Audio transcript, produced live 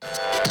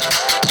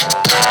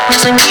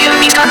Wrestling to you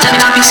means content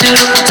and not be sued.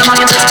 Some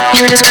audiences,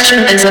 your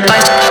discretion is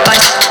advised.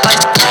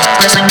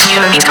 Wrestling to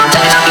you means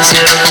content and not be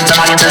sued. Some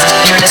audiences,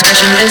 your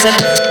discretion is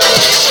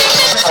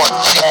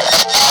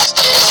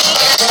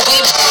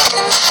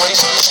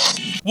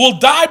will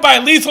die by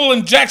lethal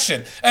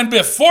injection, and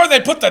before they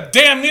put the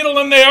damn needle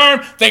in their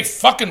arm, they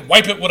fucking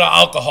wipe it with an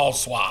alcohol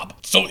swab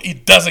so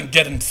it doesn't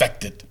get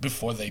infected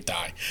before they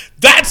die.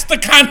 That's the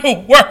kind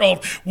of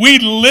world we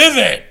live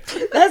in.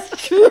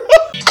 That's true.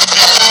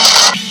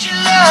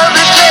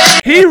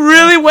 He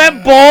really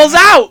went balls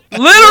out.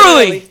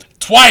 Literally.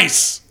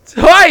 Twice.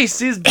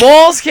 His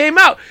balls came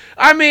out.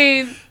 I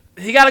mean,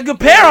 he got a good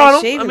pair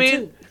on him. I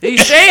mean, he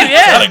shaved,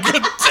 yeah. Got a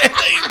good day.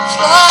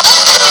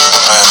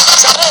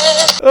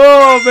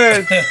 Oh,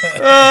 man.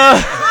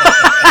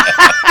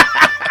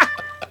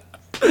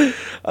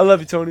 I love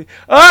you, Tony.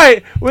 All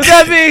right. With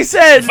that being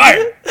said,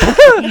 I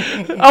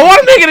want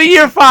to make it a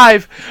year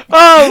 5.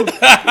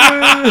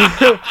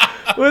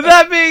 With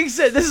that being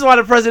said, this is why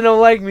the president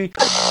don't like me.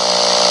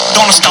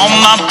 Gonna stomp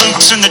my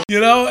boots in the... You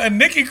know, and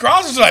Nikki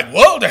Cross is like,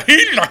 whoa, the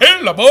heat is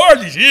the board,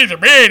 he's a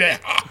baby.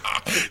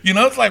 You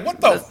know, it's like, what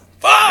the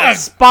fuck?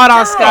 Spot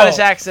on Scottish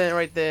accent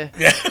right there.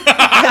 Yeah.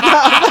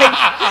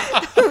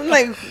 I'm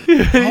like,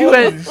 you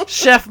went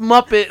Chef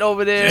Muppet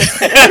over there.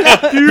 Here's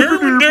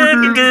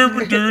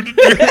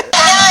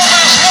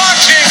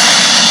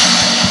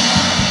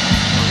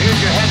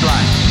your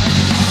headline.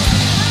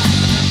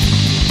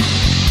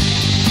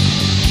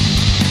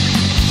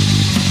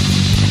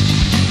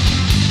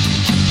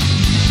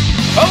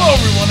 Hello,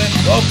 everyone, and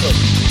welcome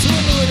to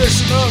a new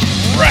edition of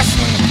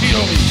Wrestling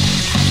POV.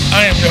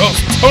 I am your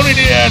host, Tony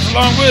Diaz,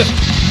 along with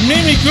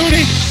Mimi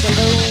Goody,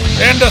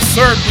 and the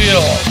third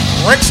wheel,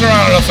 Rick's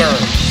around the third.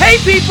 Hey,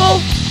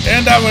 people!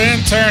 And our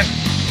intern,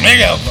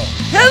 Miguel.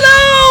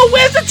 Hello!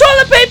 Where's the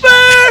toilet paper?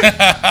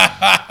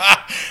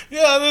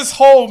 Yeah, this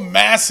whole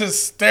mass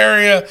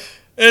hysteria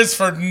is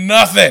for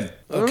nothing,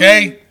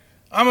 okay?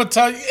 I'm going to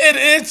tell you,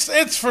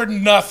 it's for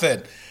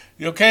nothing.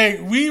 Okay,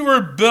 we were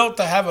built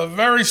to have a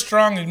very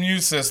strong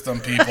immune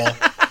system, people.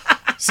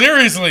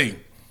 Seriously,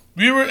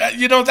 we were.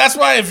 You know, that's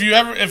why if you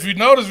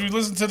notice, we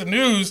listen to the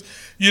news.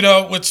 You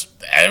know, which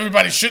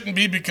everybody shouldn't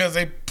be because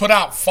they put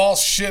out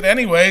false shit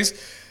anyways.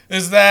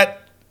 Is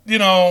that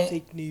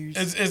fake news.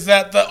 Is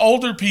that the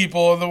older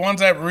people are the ones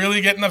that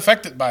really getting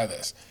affected by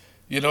this?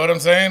 You know what I'm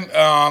saying?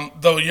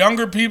 The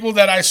younger people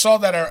that I saw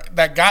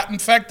that got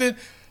infected,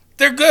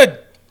 they're good.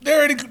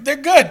 They're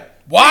good.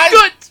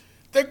 Why?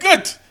 They're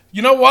good.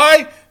 You know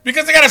why?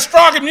 Because they got a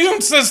strong immune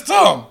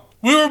system.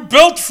 We were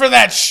built for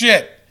that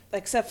shit.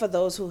 Except for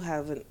those who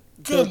haven't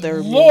Good built their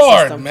immune Lord,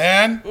 system.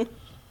 man.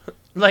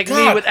 Like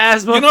God, me with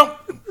asthma. You know,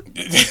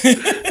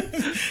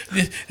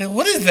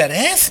 what is that,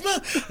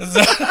 asthma?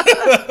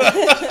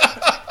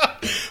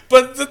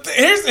 But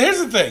here's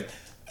the thing.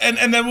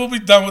 And then we'll be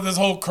done with this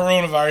whole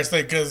coronavirus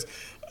thing because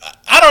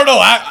I don't know.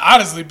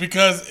 Honestly,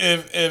 because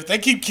if they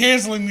keep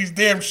canceling these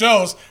damn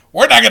shows,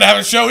 we're not going to have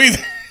a show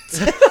either.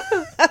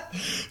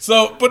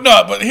 So,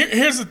 but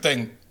here's the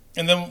thing,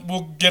 and then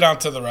we'll get on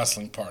to the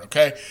wrestling part,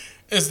 okay?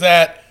 Is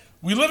that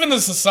we live in a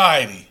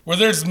society where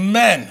there's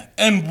men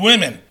and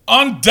women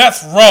on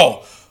death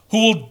row who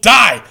will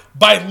die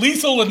by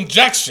lethal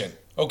injection,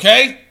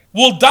 okay?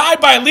 Will die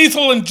by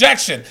lethal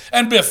injection,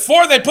 and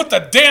before they put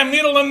the damn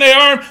needle in their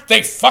arm,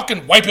 they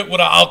fucking wipe it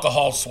with an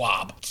alcohol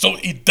swab so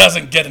it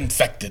doesn't get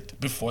infected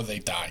before they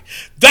die.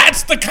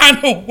 That's the kind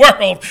of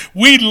world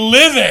we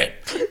live in.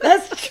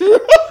 That's true.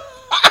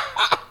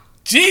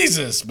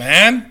 Jesus,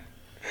 man.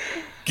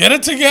 Get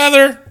it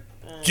together.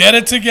 Get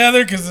it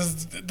together,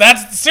 because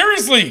that's...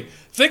 Seriously,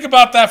 think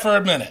about that for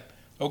a minute,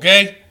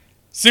 okay?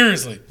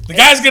 Seriously. The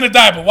guy's going to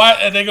die, but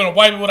why are they going to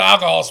wipe it with an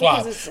alcohol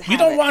swab? We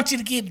don't want you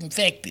to get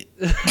infected.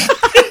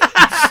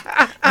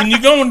 When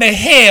you go into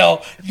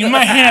hell, you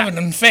might have an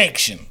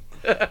infection.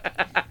 Yo,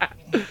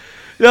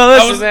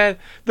 listen, man.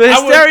 The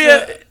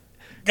hysteria...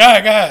 Go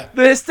ahead.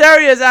 The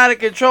hysteria is out of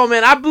control,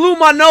 man. I blew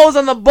my nose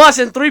on the bus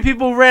and 3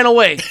 people ran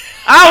away.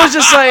 I was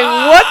just like,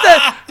 what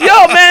the?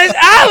 Yo, man, it's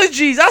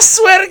allergies. I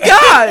swear to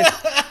God.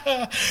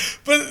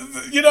 But,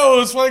 you know,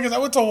 it was funny because I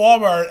went to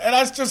Walmart and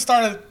I just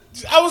started,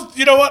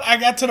 you know what? I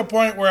got to the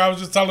point where I was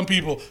just telling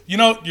people, you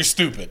know, you're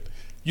stupid.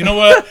 You know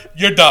what?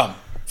 You're dumb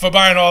for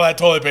buying all that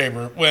toilet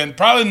paper when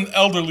probably an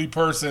elderly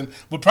person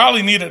would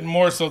probably need it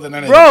more so than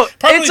anything. Bro,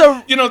 probably, it's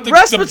a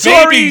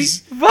respiratory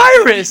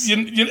virus. It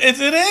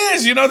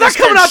is. You know, it's not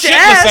coming out your shitless,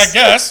 ass. I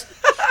guess.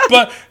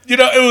 But, you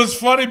know, it was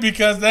funny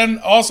because then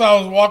also I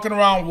was walking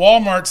around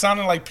Walmart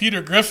sounding like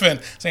Peter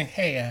Griffin saying,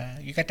 hey,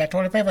 you got that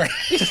toilet paper?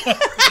 You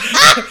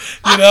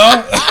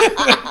know?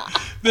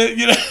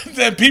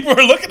 Then people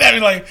were looking at me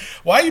like,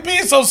 why are you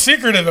being so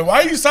secretive? And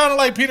why are you sounding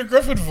like Peter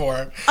Griffin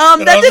for?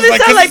 That didn't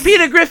sound like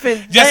Peter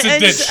Griffin. Yes, it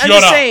did.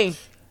 Shut up.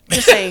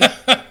 Just saying.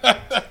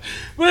 But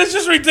it's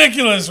just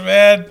ridiculous,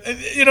 man.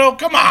 You know,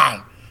 come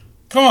on.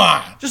 Come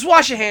on. Just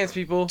wash your hands,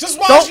 people. Just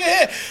wash your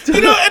hands. You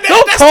know, and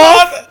don't that's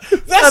cough.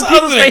 that's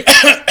the other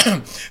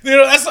thing. You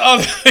know, that's the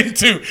other thing,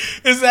 too,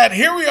 is that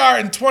here we are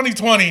in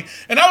 2020,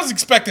 and I was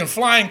expecting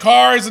flying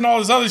cars and all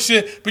this other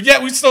shit, but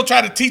yet we still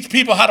try to teach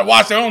people how to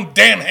wash their own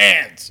damn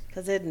hands.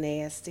 Because they're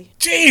nasty.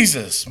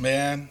 Jesus,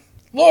 man.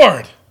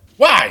 Lord.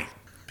 Why?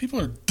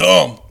 People are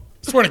dumb.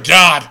 Swear to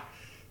God.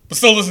 But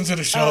still listen to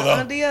the show, though.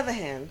 On the other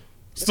hand,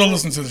 Still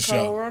listen to the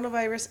show.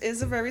 coronavirus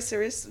is a very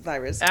serious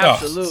virus.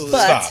 Absolutely.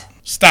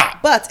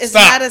 Stop. But it's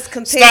Stop. not as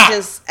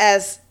contagious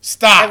as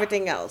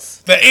everything else.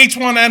 The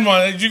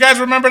H1N1. Did you guys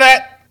remember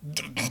that?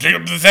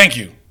 Thank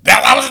you.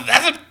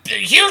 That's a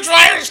huge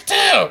virus too.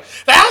 Oh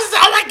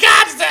my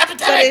God, it's an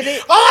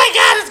epidemic. Oh my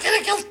God, it's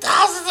gonna kill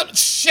thousands of.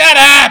 Shut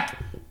up.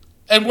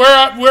 And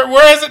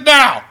where is it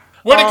now?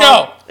 Where'd it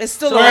go? It's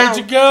still Where'd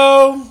you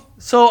go?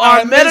 So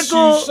our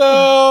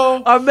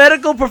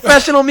medical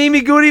professional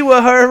Mimi Goody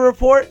with her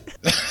report.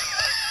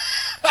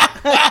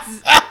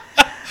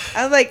 I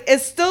was like,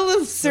 it's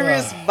still a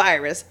serious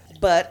virus,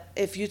 but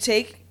if you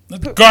take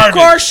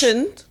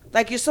Garbage.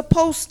 like you're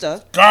supposed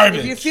to,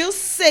 Garbage. if you feel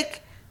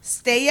sick,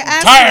 stay your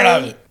ass Tired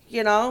home, of it.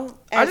 You know?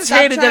 I just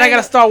hated that I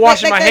gotta start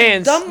washing my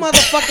hands. That dumb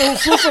motherfucker who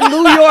flew from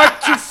New York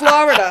to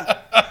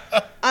Florida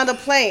on the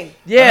plane.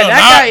 Yeah,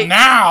 that guy.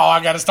 Now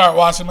I gotta start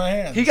washing my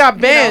hands. He got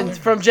banned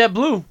from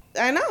JetBlue.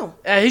 I know.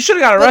 He should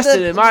have got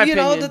arrested, in my opinion.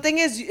 You know, the thing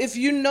is, if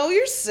you know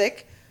you're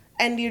sick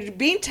and you're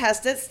being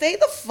tested, stay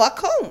the fuck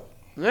home.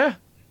 Yeah,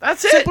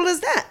 that's it. Simple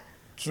as that.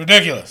 It's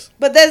ridiculous.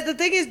 But the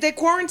thing is, they're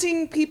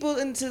quarantining people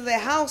into their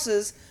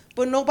houses,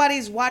 but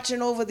nobody's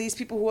watching over these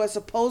people who are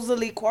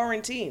supposedly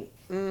quarantined.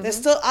 Mm-hmm. They're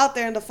still out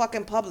there in the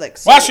fucking public.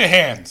 So wash your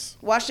hands.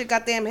 Wash your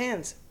goddamn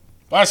hands.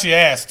 Wash your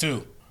ass,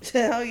 too.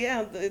 Hell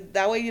yeah.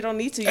 That way you don't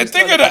need to use and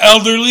think of the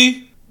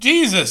elderly.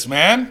 Jesus,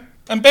 man.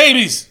 And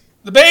babies.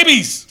 The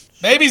babies.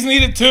 Babies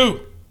need it,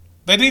 too.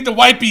 They need the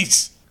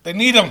wipies. They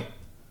need them.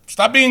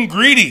 Stop being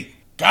greedy.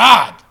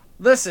 God.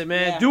 Listen,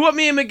 man. Yeah. Do what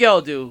me and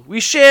Miguel do. We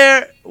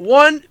share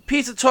one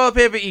piece of toilet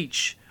paper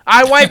each.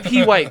 I wipe,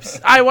 he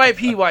wipes. I wipe,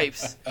 he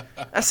wipes.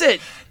 That's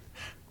it.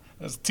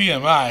 That's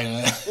TMI,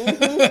 man.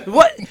 Mm-hmm.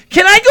 What?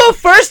 Can I go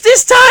first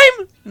this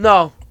time?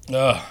 No.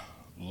 Oh,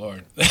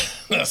 Lord.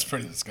 That's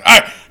pretty disgusting. All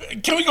right.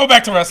 Can we go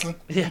back to wrestling?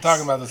 Yes. We're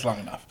talking about this long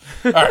enough.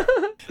 All right.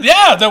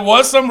 Yeah, there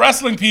was some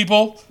wrestling,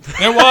 people.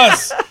 There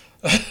was.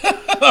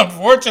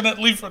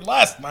 Unfortunately for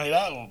last night.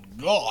 Oh,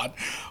 God.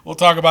 We'll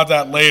talk about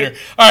that later.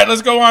 All right,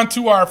 let's go on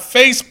to our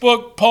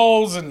Facebook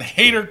polls and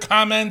hater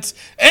comments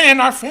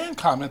and our fan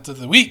comment of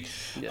the week.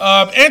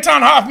 Yes.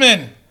 Anton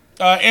Hoffman,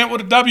 Ant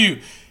with a W,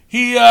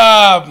 he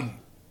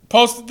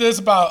posted this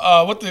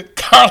about what did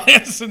Carl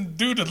Anderson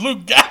do to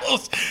Luke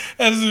Gallows,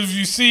 as if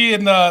you see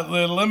in the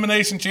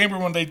Elimination Chamber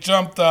when they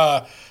jumped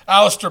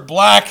Aleister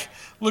Black.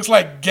 Looks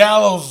like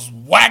Gallows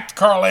whacked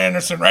Carl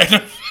Anderson right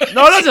in the face.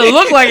 No, it doesn't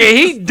look like it.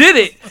 He did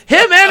it.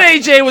 Him and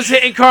AJ was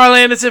hitting Carl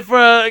Anderson for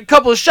a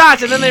couple of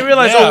shots, and then they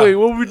realized, oh, wait,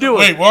 what were we doing?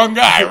 Wait, wrong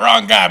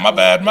guy. My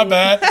bad.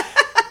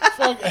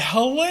 Fuck,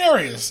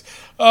 hilarious.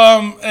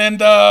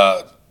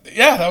 Yeah,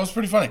 that was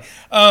pretty funny.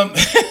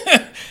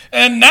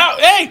 And now,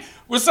 hey,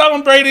 we're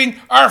celebrating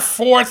our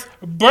 4th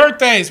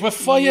birthdays with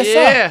Fuya.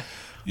 Yeah.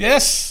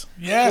 Yes.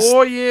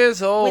 4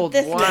 years old.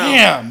 Wow.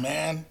 Damn,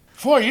 man.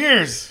 4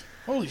 years.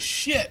 Holy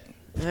shit.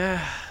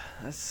 Yeah,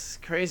 that's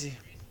crazy.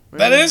 Really?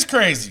 That is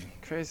crazy.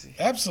 Crazy.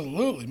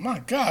 Absolutely. My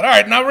God. All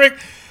right. Now, Rick,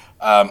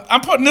 I'm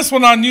putting this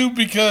one on you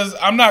because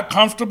I'm not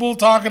comfortable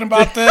talking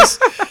about this.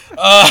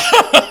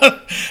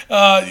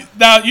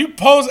 Now, you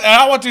post, and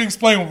I want you to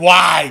explain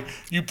why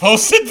you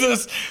posted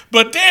this,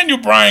 but Daniel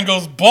Bryan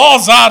goes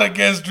balls out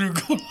against Drew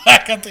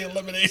Gulak at the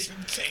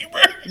Elimination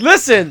Chamber.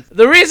 Listen,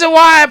 the reason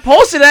why I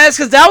posted that is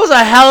because that was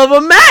a hell of a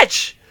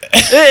match.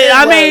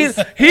 I mean,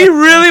 he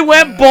really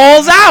went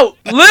balls out.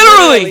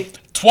 Literally.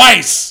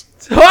 Twice.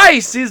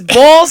 His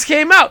balls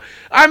came out.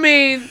 I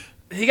mean,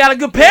 he got a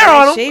good pair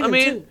on him. I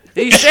mean,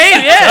 he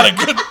shaved, yeah. Got a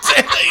good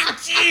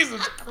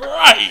Jesus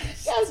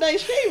Christ. That was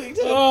nice shaving,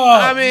 too. Oh,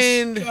 I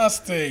mean,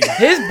 disgusting.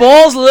 His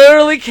balls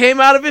literally came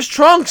out of his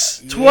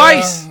trunks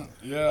twice.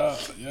 Yeah.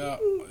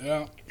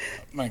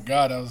 My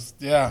God, that was,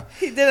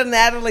 He did a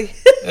Natalie.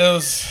 It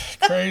was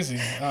crazy.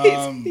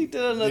 He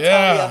did a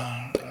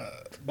Natalia.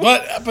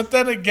 But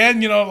then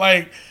again, you know,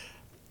 like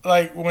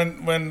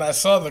when I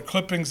saw the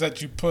clippings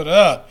that you put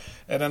up,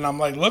 and then I'm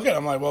like,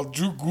 well,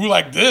 Drew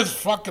Gulak this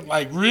fucking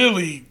like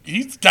really,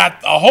 he's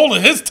got a hold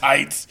of his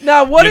tights.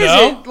 Now, what is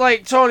it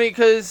like, Tony?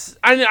 Because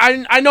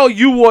I know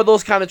you wore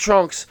those kind of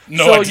trunks,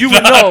 no, so you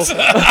would know.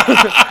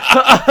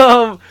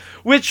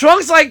 With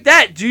trunks like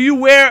that, do you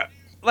wear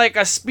like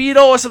a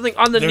Speedo or something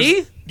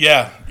underneath?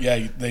 Yeah,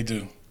 they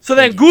do. So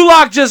then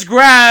Gulak just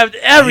grabbed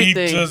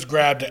everything. He just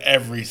grabbed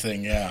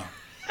everything, yeah.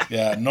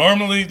 Yeah,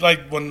 normally,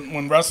 like,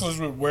 when wrestlers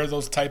would wear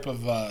those type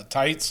of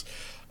tights,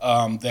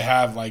 they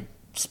have, like,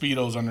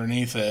 Speedos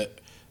underneath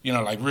it, you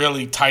know, like,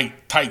 really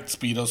tight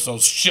Speedos, so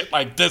shit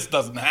like this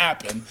doesn't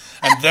happen,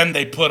 and then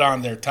they put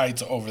on their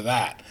tights over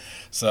that.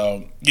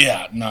 So,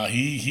 yeah, no,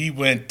 he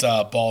went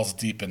balls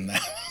deep in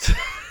that.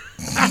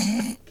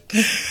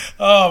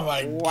 Oh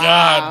my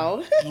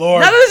Wow. God,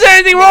 Lord! Now, there's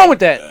anything wrong with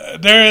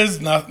that. There is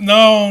nothing.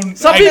 No,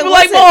 Some people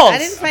like I balls.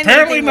 didn't find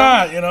apparently anything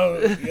wrong. not. You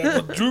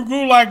know, Drew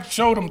Gulak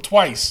showed him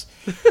twice,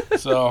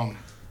 so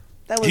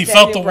That was he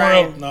Daniel felt the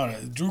Bryan. world. No,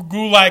 Drew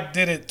Gulak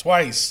did it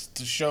twice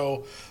to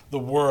show the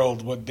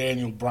world what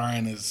Daniel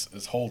Bryan is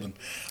holding.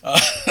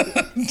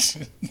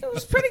 It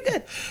was pretty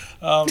good.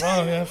 Well,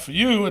 yeah, for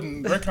you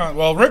and Rick.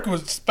 Rick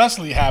was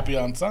especially happy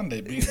on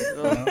Sunday, beating.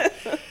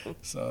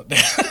 So,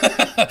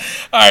 all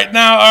right.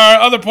 Now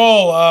our other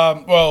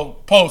poll,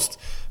 post,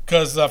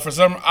 because for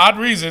some odd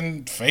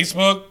reason,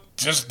 Facebook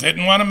just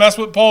didn't want to mess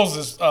with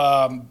polls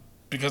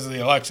because of the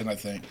election. I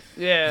think.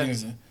 Yeah.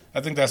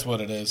 I think that's what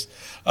it is.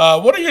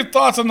 What are your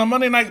thoughts on the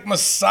Monday Night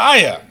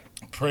Messiah?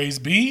 Praise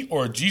be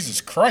or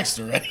Jesus Christ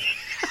already?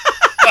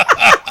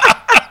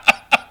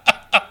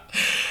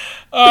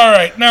 All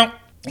right. Now,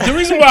 the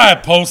reason why I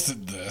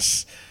posted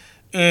this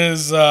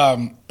is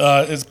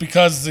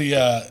because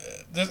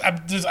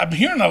I'm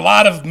hearing a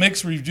lot of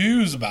mixed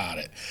reviews about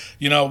it.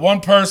 You know, one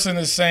person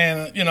is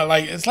saying,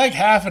 it's like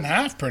half and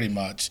half pretty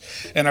much.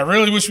 And I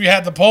really wish we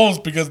had the polls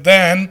because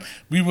then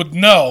we would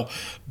know.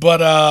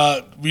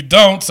 But we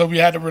don't, so we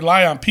had to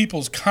rely on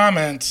people's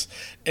comments.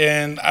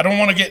 And I don't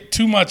want to get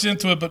too much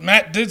into it, but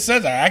Matt did say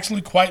that I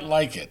actually quite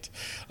like it.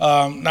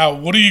 Now,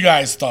 what are you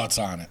guys' thoughts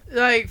on it?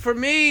 Like, for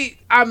me,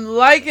 I'm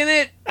liking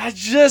it. I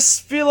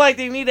just feel like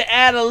they need to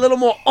add a little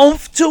more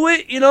oomph to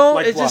it,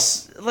 Like It's what?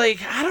 just,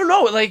 I don't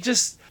know.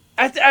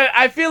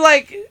 I feel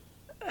like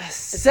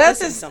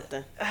Seth missing is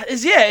something.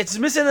 It's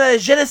missing a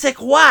je ne sais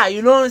quoi,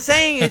 you know what I'm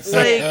saying? It's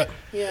like,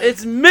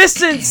 it's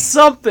missing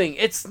something.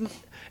 It's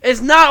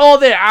not all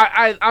there.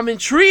 I'm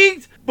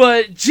intrigued,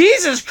 but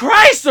Jesus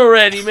Christ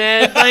already,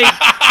 man. Like,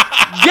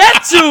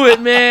 get to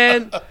it,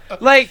 man.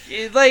 Like,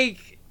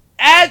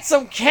 add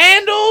some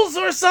candles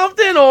or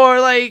something, or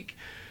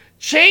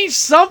change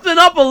something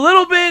up a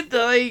little bit.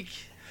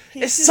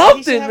 It's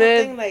something, have man.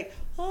 A thing like,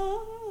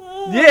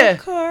 Yeah.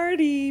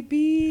 Cardi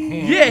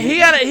B. Yeah, he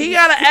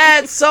gotta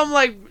add some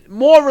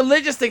more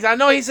religious things. I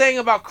know he's saying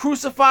about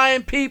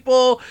crucifying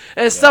people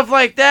and stuff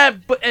like that,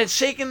 and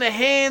shaking the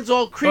hands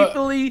all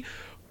creepily.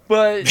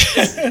 But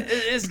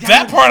it's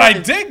that part I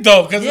dig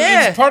though, because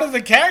it's part of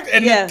the character,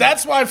 and Yeah.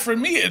 that's why for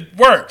me it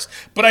works.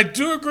 But I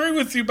do agree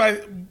with you.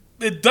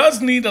 It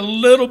does need a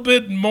little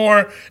bit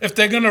more if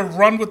they're gonna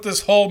run with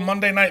this whole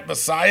Monday Night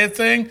Messiah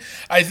thing.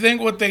 I think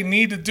what they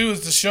need to do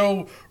is to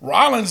show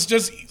Rollins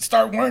just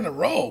start wearing a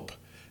robe.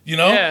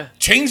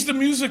 Change the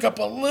music up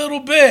a little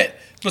bit,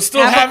 but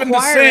still Have a having the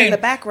choir same in the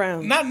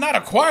background. Not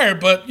a choir,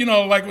 but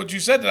like what you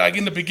said, like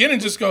in the beginning,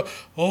 just go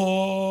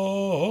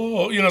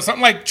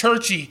something like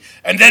churchy,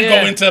 and then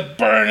go into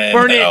burn it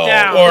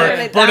down,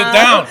 or burn it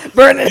down.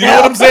 Burn it You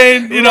know what I'm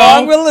saying?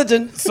 Wrong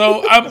religion.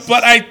 So,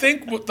 but I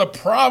think what the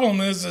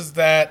problem is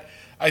that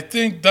I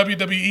think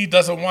WWE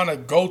doesn't want to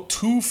go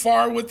too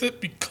far with it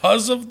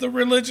because of the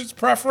religious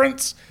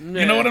preference.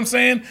 You know what I'm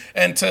saying?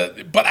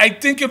 But I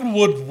think it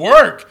would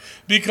work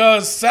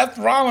because Seth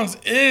Rollins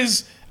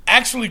is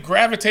actually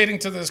gravitating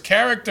to this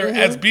character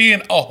as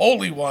being a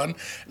holy one,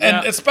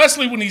 and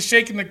especially when he's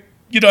shaking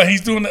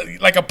he's doing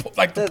it like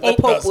the Pope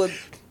does. would.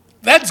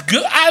 That's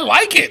good. I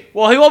like it.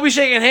 Well, he won't be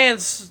shaking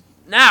hands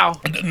now.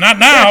 Not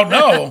now,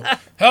 no.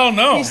 Hell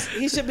no.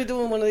 He should be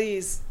doing one of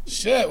these.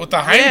 Shit, with the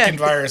Heineken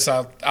virus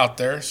out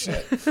there.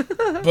 Shit.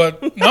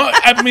 But no,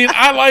 I mean,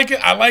 I like it.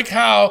 I like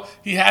how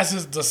he has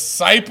his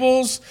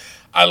disciples.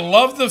 I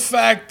love the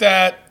fact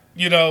that,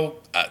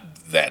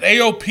 that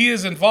AOP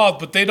is involved,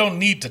 but they don't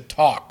need to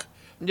talk.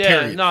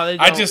 Yeah, period. no, they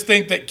don't. I just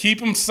think that keep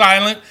him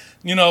silent.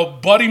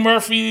 Buddy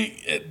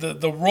Murphy,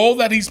 the role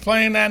that he's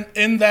playing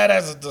in that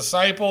as a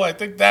disciple, I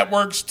think that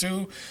works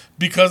too,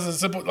 because it's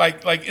simple.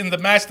 Like in the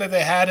match that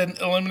they had in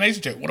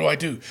Elimination Chamber, what do I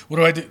do?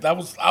 I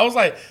was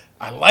like,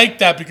 I like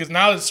that because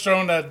now it's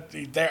shown that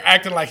they're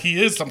acting like he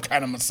is some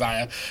kind of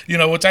Messiah,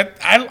 which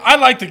I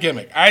like the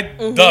gimmick. I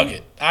dug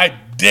it. I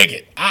dig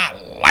it. I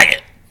like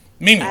it.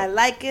 Mimi. I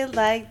like it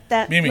like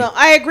that. Mimi. No,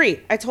 I agree.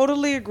 I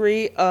totally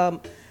agree.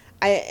 I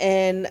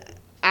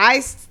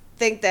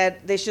think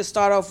that they should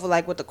start off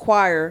with the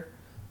choir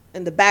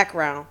in the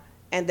background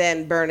and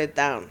then burn it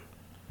down.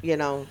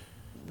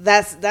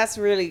 That's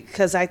really,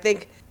 because I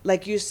think,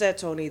 like you said,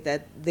 Tony,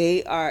 that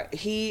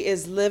he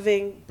is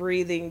living,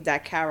 breathing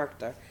that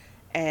character,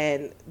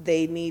 and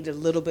they need a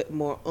little bit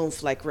more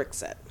oomph, like Rick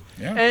said.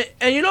 Yeah.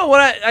 And you know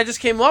what I just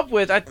came up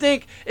with? I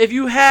think if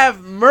you have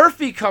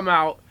Murphy come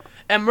out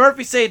and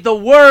Murphy say the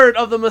word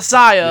of the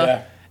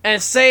Messiah and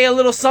say a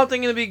little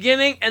something in the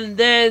beginning, and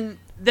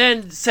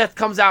then Seth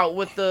comes out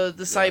with the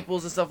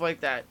disciples and stuff like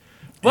that.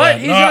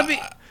 But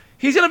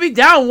he's gonna be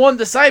down one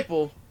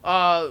disciple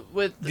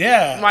with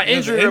my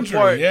injury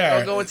report. Yeah,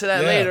 I'll go into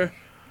that later.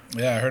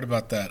 Yeah, I heard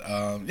about that.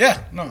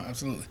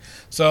 Absolutely.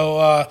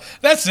 So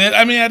that's it.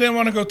 I mean, I didn't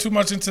want to go too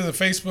much into the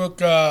Facebook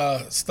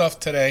stuff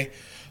today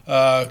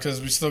because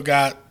we still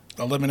got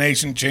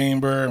Elimination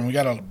Chamber and we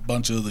got a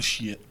bunch of other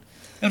shit.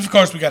 And, of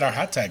course, we got our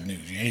hot tag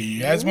news.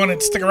 You guys want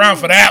to stick around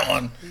for that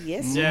one?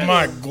 Yes.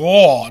 My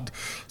God.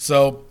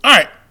 So, all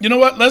right. You know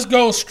what? Let's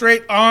go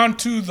straight on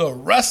to the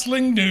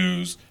wrestling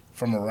news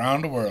from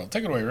around the world.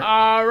 Take it away, Rick.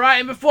 All right,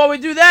 and before we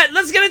do that,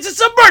 let's get into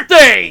some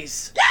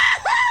birthdays.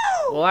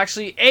 Yahoo! Well,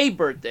 actually, a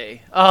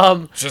birthday.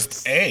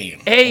 Just a.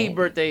 A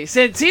birthday.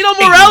 Santino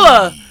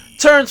Marella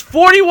turns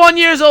 41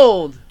 years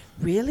old.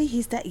 Really?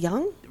 He's that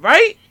young?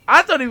 Right?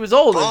 I thought he was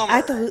older.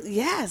 I thought he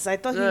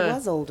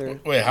was older.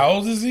 Wait, how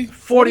old is he?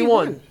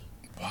 41.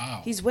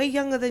 Wow. He's way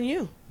younger than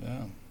you.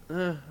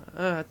 Yeah.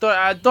 I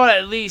thought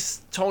at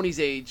least Tony's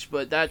age,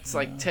 but that's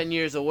like 10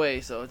 years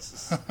away, so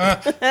it's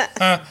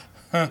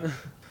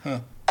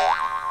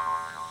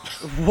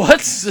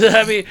What?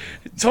 I mean,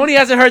 Tony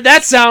hasn't heard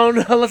that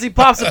sound unless he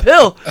pops a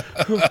pill.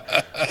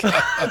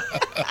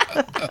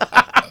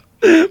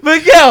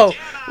 Miguel.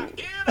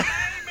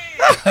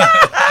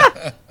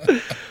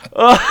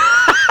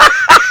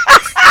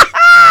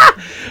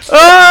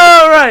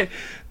 All right.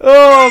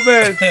 Oh,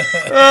 man.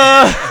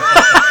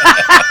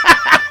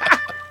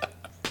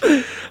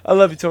 I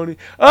love you, Tony.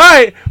 All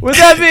right. With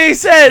that being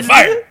said,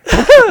 Fire.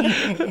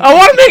 I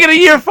want to make it a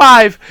year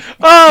 5.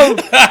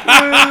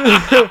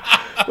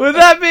 With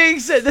that being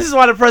said, this is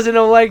why the president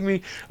don't like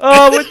me.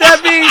 With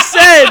that being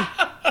said,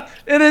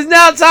 it is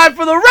now time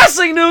for the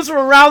wrestling news from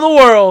around the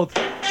world.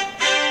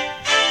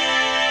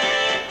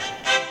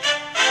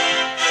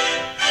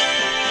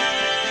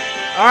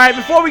 All right,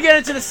 before we get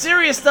into the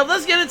serious stuff,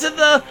 let's get into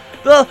the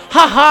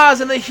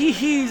ha-has and the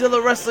hee-hees of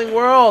the wrestling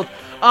world.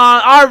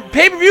 Our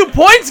pay-per-view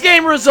points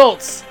game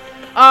results.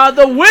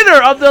 The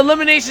winner of the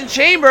Elimination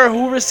Chamber,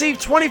 who received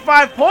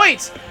 25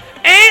 points,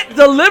 and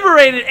the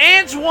liberated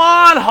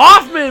Antoine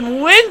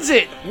Hoffman wins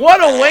it.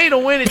 What a way to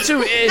win it,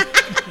 too.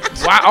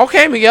 Wow,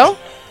 okay, Miguel.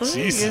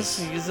 Jesus.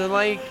 He's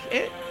like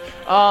it.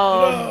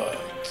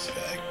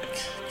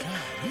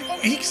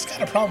 He's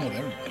got a problem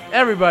with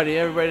everybody.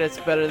 Everybody that's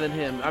better than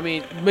him. I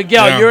mean,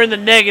 Miguel, you're in the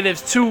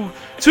negatives two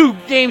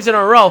games in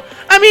a row.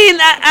 I mean,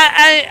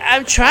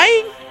 I'm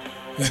trying.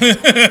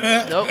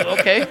 No,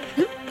 okay.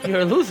 You're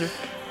a loser.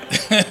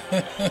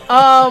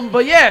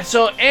 But yeah,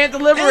 so Ant the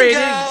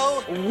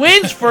Liberated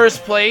wins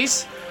first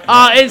place.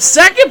 In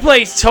second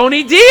place,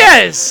 Tony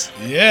Diaz.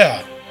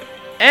 Yeah.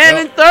 And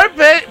in third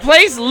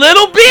place,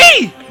 Little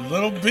B.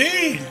 Little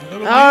B.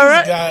 Little All B's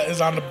right. guy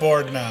is on the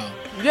board now.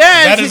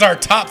 Yeah. That is our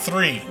top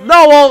 3.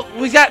 No, well,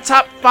 we got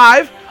top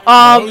 5.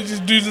 We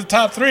just do the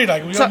top 3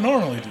 like we don't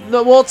normally do.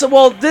 No,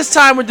 well, this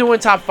time we're doing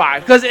top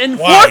 5 because in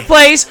Why? fourth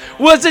place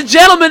was the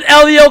gentleman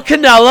Elio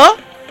Canella.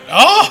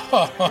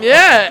 Oh.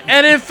 Yeah,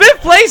 and in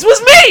fifth place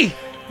was me,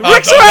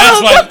 Rick So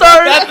Serrano the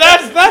third.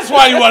 that's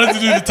why you wanted to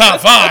do the top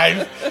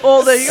 5.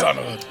 Oh, there you go. Son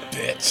of a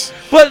bitch.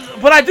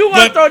 But I do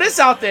want to throw this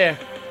out there.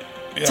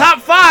 Yeah.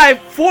 Top 5,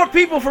 4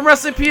 people from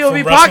Wrestling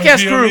POV From podcast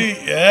Wrestling crew.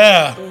 POV,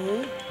 Yeah.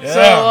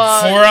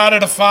 Yeah. So, 4 out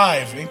of the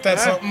 5. Ain't that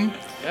something?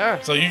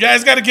 Yeah. So you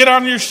guys got to get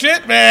on your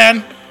shit,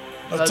 man.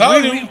 I'm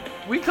telling you.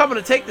 We coming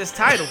to take this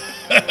title.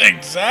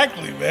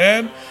 Exactly,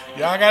 man.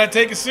 Y'all got to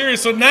take it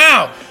serious. So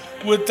now,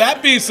 with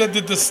that being said,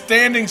 did the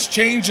standings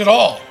change at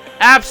all?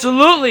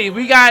 Absolutely.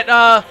 We got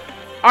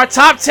our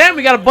top 10.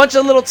 We got a bunch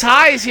of little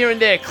ties here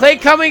and there. Clay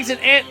Cummings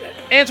and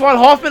Antoine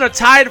Hoffman are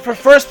tied for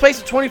first place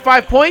with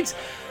 25 points.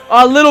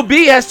 Little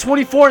B has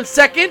 24 in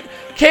second.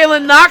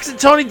 Kalen Knox and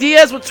Tony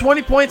Diaz with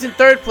 20 points in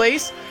third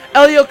place.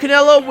 Elio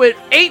Canelo with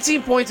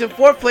 18 points in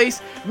fourth place.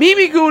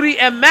 Mimi Goody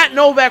and Matt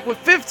Novak with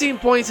 15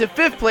 points in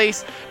fifth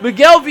place.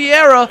 Miguel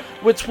Vieira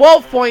with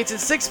 12 points in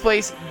sixth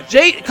place.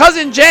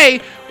 Cousin Jay,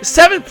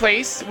 seventh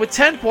place with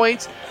 10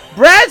 points.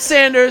 Brad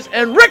Sanders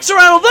and Rick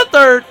Serrano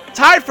III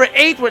tied for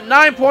 8th with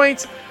 9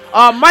 points.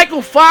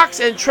 Michael Fox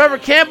and Trevor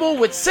Campbell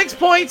with 6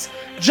 points.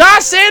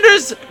 Josh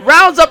Sanders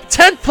rounds up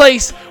 10th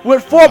place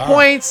with 4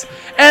 points.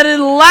 And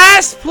in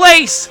last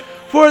place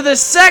for the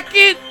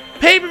second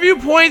pay-per-view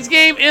points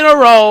game in a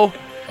row,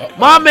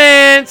 my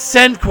man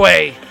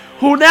Senquay,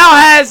 who now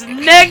has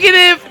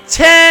negative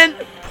 10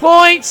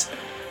 points.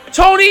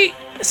 Tony,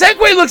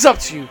 Senquay looks up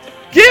to you.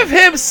 Give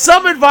him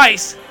some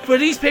advice for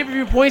these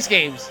pay-per-view points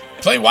games.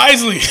 Play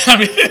wisely.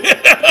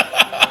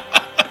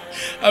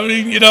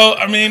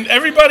 I mean,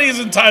 everybody is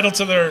entitled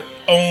to their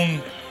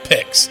own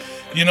picks.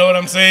 You know what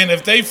I'm saying?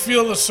 If they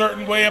feel a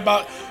certain way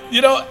about,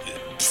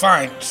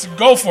 fine, just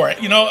go for it.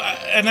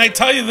 And I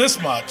tell you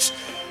this much,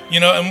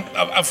 and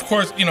of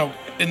course, in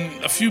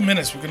a few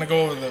minutes we're going to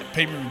go over the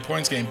pay-per-view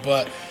points game,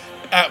 but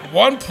at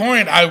one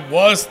point I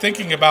was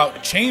thinking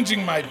about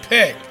changing my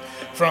pick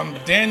from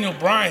Daniel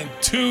Bryan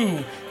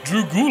to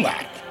Drew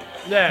Gulak.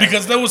 Yeah.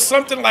 Because there was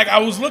something like I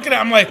was looking at,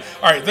 I'm like,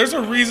 all right, there's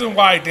a reason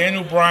why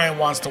Daniel Bryan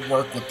wants to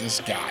work with this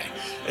guy.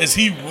 Is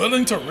he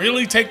willing to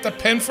really take the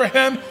pin for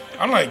him?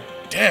 I'm like,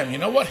 damn, you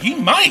know what? He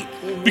might.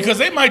 Because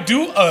they might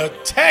do a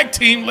tag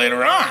team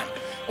later on.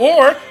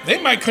 Or they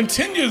might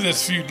continue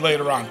this feud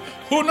later on.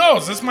 Who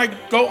knows? This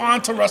might go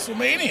on to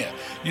WrestleMania.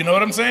 You know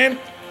what I'm saying?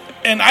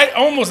 And I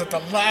almost, at the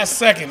last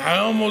second, I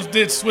almost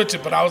did switch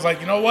it. But I was like,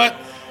 you know what?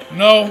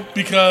 No,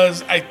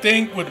 because I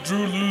think with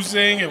Drew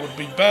losing, it would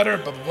be better.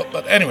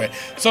 But anyway,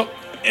 so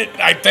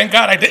I thank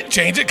God I didn't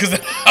change it because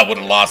I would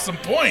have lost some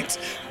points.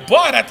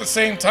 But at the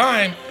same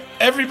time,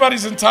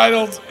 everybody's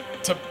entitled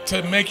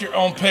to make your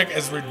own pick.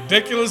 As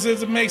ridiculous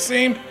as it may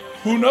seem,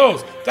 who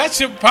knows? That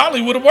shit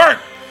probably would have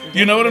worked.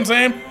 You know what I'm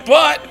saying?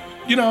 But,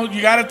 you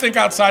got to think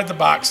outside the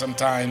box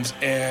sometimes.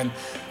 And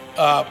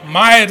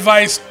my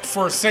advice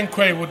for Cinque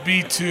would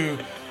be to,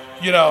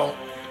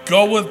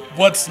 go with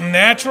what's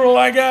natural,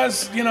 I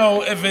guess.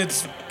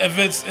 If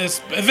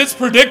it's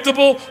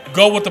predictable,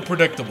 go with the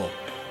predictable.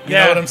 You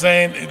know what I'm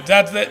saying?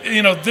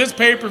 This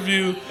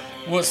pay-per-view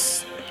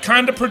was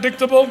kind of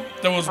predictable.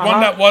 There was one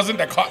that wasn't,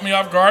 that caught me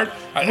off guard.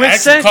 Which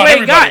Cinque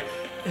got.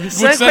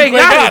 Cinque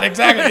got,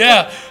 exactly,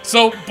 yeah.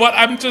 So, but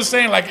I'm just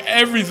saying, like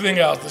everything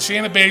else, the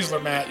Shayna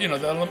Baszler match,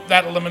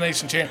 that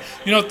elimination champ,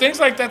 things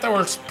like that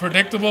were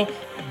predictable,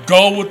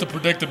 go with the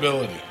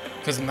predictability.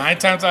 Because 9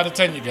 times out of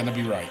 10, you're going to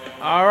be right.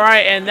 All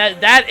right, and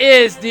that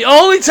is the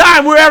only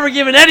time we're ever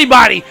giving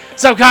anybody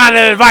some kind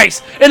of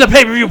advice in the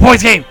pay-per-view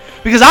points game.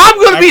 Because I'm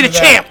going to be the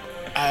champ.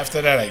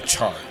 After that, I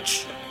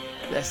charge.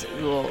 That's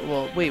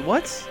well, wait,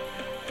 what?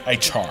 I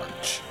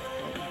charge.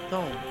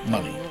 No.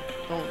 Money.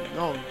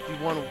 No. You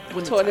want to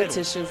win the Toilet title.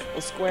 tissue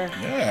a square.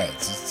 Yeah,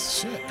 it's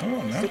shit. Come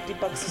on now.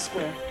 $50 a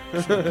square.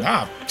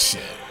 Nah,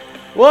 shit.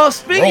 Well,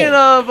 speaking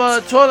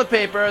of toilet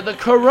paper, the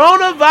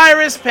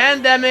coronavirus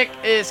pandemic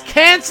is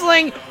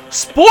canceling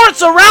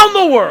sports around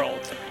the world.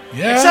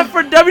 Yeah. Except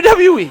for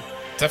WWE.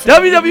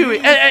 Definitely.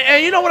 WWE.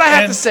 And you know what I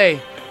have to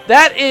say?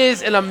 That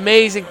is an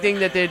amazing thing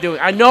that they're doing.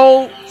 I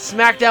know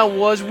SmackDown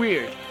was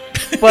weird.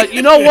 But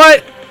you know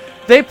what?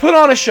 They put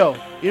on a show.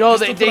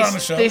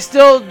 They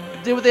still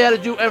did what they had to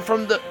do. And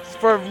from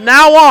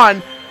now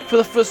on, for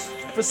the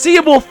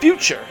foreseeable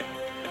future,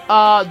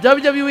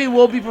 WWE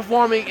will be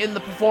performing in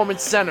the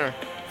Performance Center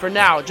for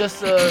now,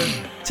 just to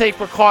take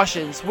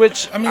precautions,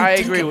 which I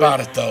agree with. Think about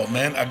it, though,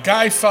 man. A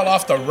guy fell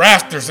off the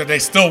rafters and they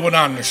still went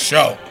on the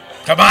show.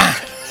 Come on.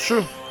 It's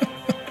true.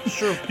 It's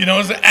true.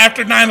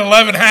 After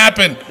 9/11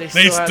 happened,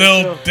 they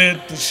still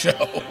did the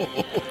show.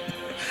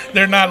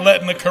 They're not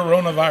letting the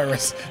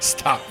coronavirus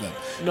stop them.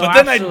 No,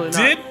 but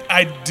then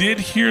I did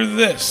hear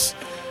this.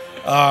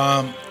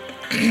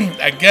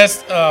 I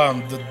guess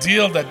the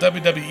deal that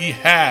WWE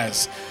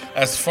has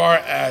as far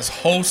as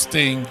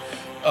hosting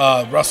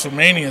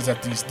WrestleManias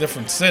at these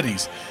different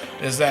cities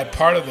is that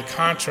part of the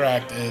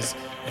contract is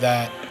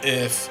that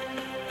if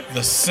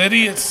the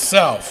city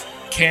itself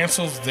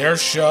cancels their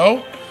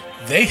show,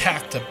 they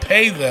have to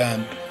pay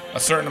them a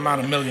certain amount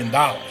of $1 million.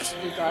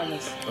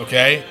 Regardless.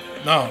 Okay?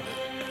 No,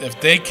 if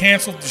they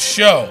canceled the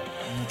show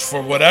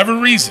for whatever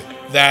reason,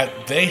 that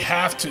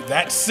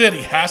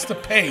city has to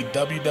pay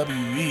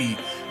WWE,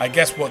 I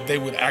guess, what they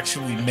would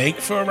actually make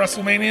for a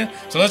WrestleMania.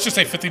 So let's just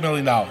say $50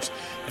 million.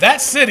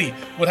 That city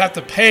would have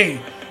to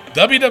pay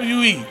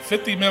WWE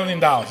 $50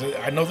 million.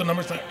 I know the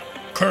number's not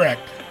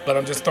correct, but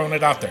I'm just throwing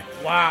it out there.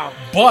 Wow.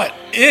 But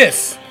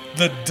if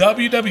the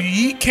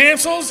WWE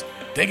cancels,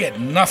 they get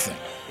nothing.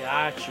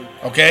 Got you.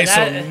 Okay,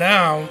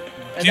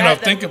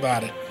 think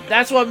about it.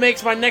 That's what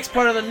makes my next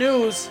part of the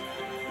news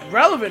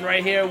relevant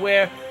right here,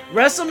 where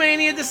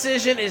WrestleMania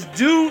decision is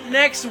due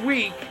next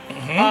week.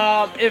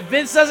 Mm-hmm. If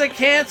Vince doesn't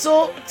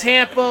cancel,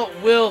 Tampa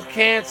will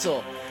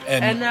cancel.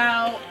 And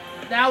now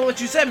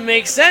what you said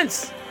makes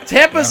sense.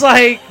 Tampa's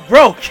like,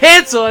 bro,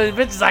 cancel. And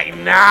Vince is like,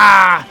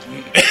 nah.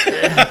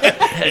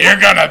 You're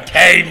going to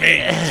pay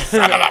me,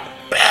 son of a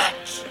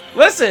bitch.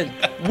 Listen,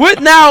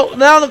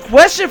 now the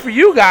question for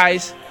you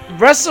guys,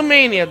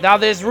 WrestleMania. Now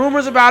there's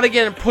rumors about it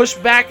getting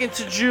pushed back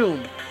into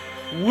June.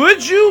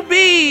 Would you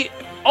be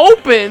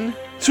open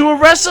to a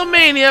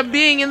WrestleMania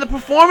being in the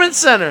Performance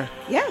Center?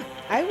 Yeah,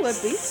 I would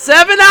be.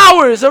 7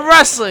 hours of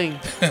wrestling.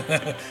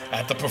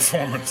 At the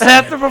Performance Center.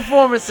 At the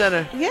Performance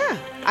Center. Yeah,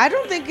 I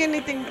don't think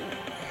anything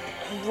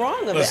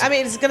wrong with it. I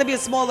mean, it's going to be a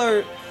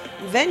smaller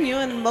venue,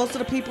 and most of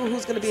the people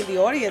who's going to be in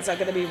the audience are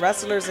going to be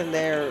wrestlers and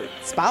their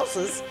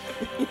spouses.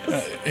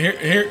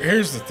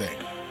 Here's the thing,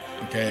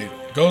 okay?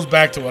 Goes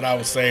back to what I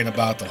was saying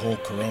about the whole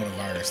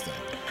coronavirus thing,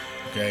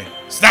 okay?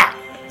 Stop.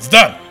 It's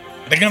done.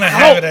 They're going to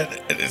have it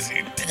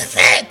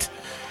at...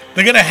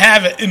 They're going to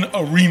have it in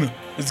arena.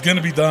 It's going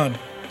to be done.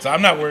 So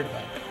I'm not worried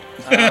about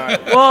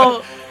it.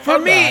 Well, for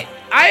me,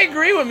 I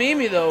agree with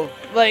Mimi, though.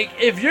 Like,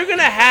 if you're going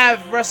to have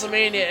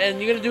WrestleMania and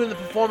you're going to do it in the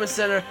Performance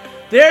Center,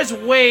 there's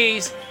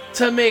ways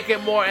to make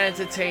it more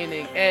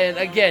entertaining. And,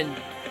 again,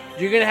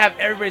 you're going to have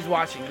everybody's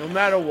watching, no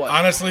matter what.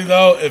 Honestly,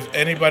 though, if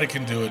anybody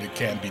can do it, it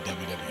can be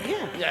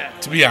WWE. Yeah.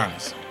 To be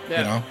honest, you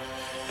know?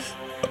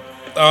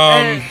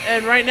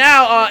 And right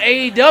now,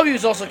 AEW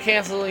is also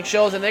canceling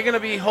shows, and they're going to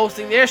be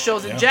hosting their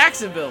shows in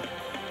Jacksonville.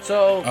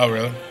 So, oh,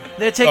 really?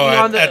 They're taking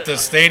on at the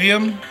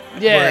stadium?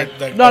 Yeah.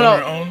 Where the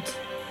owner owns?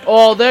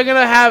 Oh, they're going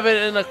to have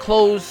it in a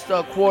closed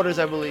quarters,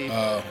 I believe.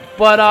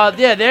 But,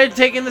 they're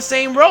taking the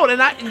same road.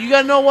 And you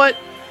got to know what?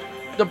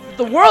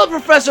 The world of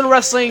professional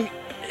wrestling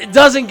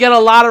doesn't get a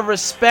lot of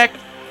respect.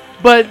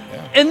 But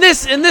in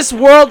this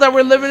world that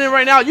we're living in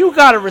right now, you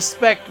got to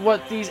respect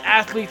what these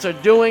athletes are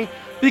doing.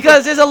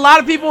 Because there's a lot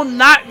of people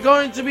not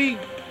going to be...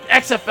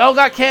 XFL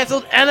got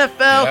canceled,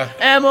 NFL,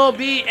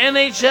 MLB,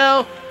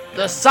 NHL,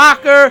 the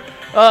soccer,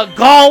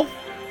 golf,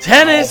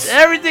 tennis,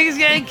 everything is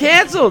getting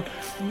canceled.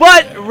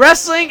 But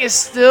wrestling is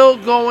still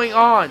going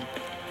on.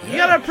 You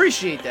gotta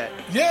appreciate that.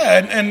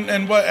 Yeah,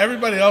 and what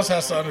everybody else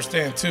has to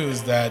understand too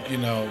is that, you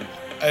know,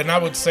 and I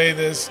would say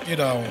this, you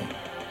know,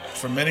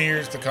 for many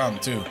years to come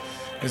too,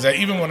 is that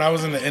even when I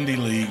was in the indie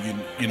league,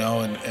 and you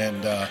know,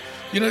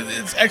 you know,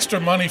 it's extra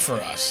money for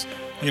us.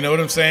 You know what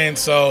I'm saying?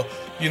 So,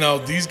 you know,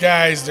 these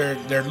guys,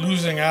 they're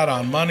losing out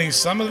on money.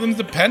 Some of them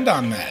depend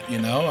on that. You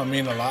know, I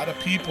mean, a lot of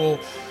people,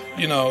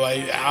 you know,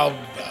 like I'll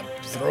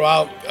throw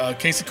out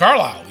Casey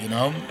Carlisle. You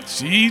know,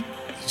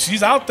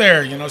 she's out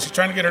there. You know, she's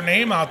trying to get her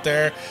name out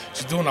there.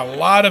 She's doing a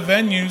lot of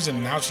venues,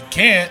 and now she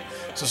can't.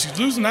 So she's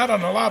losing out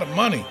on a lot of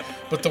money.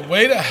 But the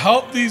way to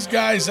help these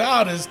guys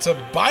out is to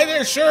buy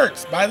their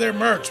shirts, buy their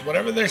merch,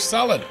 whatever they're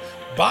selling.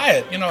 Buy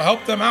it, you know,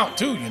 help them out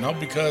too, you know,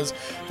 because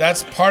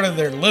that's part of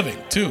their living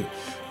too.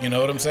 You know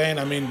what I'm saying?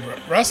 I mean,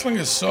 wrestling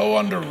is so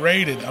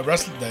underrated.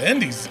 The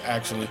indies,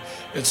 actually,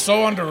 it's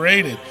so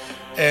underrated.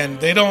 And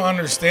they don't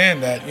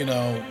understand that, you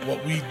know,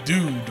 what we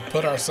do to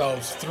put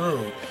ourselves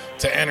through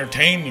to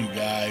entertain you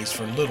guys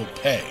for little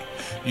pay.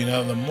 You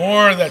know, the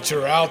more that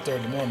you're out there,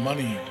 the more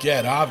money you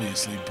get,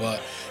 obviously.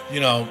 But, you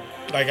know,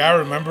 like I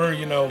remember,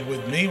 you know,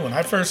 with me when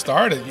I first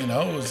started, you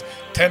know, it was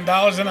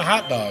 $10 and a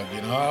hot dog.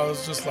 You know, I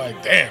was just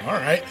like, damn, all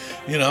right,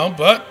 you know,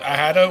 but I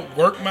had to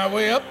work my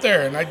way up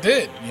there, and I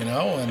did, you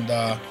know,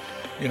 and,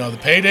 you know, the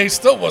payday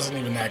still wasn't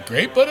even that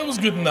great, but it was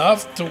good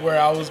enough to where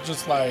I was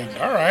just like,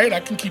 all right, I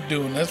can keep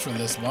doing this for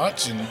this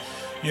much. And,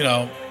 you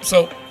know,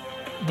 so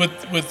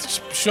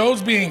with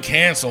shows being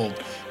canceled,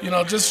 you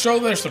know, just show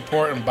their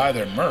support and buy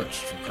their merch,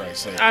 for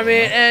Christ's sake. I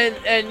mean,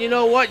 and you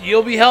know what?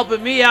 You'll be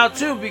helping me out,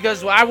 too,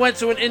 because I went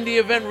to an indie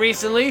event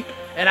recently,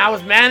 and I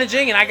was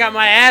managing, and I got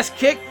my ass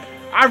kicked.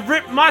 I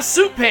ripped my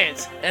suit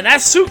pants, and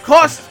that suit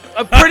cost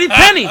a pretty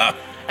penny.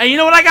 And you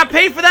know what I got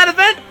paid for that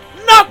event?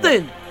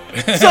 Nothing.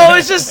 So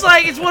it's just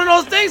like, it's one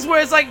of those things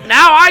where it's like,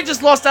 now I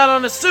just lost out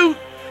on a suit.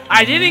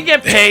 I didn't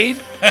get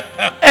paid.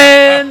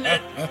 And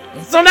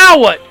so now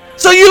what?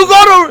 So you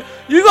go to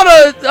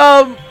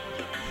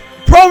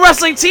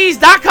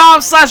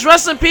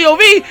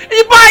ProWrestlingTees.com/WrestlingPOV and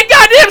you buy a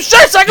goddamn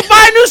shirt so I can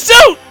buy a new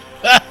suit.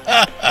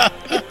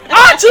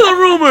 On to the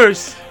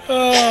rumors.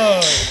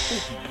 Oh,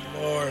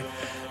 Lord.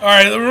 All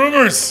right, the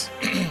rumors.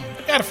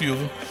 Got a few of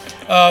them.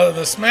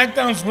 The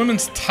SmackDown's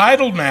women's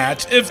title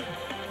match, if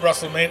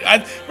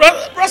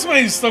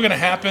WrestleMania is still going to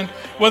happen,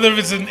 whether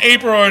it's in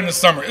April or in the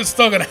summer. It's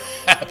still going to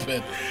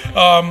happen.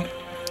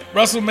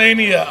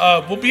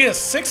 WrestleMania will be a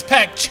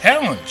six-pack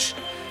challenge.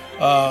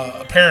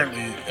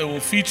 Apparently, it will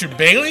feature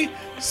Bayley,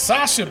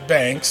 Sasha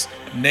Banks,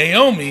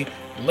 Naomi,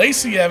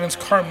 Lacey Evans,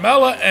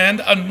 Carmella,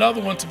 and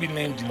another one to be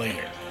named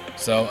later.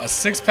 So, a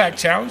six-pack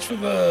challenge for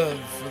the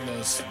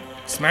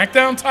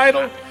SmackDown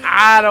title?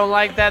 I don't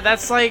like that.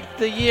 That's like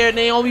the year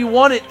Naomi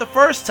won it the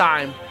first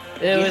time.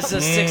 It was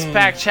a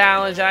six-pack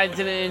challenge. I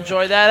didn't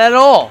enjoy that at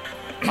all.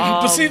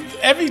 But see,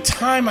 every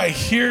time I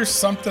hear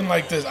something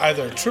like this,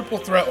 either a triple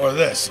threat or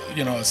this,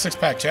 you know, a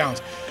six-pack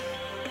challenge,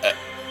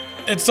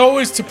 it's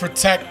always to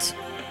protect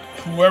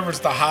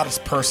whoever's the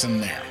hottest person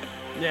there.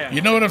 Yeah.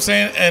 You know what I'm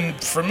saying?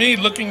 And for me,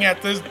 looking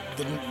at this,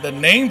 the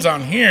names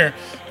on here,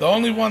 the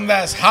only one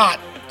that's hot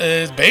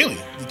is Bayley,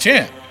 the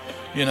champ.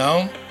 You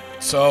know?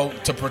 So,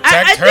 to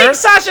protect her... I think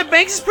Sasha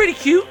Banks is pretty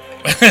cute.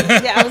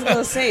 Yeah, I was going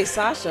to say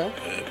Sasha.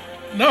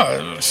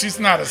 No, she's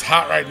not as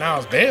hot right now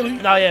as Bayley.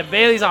 No, yeah,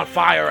 Bayley's on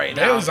fire right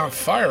now. Bayley's on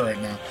fire right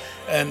now.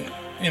 And,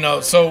 you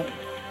know, so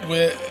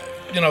with,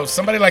 you know,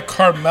 somebody like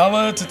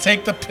Carmella to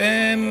take the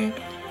pin,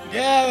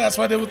 yeah, that's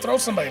why they would throw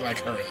somebody like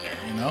her in there,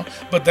 you know.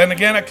 But then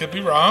again, I could be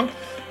wrong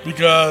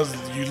because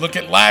you look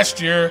at last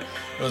year,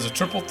 it was a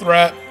triple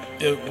threat.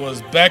 It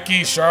was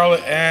Becky,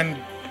 Charlotte, and,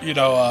 you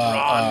know,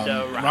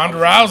 Ronda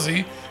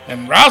Rousey.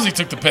 And Rousey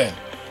took the pin.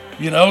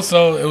 You know,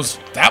 so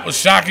that was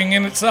shocking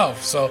in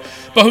itself. So,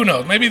 but who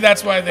knows? Maybe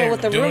that's why they're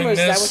with the doing rumors,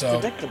 this. that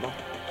was predictable.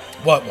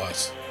 What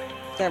was?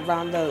 That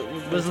Ronda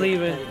was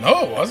leaving.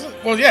 No, it wasn't.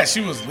 Well, yeah, she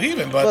was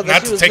leaving, but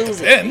not to take the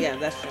pin. Yeah,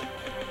 that's true.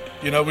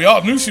 You know, we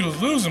all knew she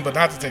was losing, but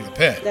not to take the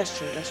pin. That's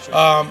true. That's true.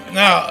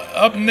 Now,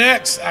 up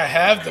next, I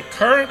have the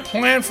current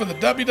plan for the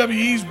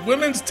WWE's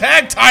women's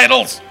tag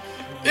titles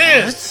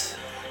is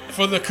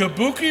for the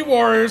Kabuki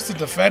Warriors to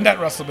defend at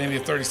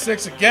WrestleMania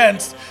 36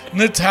 against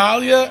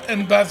Natalya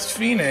and Beth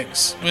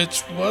Phoenix,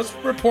 which was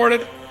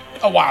reported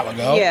a while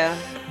ago. Yeah.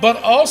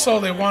 But also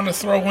they want to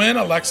throw in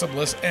Alexa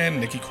Bliss and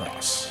Nikki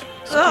Cross.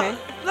 Okay.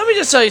 Let me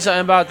just tell you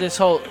something about this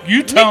whole...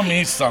 You tell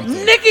me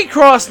something. Nikki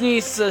Cross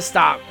needs to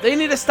stop. They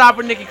need to stop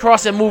with Nikki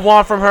Cross and move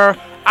on from her.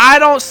 I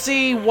don't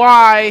see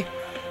why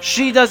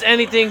she does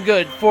anything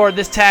good for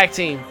this tag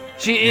team.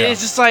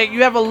 It's just like,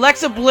 you have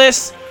Alexa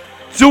Bliss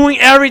doing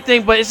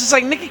everything, but it's just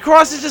like Nikki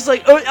Cross is just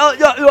like...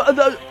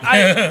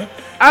 I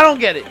don't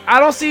get it. I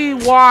don't see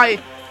why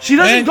she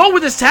doesn't go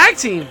with this tag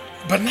team.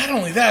 But not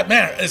only that,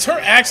 man, is her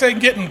accent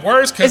getting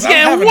worse? It's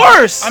getting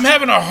worse. I'm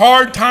having a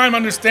hard time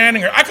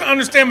understanding her. I can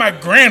understand my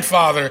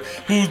grandfather,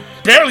 who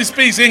barely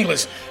speaks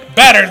English,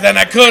 better than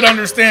I could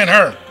understand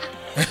her.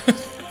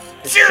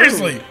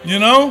 Seriously, you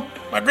know?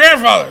 My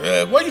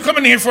grandfather, what are you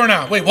coming here for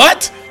now? Wait,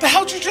 what? The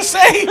hell did you just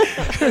say?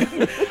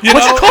 What you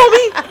call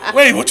me?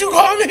 Wait, what you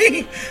call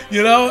me?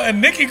 You know,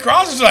 and Nikki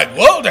Cross is like,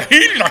 whoa, the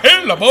heat of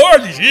the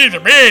board is here to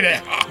be.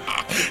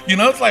 You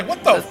know, it's like,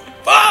 what the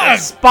fuck?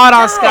 Spot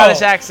on girl?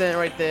 Scottish accent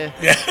right there.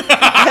 Yeah.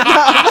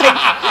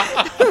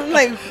 I'm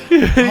like,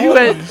 You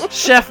had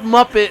Chef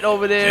Muppet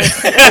over there.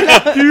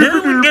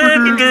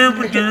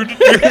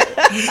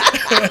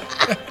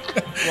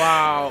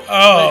 Wow.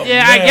 Oh, But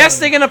yeah, man. I guess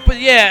they're gonna put.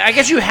 Yeah, I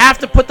guess you have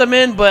to put them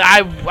in, but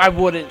I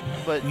wouldn't.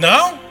 But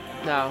No?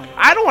 no,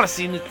 I don't want to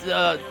see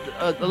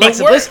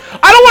Alexa where- Bliss.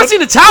 I don't want to see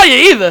Natalia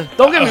either.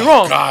 Don't get me Oh,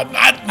 wrong. God. You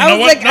I know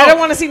was what? like, No. I don't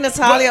want to see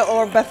Natalia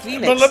or Beth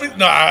Phoenix. But let me.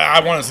 No, I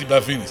want to see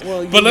Beth Phoenix.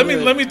 Well, but you let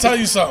would. me tell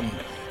you something.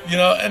 You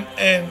know,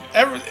 and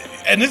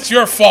it's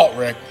your fault,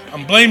 Rick.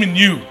 I'm blaming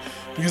you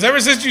because ever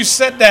since you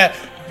said that,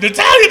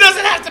 Natalia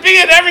doesn't have to be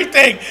in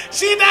everything.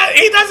 She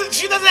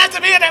doesn't have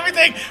to be in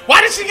everything.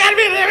 Why does she got to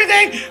be in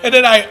everything? And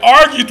then I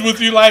argued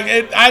with you like,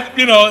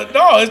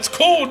 no, it's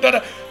cool.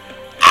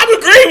 I'm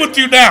agreeing with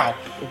you now.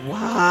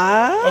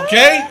 What?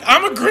 Okay,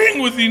 I'm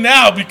agreeing with you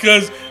now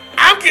because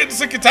I'm getting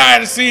sick and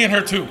tired of seeing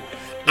her too.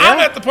 I'm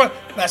at the point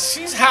now.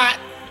 She's hot.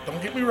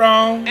 Don't get me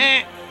wrong.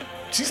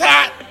 She's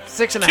hot.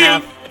 6.5.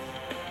 Cute.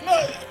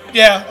 No,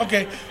 yeah,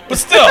 okay, but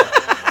still,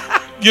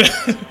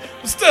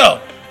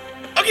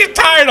 I'm getting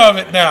tired of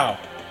it now.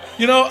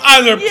 You know,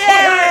 either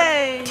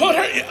Yay! put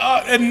her,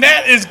 and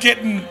that is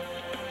getting.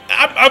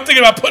 I'm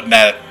thinking about putting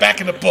that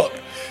back in the book.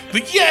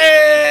 Like,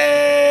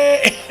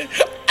 yay!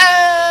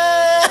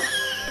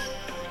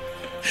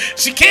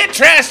 She can't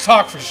trash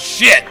talk for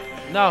shit.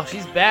 No,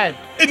 she's bad.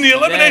 In the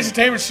elimination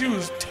table, she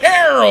was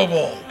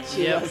terrible.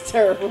 She Yep. was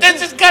terrible.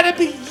 This is gonna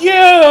be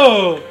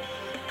you.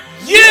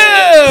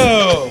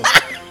 You.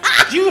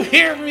 You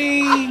hear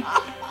me?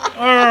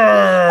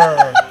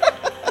 Arr.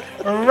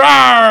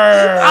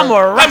 Rawr. I'm a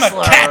I'm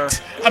wrestler. a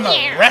cat. I'm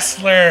a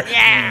wrestler.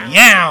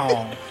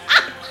 Meow.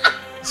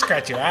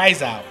 Scratch your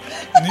eyes out.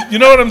 You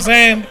know what I'm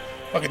saying?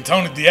 Fucking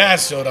Tony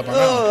Diaz showed up on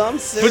that Oh, one. I'm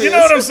serious. But you know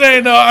what I'm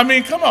saying, though? I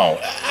mean, come on.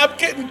 I'm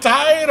getting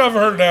tired of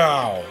her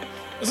now.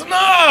 It's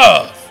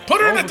enough.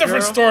 Put her in a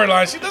different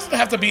storyline. She doesn't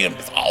have to be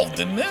involved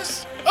in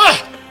this.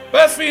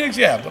 Beth Phoenix,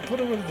 yeah, but put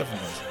her with a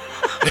different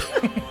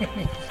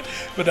person.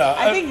 But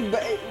I think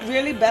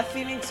really Beth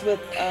Phoenix with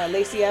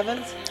Lacey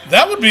Evans,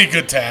 that would be a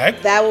good tag.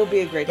 that would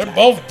be a great They're tag.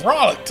 both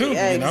brolic, too,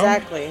 Yeah, you know?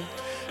 exactly.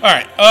 All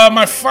right,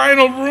 my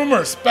final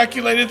rumor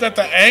speculated that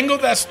the angle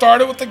that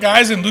started with the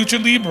guys in Lucha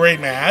Libre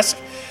mask,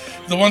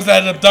 the ones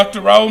that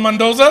abducted Raul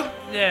Mendoza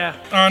Yeah.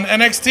 on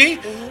NXT,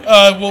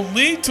 will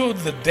lead to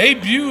the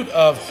debut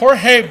of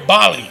Jorge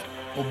Bolly,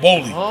 or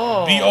Bolly,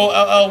 Oh.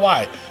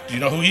 Bolly. Do you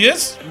know who he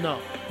is? No.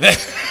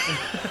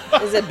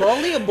 Is it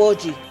Bolly or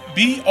Boji?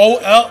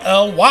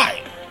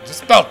 Bolly. Just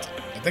spelled it.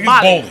 I think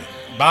it's Bolly.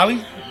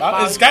 Bolly.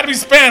 Bolly? It's got to be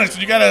Spanish, so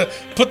you got to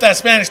put that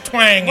Spanish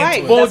twang Right,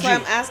 into it. that's why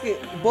I'm asking.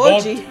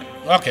 Boji.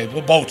 Okay,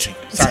 well, Bochi.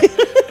 Sorry.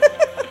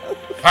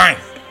 Fine.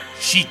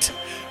 Sheet.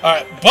 All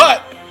right,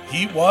 but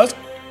he was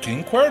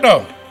King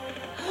Cuerno.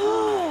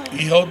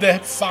 Hijo de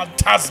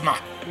Fantasma.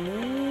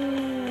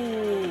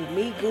 Ooh,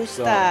 me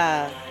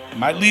gusta.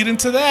 Might lead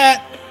into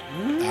that.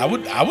 I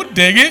would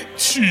dig it.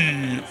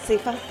 Shit. Say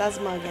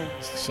fantasma again.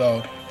 So,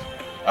 all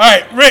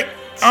right, Rick,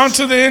 on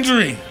to the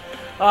injury.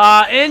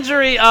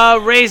 Injury.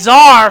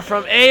 Razor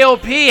from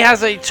AOP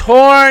has a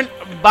torn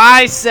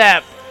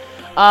bicep.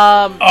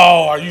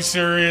 Oh, are you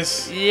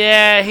serious?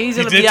 Yeah, he's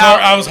He gonna did be tear. out.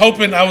 I was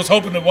hoping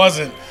it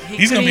wasn't.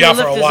 He's gonna couldn't be out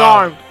even for a lift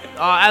while. his arm.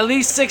 At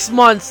least 6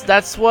 months.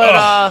 That's what.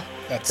 Ugh,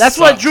 that's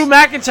what sucks. Drew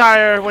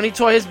McIntyre when he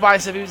tore his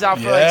bicep. He was out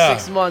for Yeah. like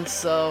 6 months.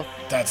 So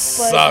That But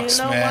sucks,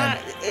 you know man.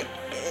 what?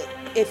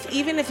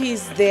 Even if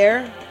he's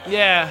there,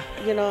 yeah,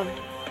 you know,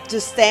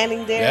 just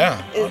standing there,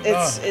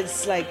 Yeah.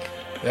 it's like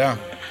Yeah.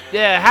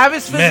 have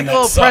his Man, that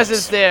physical sucks.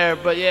 presence there.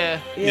 But yeah.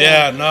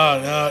 Yeah,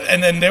 no.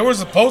 And then they were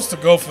supposed to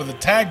go for the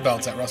tag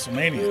belts at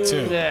WrestleMania,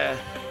 too. Yeah.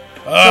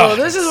 Ugh,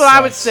 So this is that what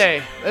I would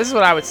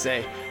sucks.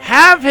 say.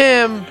 Have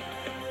him,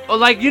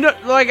 like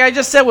I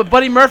just said with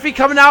Buddy Murphy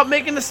coming out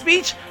making the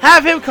speech.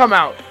 Have him come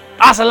out,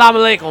 assalamu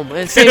alaikum,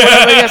 and say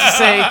whatever he has to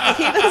say,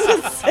 he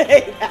doesn't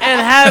say that.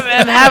 and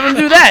have him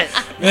do that.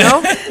 You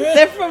know?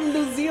 They're from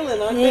New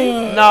Zealand, aren't they?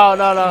 No.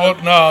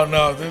 Well,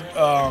 no.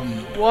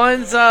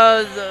 One's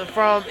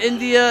from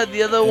India.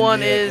 The other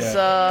one is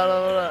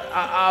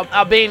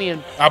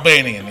Albanian.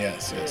 Albanian,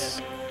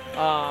 yes.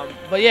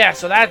 But yeah,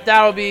 so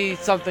that'll be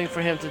something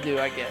for him to do,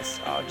 I guess.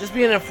 Just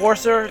be an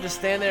enforcer, just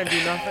stand there and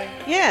do nothing.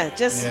 Yeah,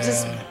 just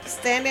Yeah.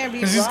 stand there and be.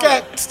 Because he's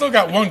raw. still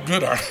got one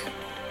good arm.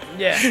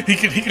 Yeah, he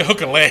could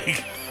hook a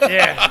leg.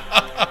 yeah.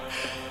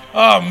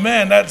 Oh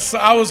man,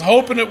 I was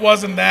hoping it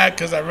wasn't that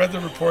because I read the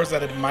reports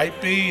that it might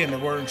be, and they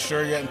weren't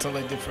sure yet until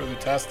they did further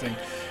testing.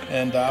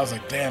 And I was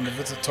like, damn, if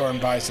it's a torn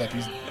bicep,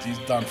 he's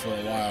done for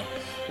a while.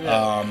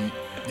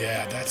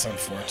 Yeah, that's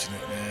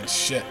unfortunate, man.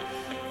 Shit.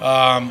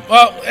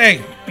 Well,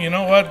 hey, you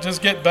know what?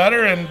 Just get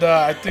better, and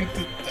I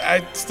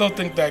still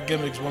think that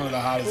gimmick's one of the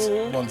hottest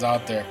ones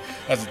out there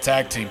as a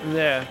tag team.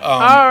 Yeah. All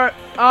right.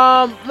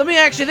 Let me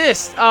ask you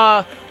this: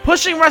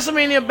 pushing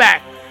WrestleMania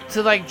back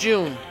to like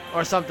June.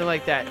 or something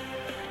like that.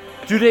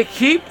 Do they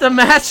keep the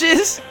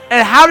matches?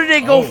 And how do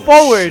they go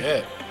forward?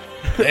 Shit.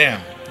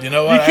 Damn. You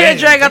know what? You can't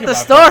drag out the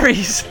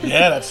stories.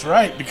 Yeah, that's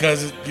right.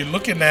 Because you're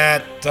looking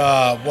at,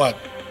 what,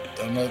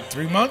 another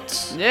 3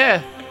 months?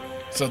 Yeah.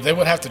 So they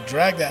would have to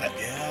drag that.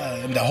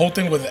 Yeah. And the whole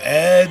thing with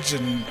Edge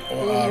and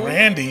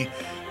Randy.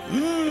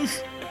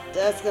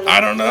 That's gonna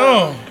I don't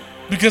know.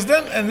 Because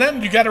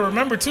then you got to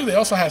remember, too, they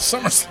also have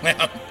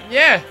SummerSlam.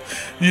 Yeah.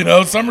 You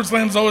know,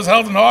 SummerSlam's always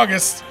held in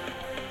August.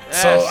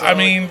 So I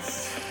mean,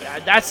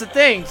 that's the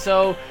thing.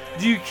 So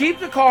do you keep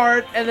the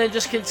card and then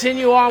just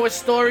continue on with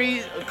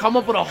stories, come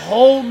up with a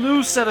whole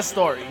new set of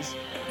stories,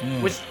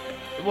 which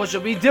will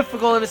be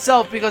difficult in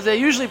itself because they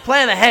usually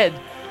plan ahead.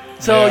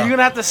 So you're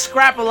gonna have to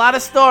scrap a lot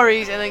of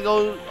stories and then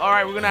go, all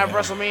right, we're gonna have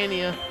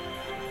WrestleMania,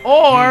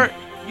 or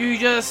you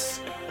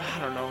just, I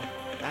don't know.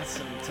 That's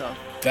gonna be tough.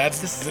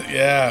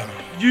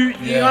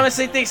 You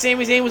honestly think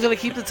Sami Zayn was gonna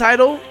keep the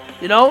title?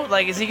 You know,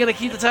 like, is he gonna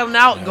keep the title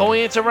now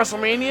going into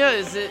WrestleMania?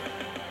 Is it?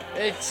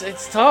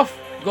 It's tough.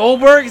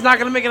 Goldberg's not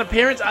gonna make an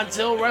appearance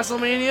until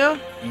WrestleMania,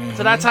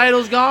 so that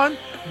title's gone.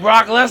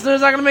 Brock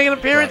Lesnar's not gonna make an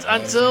appearance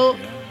until.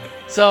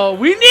 So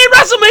we need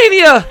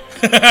WrestleMania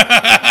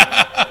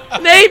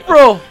in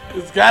April.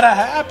 It's gotta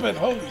happen.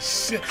 Holy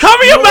shit!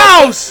 Cover your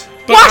mouths.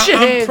 Wash your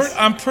hands.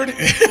 I'm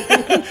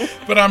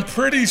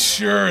pretty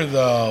sure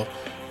though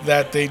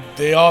that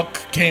they all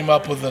came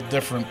up with a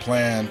different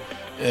plan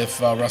if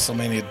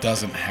WrestleMania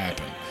doesn't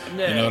happen.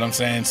 Yeah. You know what I'm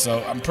saying?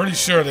 So I'm pretty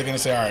sure they're going to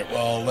say, all right,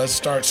 well, let's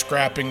start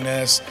scrapping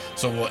this,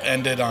 so we'll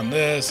end it on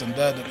this and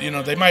that. You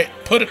know, they might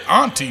put it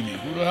on TV.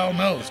 Who the hell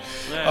knows?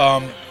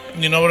 Yeah.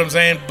 You know what I'm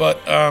saying?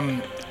 But,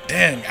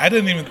 dang, I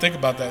didn't even think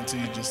about that until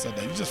you just said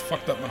that. You just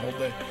fucked up my whole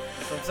day.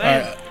 That's what I'm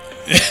saying.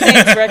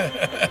 Thanks,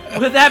 Rick.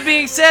 With that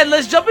being said,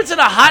 let's jump into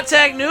the hot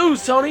tag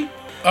news, Tony.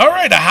 All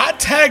right, the hot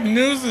tag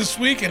news this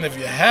week, and if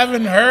you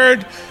haven't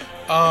heard,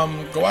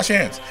 go wash your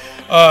hands.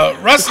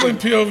 Wrestling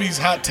POV's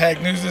hot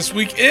tag news this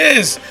week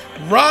is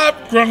Rob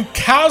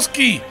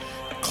Gronkowski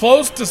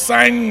close to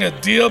signing a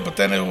deal, but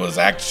then it was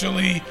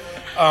actually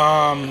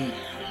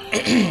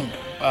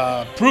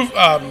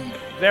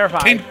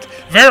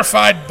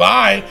verified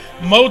by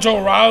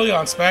Mojo Rawley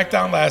on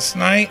SmackDown last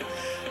night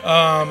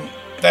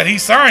that he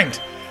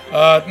signed.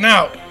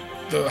 Now,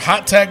 the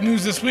hot tag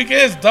news this week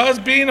is, does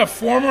being a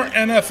former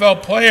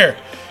NFL player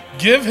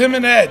give him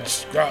an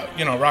edge?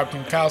 You know, Rob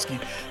Gronkowski.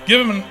 Give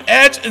him an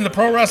edge in the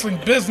pro wrestling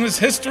business.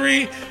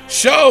 History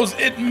shows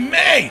it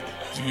may.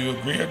 Do you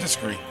agree or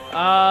disagree?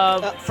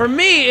 For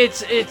me,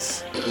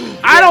 it's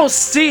I don't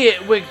see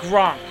it with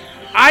Gronk.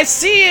 I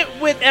see it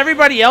with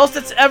everybody else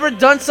that's ever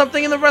done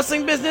something in the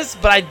wrestling business,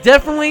 but I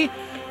definitely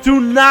do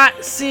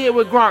not see it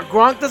with Gronk.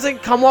 Gronk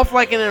doesn't come off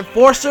like an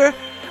enforcer.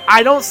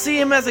 I don't see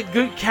him as a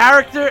good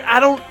character. I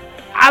don't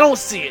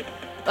see it.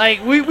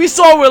 Like, we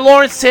saw it with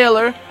Lawrence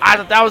Taylor. I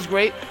thought that was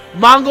great.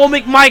 Mongo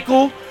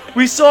McMichael.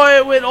 We saw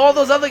it with all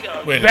those other...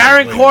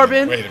 Baron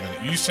Corbin. Wait a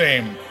minute. You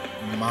saying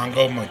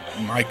Mongo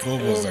McMichael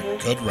was a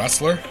good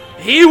wrestler?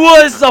 He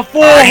was the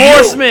Four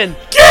Horsemen.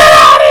 Get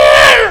out of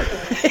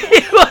here!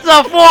 He was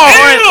the Four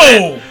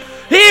Horsemen.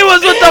 He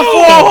was with the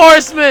Four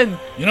Horsemen.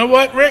 You know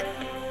what, Rick?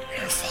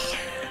 You're fired.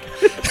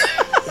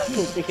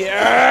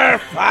 You're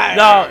fired.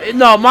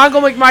 No,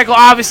 Mongo McMichael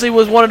obviously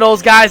was one of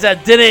those guys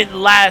that didn't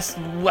last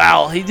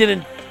well. He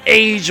didn't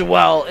age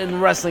well in the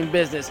wrestling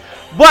business.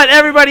 But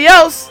everybody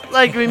else,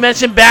 like we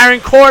mentioned, Baron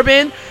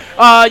Corbin,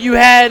 you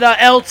had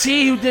LT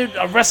who did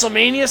a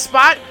WrestleMania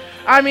spot.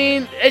 I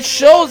mean, it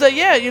shows that,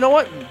 yeah, you know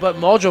what? But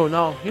Mojo,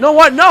 no. You know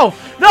what? No,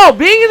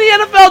 being in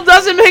the NFL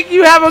doesn't make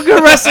you have a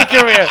good wrestling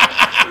career.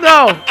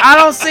 No, I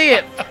don't see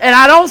it. And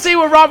I don't see it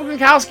with Rob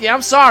Gronkowski.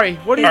 I'm sorry.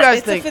 What do you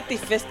guys think? It's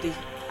a 50-50.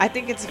 I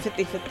think it's a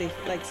 50-50.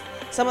 Like,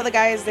 some of the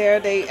guys there,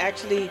 they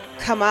actually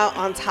come out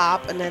on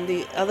top, and then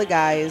the other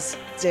guys,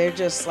 they're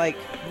just like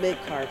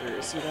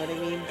mid-carders, you know what I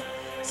mean?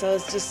 So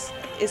it's just,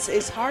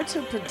 it's hard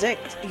to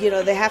predict. You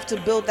know, they have to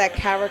build that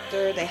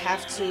character. They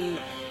have to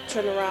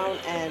turn around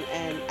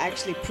and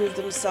actually prove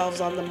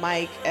themselves on the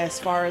mic as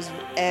far as,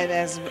 and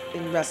as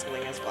in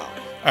wrestling as well.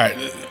 All right,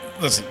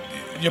 listen,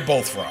 you're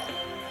both wrong,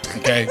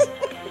 okay?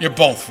 You're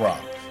both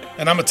wrong.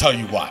 And I'm going to tell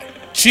you why.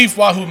 Chief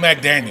Wahoo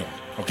McDaniel,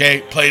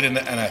 okay, played in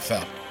the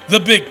NFL. The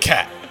Big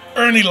Cat,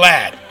 Ernie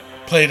Ladd,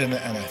 played in the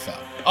NFL.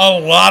 A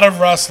lot of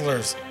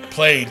wrestlers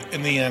played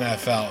in the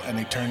NFL,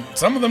 and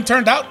some of them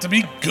turned out to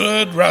be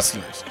good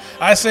wrestlers.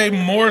 I say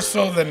more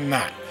so than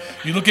not.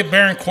 You look at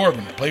Baron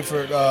Corbin, played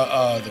for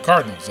the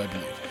Cardinals, I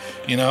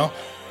believe. You know,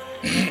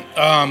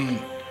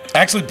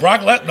 actually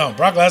Brock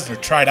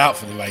Lesnar tried out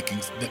for the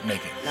Vikings, didn't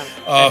make it.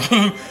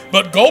 No.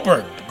 But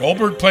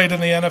Goldberg played in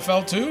the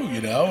NFL too.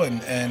 You know,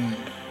 and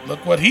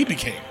look what he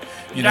became.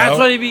 That's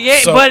what he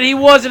became, but he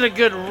wasn't a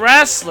good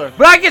wrestler.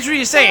 But I get what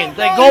you're saying.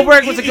 Like,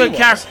 Goldberg was a good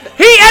character.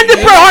 He ended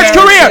Bret Hart's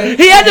career.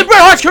 He ended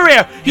Bret Hart's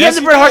career. He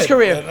ended Bret Hart's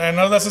career. And I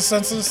know that's a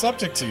sensitive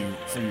subject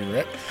for you,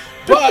 Rick.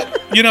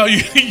 But you know,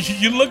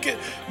 you look at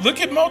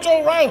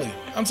Mojo Rawley.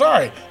 I'm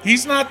sorry,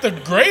 he's not the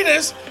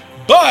greatest,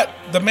 but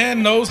the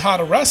man knows how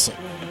to wrestle.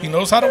 He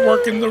knows how to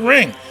work in the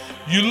ring.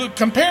 You look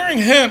comparing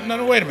him.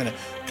 No, wait a minute.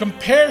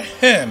 compare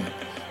him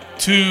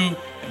to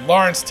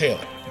Lawrence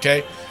Taylor,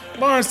 okay?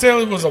 Lawrence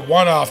Taylor was a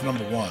one-off,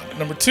 number one.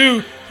 Number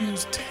two, he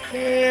was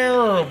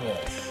terrible.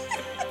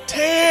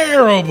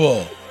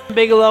 Terrible.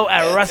 Bigelow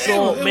at It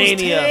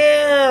WrestleMania. was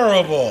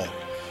terrible.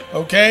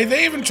 Okay?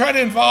 They even tried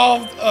to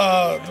involve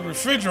the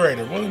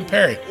refrigerator, William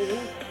Perry,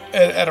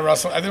 at a I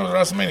think it was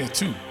WrestleMania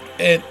 2.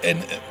 And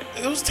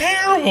it was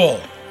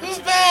terrible. It was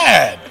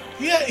bad.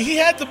 He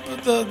had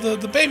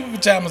the baby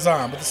pajamas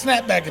on with the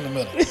snapback in the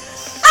middle.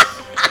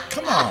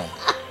 Come on.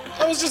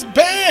 That was just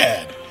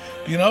bad.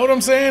 You know what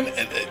I'm saying?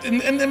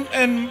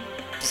 And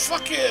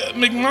fuck it,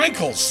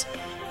 McMichaels.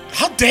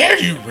 How dare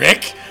you,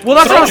 Rick? Well,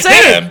 that's what I'm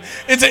saying.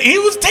 He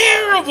was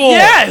terrible.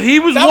 Yeah, he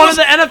was one of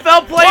the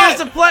NFL players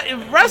to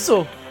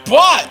wrestle.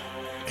 But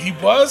he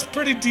was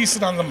pretty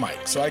decent on the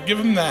mic, so I give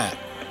him that.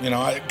 You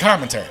know,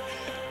 commentary.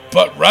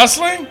 But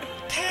wrestling,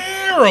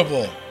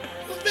 terrible.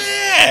 It was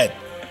bad.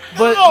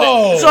 But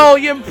no. So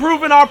you're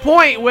proving our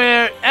point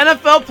where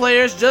NFL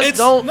players just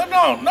don't.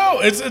 No.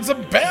 It's a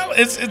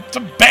balance. It's a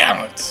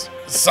balance.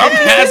 Some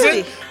has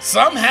it,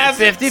 some has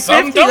 50-50, it,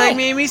 some don't. like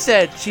Mimi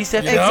said. She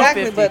said 50-50.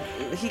 Exactly, but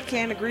he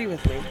can't agree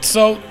with me.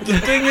 So the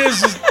thing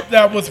is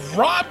that with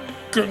Rob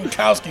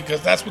Gronkowski,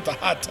 because that's what the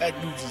hot tag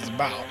news is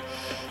about.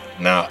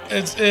 Now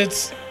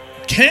it's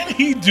can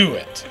he do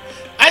it?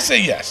 I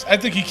say yes. I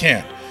think he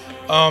can.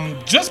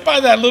 Just by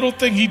that little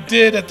thing he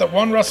did at the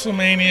one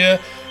WrestleMania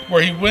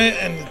where he went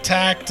and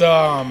attacked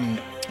Jinder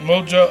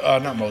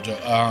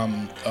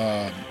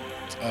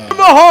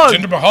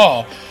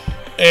Mahal.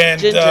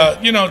 And,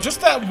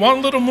 just that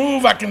one little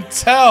move, I can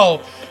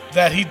tell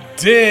that he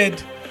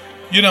did,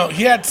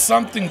 he had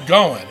something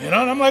going, and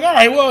I'm like, all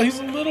right, well, he's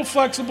a little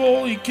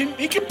flexible. He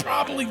can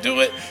probably do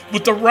it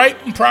with the right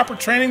and proper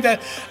training and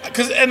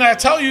I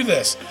tell you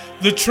this,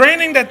 the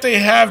training that they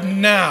have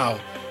now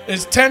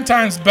is 10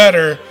 times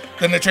better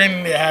than the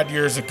training they had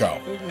years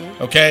ago.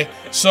 Mm-hmm. Okay?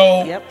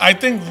 So I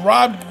think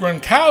Rob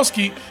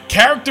Gronkowski,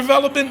 character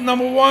development,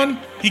 number one,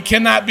 he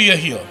cannot be a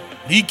heel.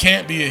 He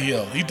can't be a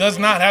heel. He does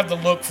not have the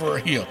look for a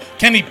heel.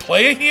 Can he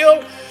play a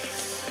heel?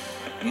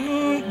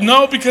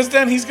 No, because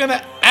then he's going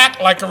to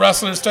act like a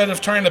wrestler instead of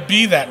trying to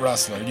be that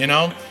wrestler,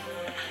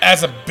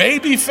 As a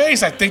baby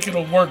face, I think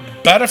it'll work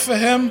better for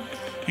him.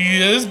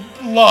 He is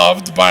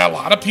loved by a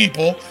lot of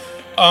people.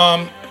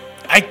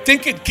 I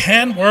think it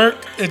can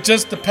work. It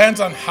just depends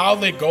on how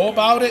they go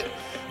about it.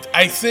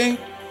 I think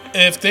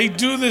if they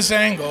do this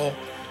angle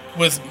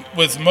with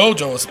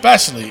Mojo,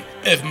 especially,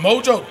 if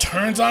Mojo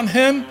turns on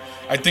him,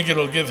 I think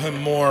it'll give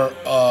him more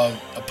of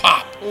a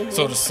pop,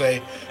 so to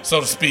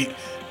speak.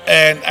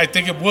 And I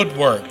think it would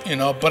work,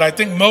 But I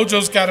think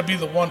Mojo's got to be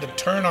the one to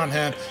turn on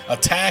him,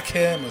 attack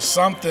him or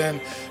something.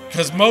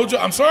 Because Mojo,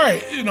 I'm sorry,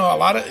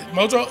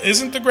 Mojo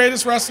isn't the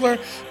greatest wrestler,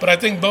 but I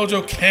think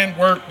Mojo can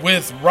work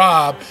with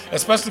Rob,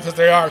 especially because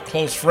they are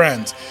close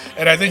friends.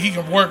 And I think he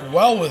can work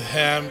well with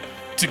him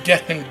to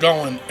get him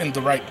going in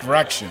the right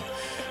direction.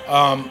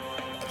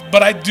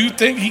 But I do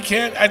think he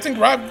can. I think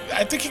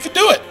he could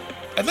do it.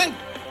 I think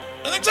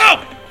so.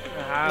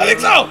 I think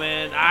so.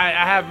 Man, I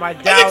have my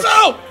doubts. I think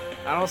so.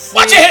 I don't see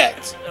Watch it. your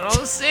heads. I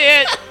don't see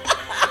it.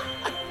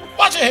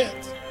 Watch your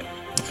heads.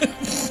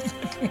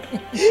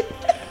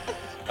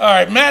 All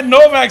right, Matt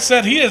Novak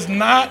said he has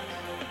not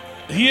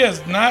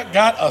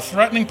got a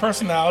threatening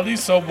personality,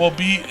 so will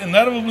be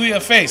inevitably a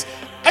face.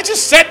 I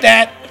just said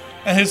that,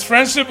 and his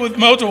friendship with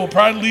Mojo will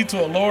probably lead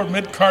to a lower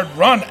mid-card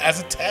run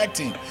as a tag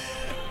team.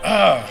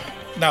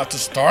 Now, to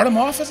start him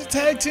off as a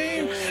tag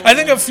team, I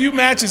think a few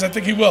matches, I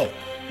think he will.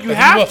 You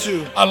have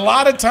to. A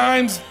lot of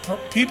times,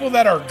 people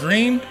that are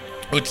green,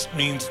 which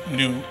means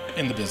new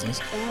in the business,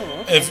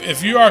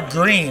 if you are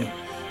green,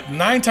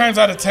 9 times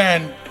out of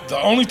 10, the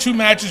only 2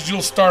 matches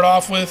you'll start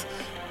off with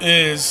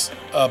is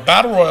a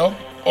Battle Royal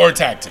or a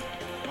tag team.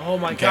 Oh,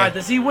 my God.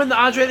 Does he win the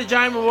Andre the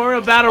Giant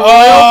Memorial Battle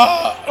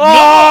Royal?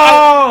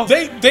 No,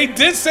 they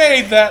did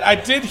say that. I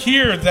did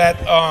hear that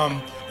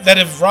that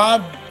if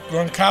Rob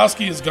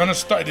Gronkowski is going to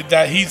start,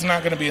 that he's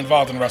not going to be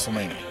involved in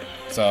WrestleMania.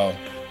 So,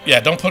 yeah,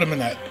 don't put him in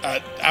that.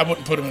 I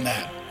wouldn't put him in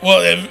that.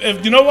 Well,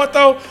 if you know what,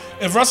 though?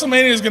 If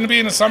WrestleMania is going to be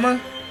in the summer,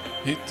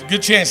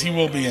 good chance he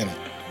will be in it.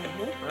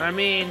 I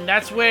mean,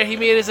 that's where he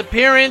made his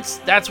appearance.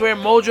 That's where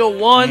Mojo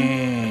won.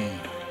 Yeah.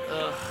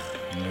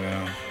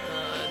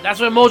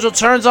 That's where Mojo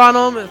turns on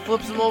him and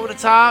flips him over the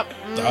top.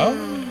 Let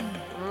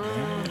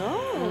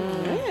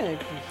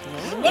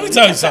me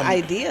tell you something.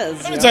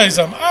 Ideas. Let me tell you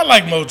something. I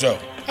like Mojo.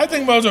 I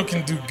think Mojo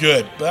can do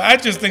good, but I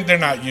just think they're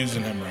not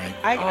using him right.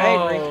 I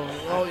agree.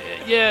 Oh,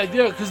 yeah,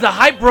 because the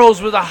hype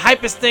bros were the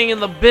hypest thing in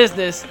the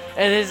business,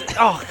 and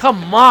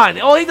come on.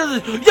 All he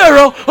does is,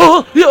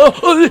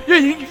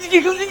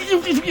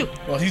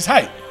 Well, he's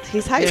hype.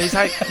 He's hype. Yeah, he's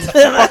hype.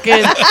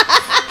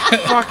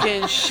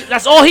 fucking shit.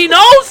 That's all he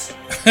knows?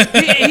 He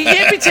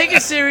can't be taken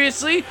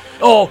seriously.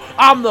 Oh,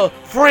 I'm the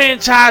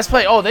franchise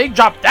player. Oh, they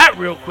dropped that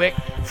real quick.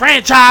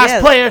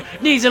 Franchise player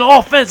needs an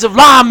offensive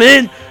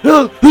lineman.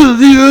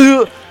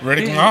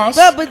 Riddick Moss.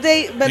 But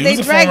they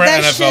dragged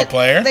that NFL shit.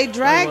 Player. They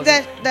dragged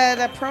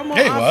that promo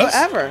on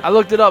forever. I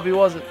looked it up. He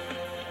wasn't.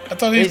 I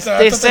thought he. They I thought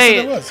they say said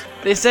it. it was.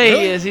 They say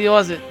Really? he is. He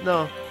wasn't.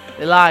 No,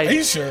 they lied. Are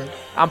you sure?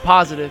 I'm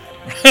positive.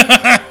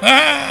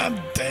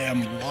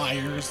 Damn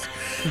liars!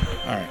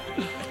 All right.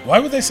 Why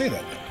would they say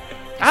that?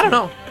 I don't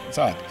know. It's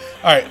odd.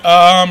 All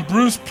right.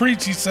 Bruce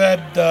Preach. He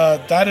said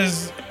that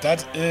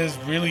is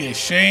really a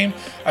shame.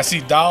 I see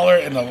Dollar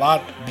and a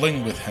lot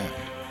bling with him.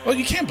 Well,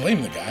 you can't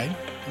blame the guy.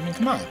 I mean,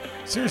 come on,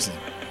 seriously.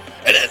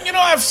 And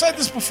I've said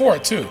this before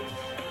too.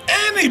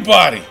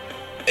 Anybody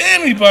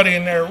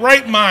in their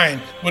right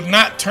mind would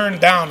not turn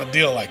down a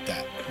deal like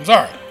that. I'm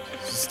sorry.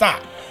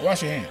 Stop.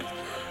 Wash your hands.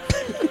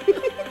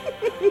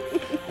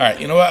 All right,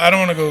 you know what? I don't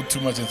want to go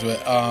too much into it.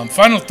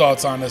 Final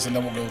thoughts on this, and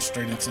then we'll go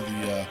straight into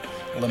the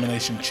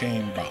Elimination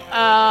Chamber.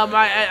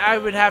 I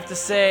would have to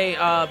say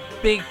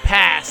big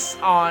pass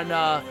on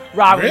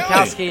Rob Really?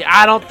 Gronkowski.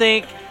 I don't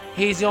think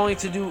he's going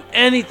to do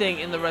anything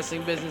in the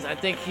wrestling business. I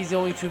think he's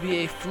going to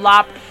be a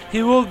flop.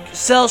 He will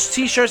sell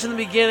T-shirts in the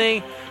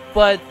beginning,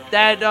 but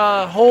that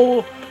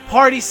whole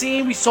party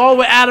scene we saw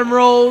with Adam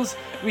Rose,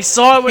 we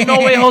saw it with No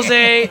Way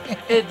Jose.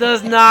 It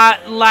does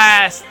not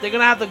last. They're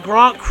gonna have the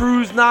Gronk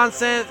Cruise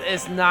nonsense.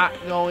 It's not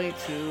going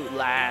to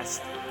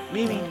last.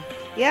 Mimi.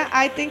 Yeah,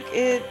 I think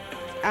it.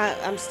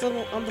 I'm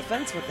still on the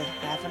fence with it,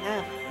 half and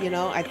half.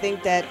 I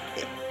think that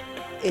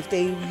if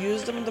they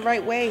used him the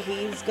right way,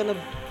 he's gonna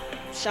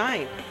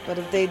shine. But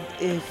if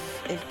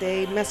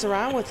they mess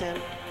around with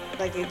him,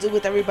 like they do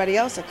with everybody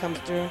else that comes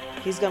through,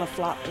 he's gonna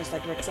flop, just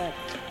like Rick said.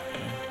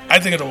 I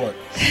think it'll work.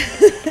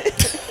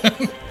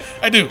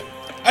 I do.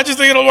 I just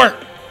think it'll work.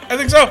 I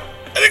think so.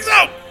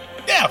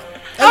 Yeah.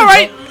 All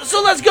right,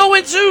 so let's go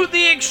into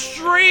the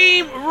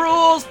Extreme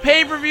Rules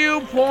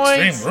pay-per-view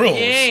points Extreme Rules?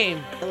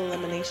 game.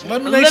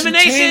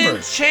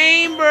 Elimination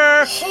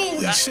Chamber.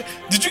 Holy shit.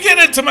 Did you get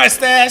into my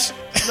stash?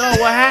 No,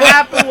 what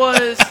happened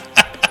was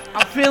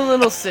I'm feeling a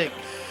little sick.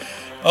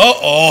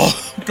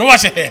 Uh-oh. Go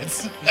wash your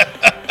hands.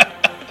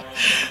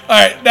 All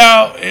right,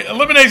 now,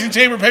 Elimination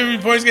Chamber pay-per-view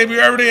points game. We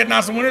already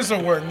announced the winner, so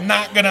we're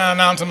not going to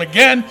announce them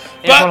again.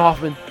 Antoine But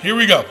Hoffman. here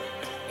we go.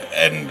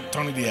 And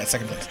Tony Diaz,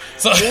 second place.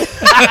 So, all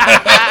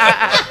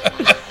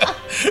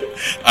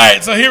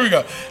right, so here we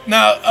go.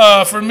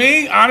 Now, for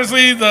me,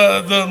 honestly,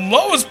 the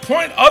lowest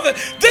point of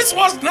this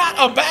was not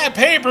a bad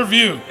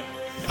pay-per-view.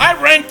 I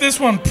ranked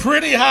this one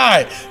pretty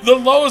high. The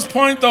lowest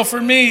point, though,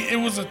 for me, it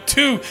was a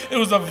 2. It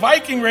was the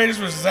Viking Raiders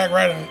versus Zack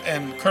Ryder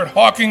and Kurt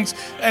Hawkins,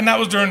 and that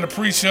was during the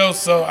pre-show.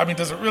 So, I mean,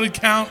 does it really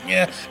count?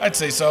 Yeah, I'd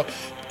say so.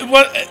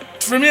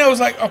 For me, I was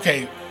like,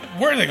 okay,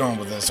 where are they going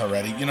with this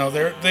already?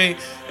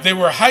 They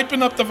were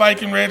hyping up the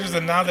Viking Raiders,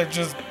 and now they're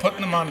just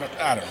putting them on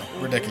I don't know,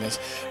 ridiculous.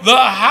 The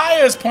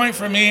highest point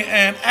for me,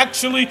 and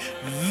actually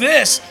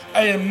this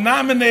I am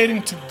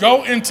nominating to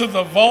go into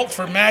the vault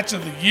for match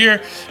of the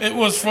year. It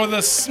was for the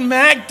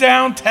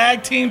SmackDown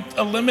Tag Team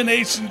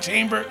Elimination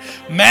Chamber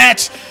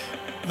match.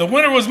 The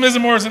winner was Miz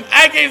and Morrison.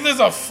 I gave this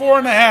a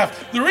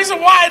 4.5. The reason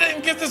why I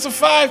didn't give this a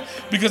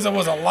 5, because there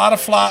was a lot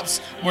of flops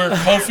where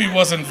Kofi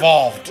was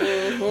involved.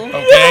 Okay?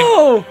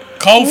 No!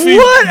 Kofi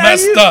What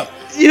messed up.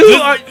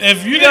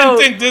 If you didn't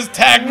think this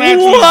tag match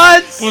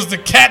was the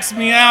cat's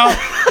meow,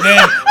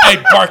 then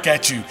I bark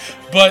at you.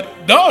 But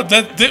no,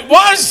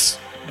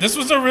 this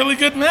was a really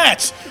good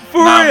match.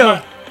 For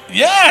real?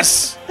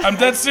 Yes, I'm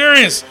dead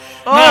serious.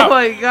 Oh Now,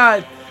 my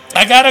God.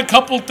 I got a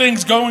couple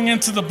things going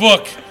into the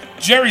book.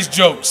 Jerry's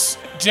jokes.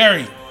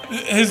 Jerry,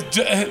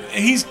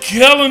 he's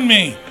killing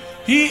me.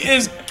 He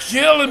is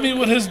killing me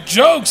with his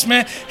jokes,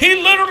 man. He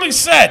literally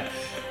said,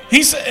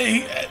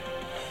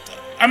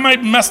 I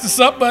might mess this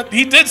up, but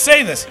he did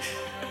say this.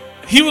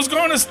 He was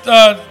going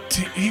to,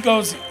 he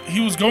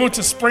was going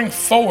to spring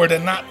forward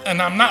and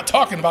I'm not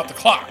talking about the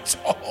clocks.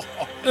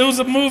 It was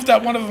a move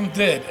that one of them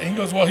did. And he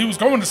goes, well, he was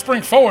going to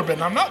spring forward,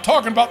 but I'm not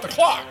talking about the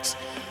clocks.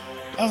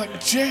 I was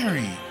like,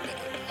 Jerry,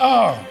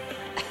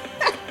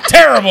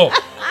 terrible.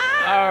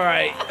 All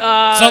right.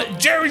 So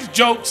Jerry's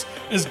jokes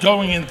is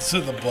going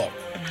into the book.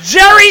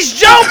 Jerry's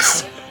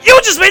jokes!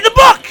 You just made the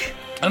book!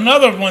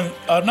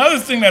 Another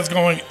thing that's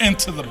going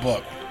into the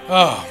book.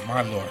 Oh,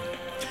 my Lord.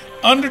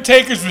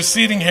 Undertaker's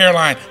receding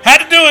hairline.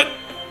 Had to do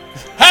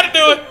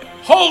it.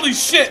 Holy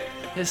shit.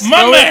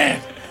 My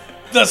man.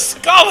 The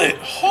skullet.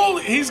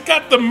 He's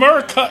got the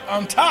Murr cut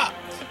on top.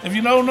 If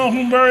you don't know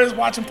who Murr is,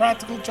 watching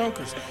Practical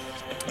Jokers.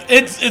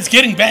 It's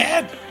getting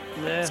bad.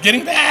 Yeah. It's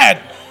getting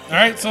bad. All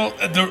right, so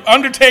the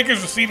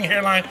Undertaker's receding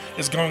hairline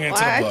is going into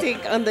the book. I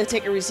think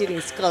Undertaker receding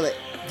skullet.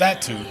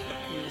 That too.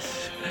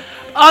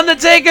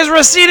 Undertaker's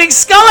receding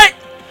skullet!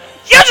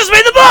 You just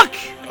made the book!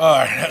 All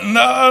right,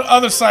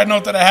 other side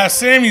note that I have,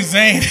 Sami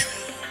Zayn.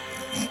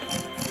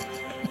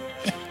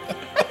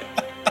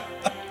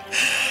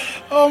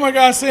 Oh my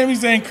God, Sami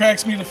Zayn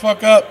cracks me the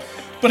fuck up.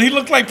 But he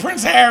looked like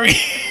Prince Harry.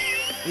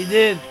 He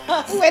did.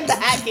 When the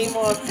hat came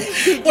off.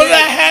 When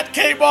that hat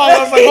came off,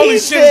 I was like, holy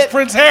shit, it's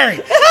Prince Harry.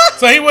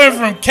 So he went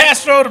from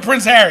Castro to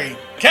Prince Harry.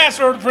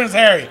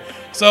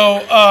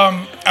 So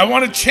I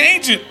want to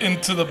change it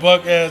into the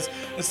book as,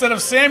 instead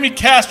of Sammy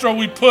Castro,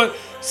 we put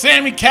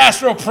Sammy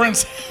Castro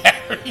Prince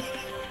Harry.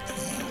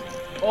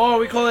 Or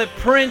we call it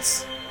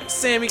Prince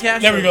Sammy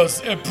Castro. There we go.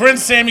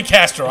 Prince Sammy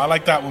Castro. I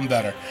like that one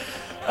better.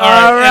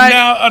 All right.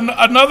 And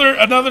now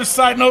another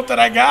side note that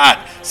I got.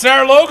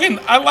 Sarah Logan.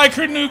 I like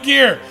her new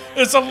gear.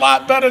 It's a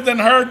lot better than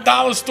her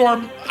dollar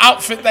store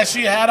outfit that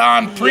she had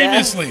on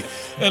previously.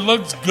 Yes. It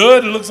looks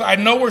good. I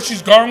know where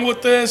she's going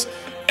with this.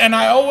 And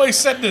I always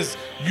said this.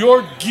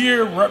 Your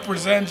gear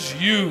represents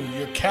you,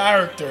 your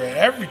character, and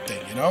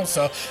everything,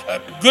 So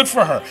good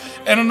for her.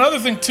 And another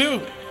thing,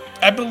 too.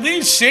 I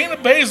believe Shayna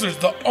Baszler's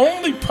the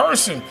only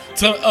person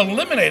to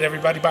eliminate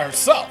everybody by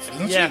herself,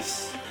 isn't she?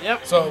 Yes.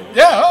 Yep. So,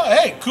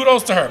 hey,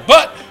 kudos to her.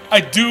 But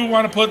I do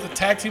want to put the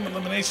Tag Team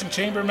Elimination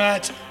Chamber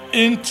match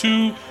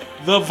into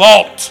the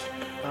vault.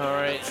 All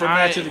right. For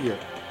match of the year.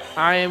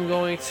 I am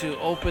going to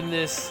open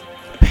this,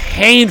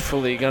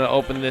 painfully going to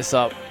open this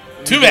up.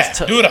 Too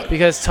bad. Do it up.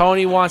 Because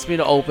Tony wants me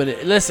to open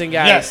it. Listen,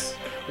 guys.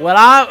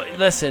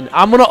 Yes.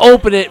 I'm going to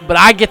open it, but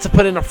I get to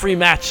put in a free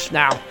match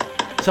now.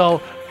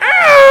 So,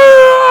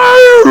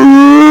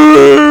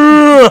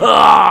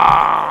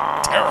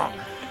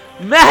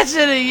 match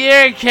of the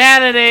year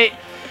candidate,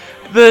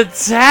 the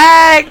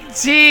Tag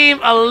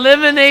Team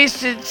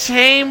Elimination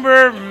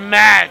Chamber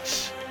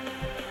match.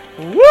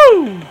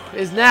 Woo!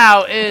 Is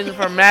now in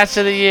for match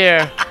of the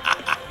year.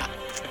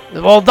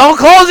 Well, don't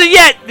close it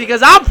yet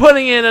because I'm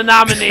putting in a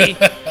nominee.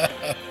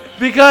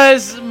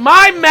 Because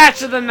my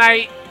match of the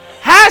night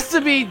has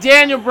to be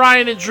Daniel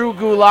Bryan and Drew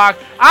Gulak.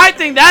 I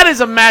think that is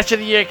a match of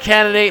the year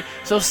candidate.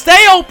 So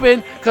stay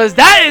open because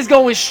that is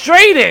going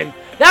straight in.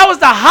 That was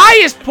the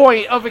highest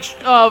point of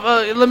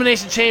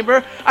Elimination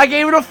Chamber. I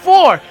gave it a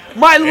 4.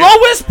 My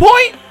lowest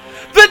point,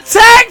 the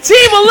Tag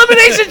Team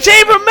Elimination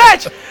Chamber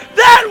match.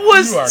 That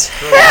was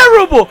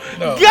terrible.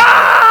 No.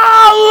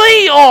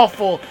 Golly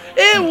awful.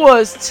 It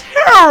was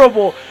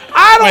terrible.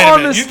 I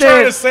don't understand. You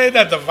trying to say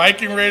that the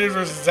Viking Raiders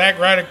versus Zack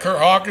Ryder and Kurt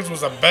Hawkins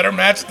was a better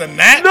match than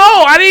that?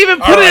 No, I didn't even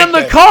put it on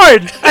the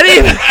card. I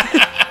didn't even.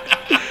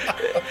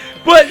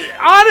 But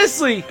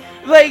honestly,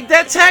 like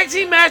that tag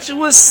team match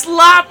was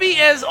sloppy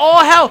as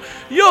all hell.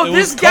 Yo,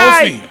 this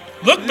guy. Kofi.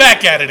 Look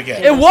back at it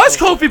again. It was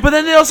Kofi, but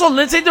then also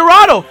Lindsay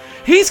Dorado.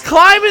 He's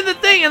climbing the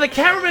thing, and the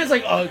cameraman's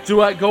like, "Oh, do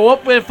I go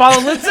up and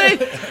follow Lindsay?"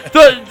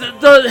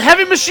 the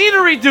heavy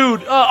machinery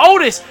dude,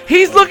 Otis,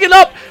 he's looking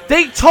up.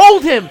 They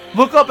told him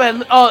look up at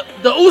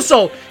the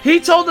Uso.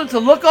 He told them to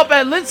look up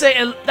at Lindsay,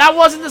 and that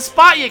wasn't the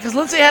spot yet because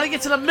Lindsay had to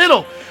get to the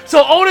middle.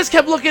 So Otis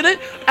kept looking at it.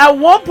 At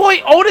one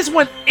point, Otis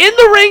went in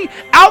the ring,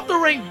 out the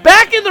ring,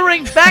 back in the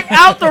ring, back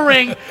out the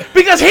ring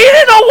because he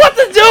didn't know what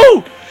to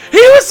do.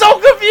 He was so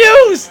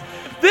confused.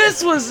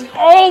 This was,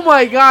 oh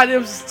my God, it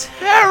was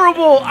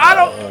terrible.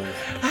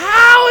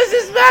 How is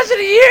this match of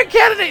the year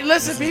candidate?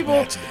 Listen,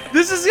 people,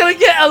 this is going to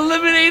get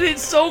eliminated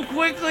so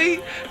quickly.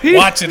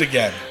 Watch it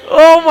again.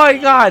 Oh my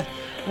God.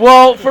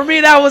 Well, for me,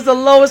 that was the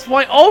lowest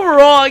point.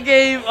 Overall, I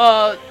gave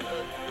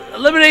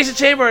Elimination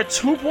Chamber a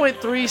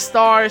 2.3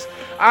 stars.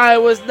 I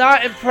was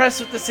not impressed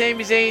with the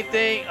Sami Zayn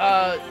thing.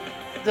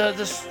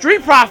 The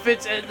Street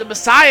Profits and the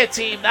Messiah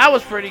team, that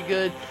was pretty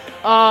good.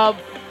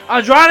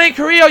 Andrade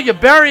Carrillo, you're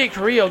burying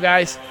Carrillo,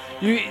 guys.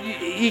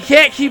 You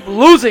can't keep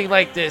losing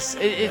like this.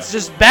 It's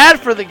just bad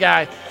for the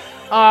guy.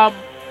 And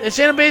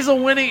Shayna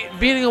Baszler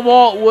beating them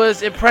all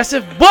was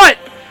impressive. But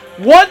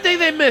one thing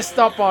they messed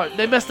up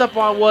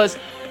on was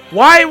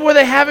why were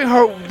they having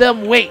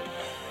them wait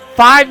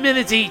 5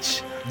 minutes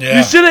each? Yeah.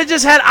 You should have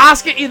just had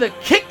Asuka either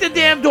kick the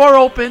damn door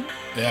open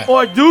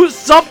or do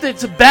something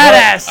to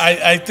badass. Well,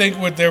 I think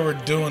what they were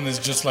doing is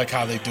just like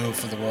how they do it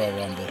for the Royal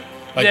Rumble.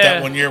 Like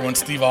that one year when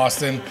Steve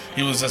Austin,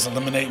 he was just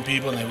eliminating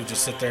people and they would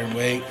just sit there and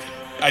wait.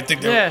 I think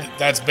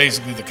that's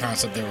basically the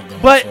concept they were going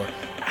for. But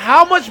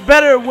how much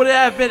better would it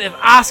have been if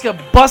Asuka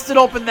busted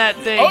open that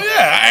thing? Oh,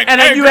 yeah.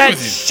 And then you had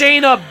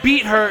Shayna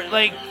beat her,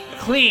 like,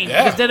 clean.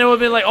 Yeah. Because then it would have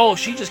been like, oh,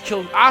 she just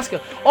killed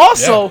Asuka.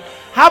 Also,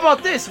 how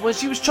about this? When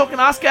she was choking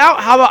Asuka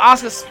out, how about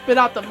Asuka spit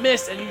out the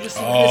mist and you just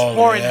see the mist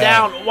pouring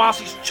down while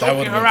she's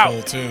choking her out?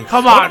 Cool too.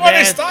 Come on, man. Why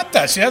they stopped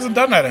that? She hasn't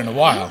done that in a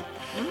while.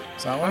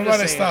 So I wonder why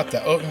they stopped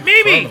that. Oh,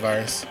 maybe.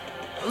 Coronavirus.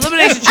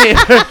 Elimination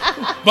Chamber.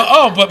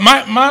 But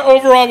my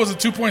overall was a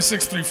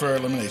 2.63 for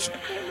elimination.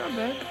 Not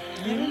bad.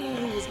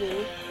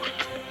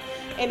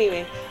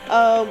 Anyway,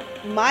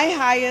 my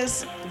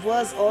highest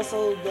was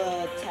also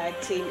the Tag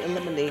Team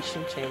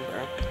Elimination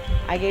Chamber.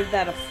 I gave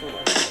that a 4.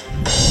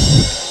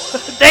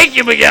 Thank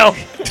you, Miguel.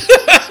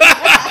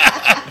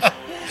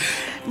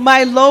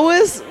 My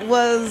lowest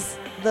was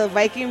the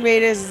Viking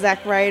Raiders,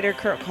 Zack Ryder,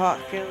 Kurt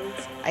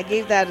Hawkins. I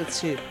gave that a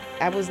 2.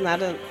 I was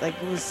not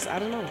I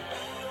don't know.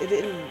 It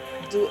didn't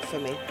do it for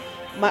me.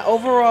 My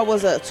overall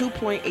was a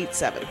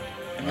 2.87.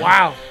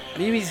 Wow.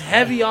 Mimi's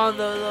heavy on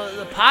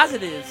the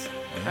positives.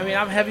 I mean,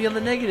 I'm heavy on the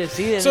negatives.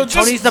 See, and So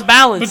Tony's the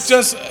balance.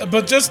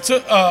 But just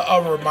to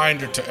a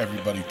reminder to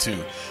everybody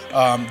too,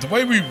 the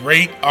way we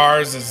rate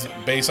ours is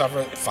based off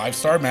a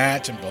 5-star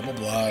match and blah blah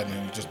blah, and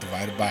then just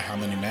divided by how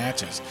many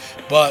matches.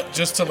 But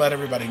just to let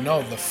everybody know,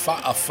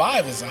 a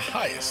 5 is the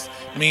highest.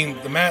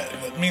 Means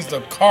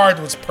the card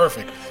was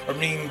perfect, or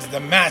means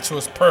the match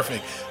was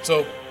perfect.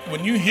 So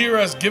when you hear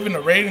us giving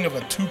a rating of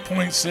a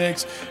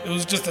 2.6, it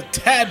was just a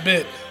tad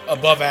bit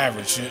above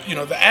average. You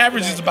know, the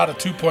average is about a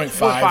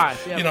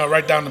 2.5, yeah. you know,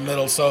 right down the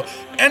middle. So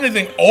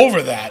anything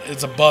over that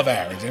is above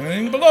average.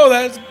 Anything below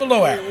that is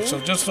below average. So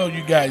just so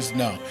you guys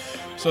know.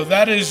 So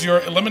that is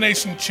your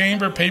Elimination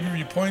Chamber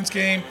pay-per-view points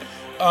game.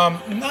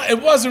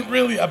 It wasn't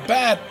really a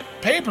bad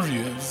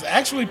pay-per-view. It was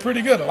actually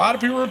pretty good. A lot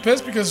of people were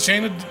pissed because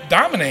Shayna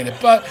dominated.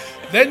 But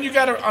then you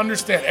got to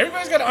understand,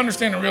 everybody's got to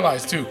understand and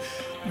realize too,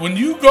 when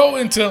you go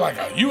into like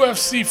a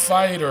UFC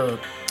fight or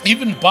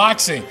even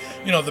boxing,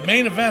 you know, the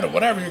main event or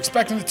whatever, you're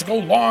expecting it to go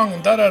long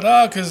and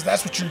da-da-da because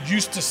that's what you're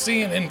used to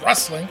seeing in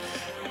wrestling.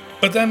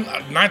 But then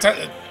 9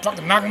 times,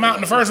 fucking knock them out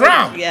in the first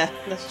round. Yeah,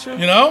 that's true.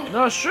 You know?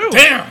 No, it's true.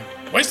 Damn.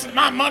 Wasted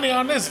my money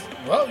on this.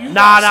 Well, you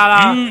Nah.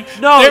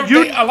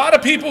 a lot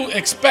of people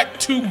expect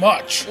too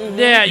much.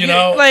 Yeah, you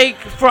know, like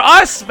for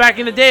us back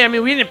in the day. I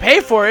mean, we didn't pay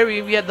for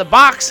it. We had the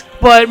box,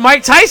 but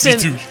Mike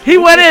Tyson, he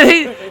went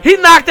in, he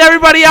knocked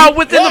everybody out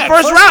within the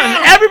first round,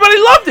 and everybody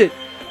loved it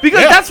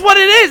because that's what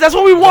it is. That's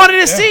what we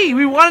wanted to see.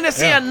 We wanted to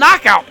see a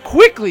knockout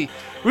quickly.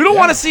 We don't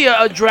want to see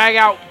a drag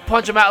out,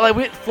 punch him out.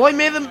 Like Floyd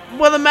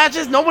Mayweather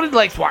matches. Nobody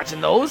likes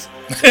watching those.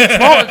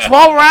 12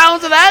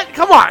 rounds of that?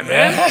 Come on,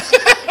 man.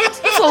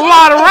 That's a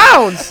lot of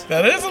rounds.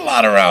 That is a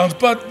lot of rounds.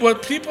 But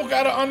what people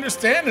got to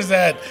understand is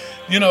that,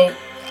 you know,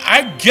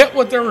 I get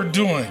what they were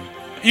doing.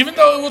 Even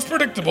though it was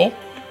predictable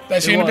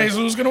that Shayna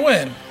Baszler was going to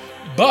win.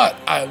 But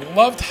I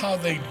loved how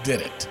they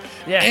did it.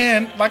 Yeah.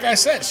 And like I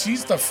said,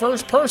 she's the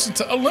first person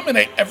to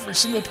eliminate every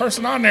single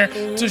person on there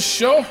to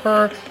show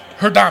her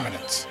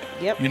dominance.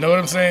 Yep. You know what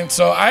I'm saying?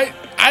 So I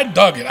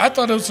dug it. I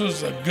thought this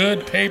was a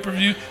good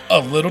pay-per-view, a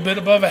little bit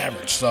above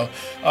average. So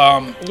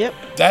that is your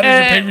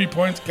pay-per-view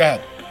points. Go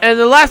ahead. And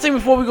the last thing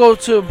before we go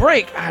to a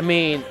break, I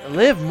mean,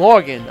 Liv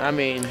Morgan. I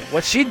mean,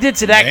 what she did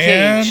to that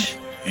cage.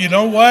 You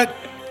know what?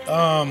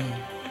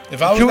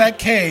 If I was that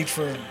cage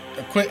for a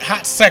quick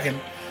hot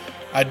second,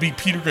 I'd be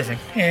Peter Griffin.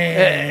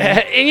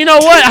 And you know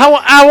what?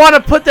 I want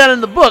to put that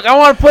in the book. I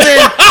want to put in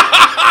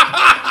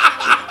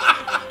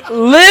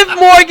Liv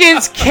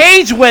Morgan's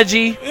cage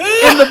wedgie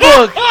in the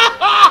book.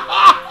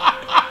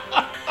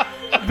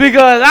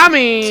 Because, I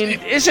mean,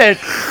 it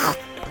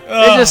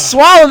just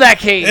swallowed that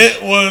cage.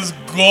 It was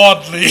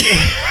godly.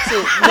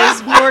 So,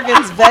 Liz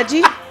Morgan's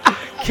veggie?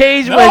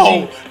 Cage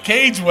wedgie.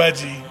 Cage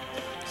wedgie.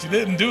 She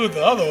didn't do it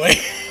the other way.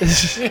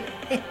 And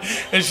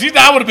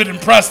I would have been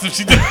impressed if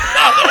she did it the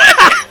other way.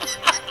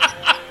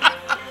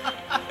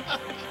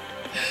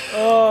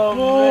 Oh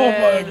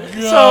my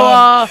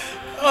God. So,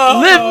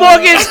 Liv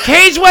Morgan's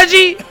cage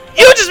wedgie,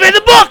 you just made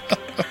the book.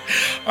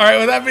 All right,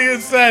 with that being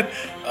said,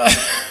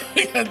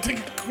 we got to take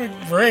a quick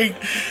break.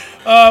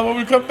 When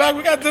we come back,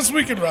 we got This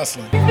Week in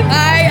Wrestling.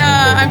 Hi,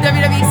 I'm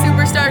WWE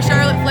superstar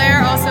Charlotte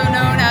Flair, also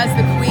known as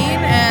the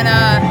Queen, and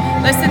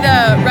listen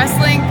to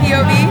Wrestling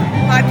POV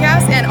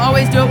podcast and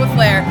always do it with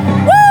Flair.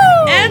 Woo!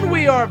 And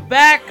we are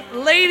back,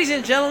 ladies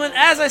and gentlemen.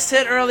 As I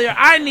said earlier,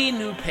 I need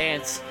new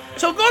pants.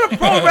 So go to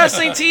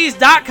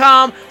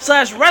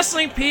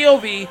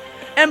ProWrestlingTees.com/WrestlingPOV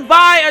and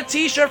buy a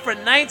t-shirt for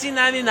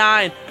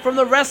 $19.99 from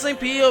the Wrestling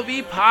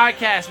POV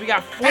podcast. We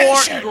got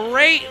 4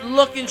 great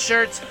looking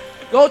shirts.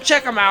 Go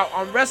check them out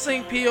on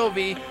Wrestling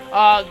POV.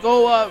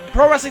 Go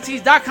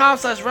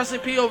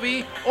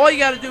ProWrestlingTees.com/WrestlingPOV. All you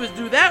got to do is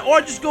do that, or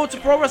just go to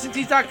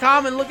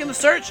ProWrestlingTees.com and look in the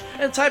search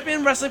and type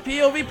in Wrestling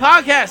POV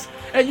podcast,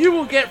 and you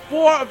will get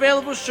 4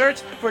 available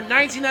shirts for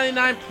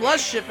 $19.99 plus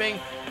shipping.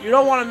 You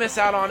don't want to miss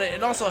out on it.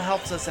 It also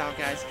helps us out,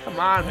 guys. Come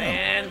on,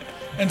 man.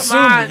 And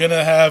soon we're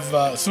gonna have.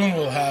 Soon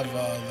we'll have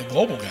the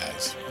global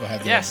guys. We'll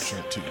have their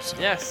shirt too. So.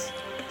 Yes.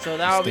 So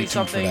that'll be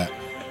something. That.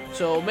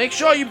 So make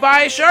sure you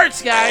buy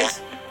shirts,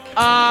 guys.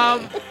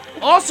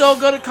 Also,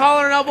 go to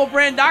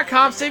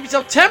collarandelbowbrand.com. Save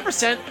yourself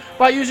 10%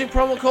 by using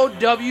promo code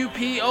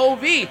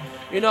WPOV.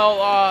 You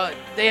know,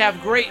 they have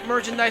great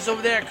merchandise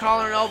over there at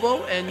Collar and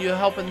Elbow, and you're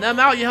helping them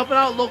out. You're helping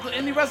out local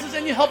indie wrestlers,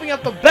 and you're helping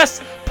out the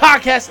best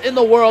podcast in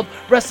the world,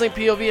 Wrestling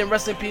POV and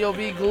Wrestling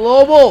POV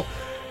Global.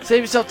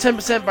 Save yourself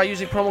 10% by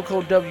using promo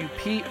code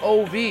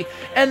WPOV.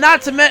 And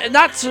not to mention,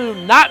 go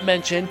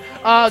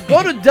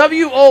to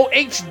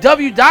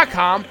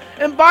WOHW.com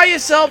and buy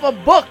yourself a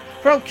book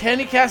from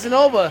Kenny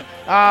Casanova.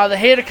 The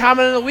hater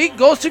comment of the week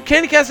goes to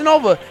Kenny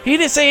Casanova. He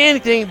didn't say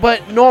anything,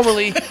 but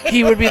normally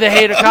he would be the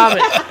hater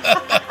comment.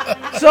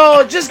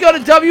 So just go to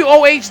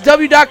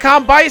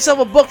WOHW.com, buy yourself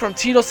a book from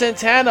Tito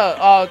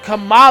Santana,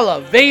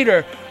 Kamala,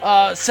 Vader,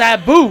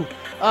 Sabu,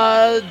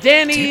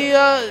 Danny...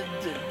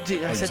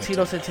 I said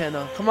Tito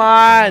Santana. Come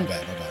on. My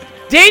bad.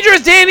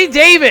 Dangerous Danny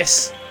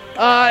Davis.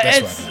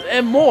 Right.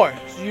 And more.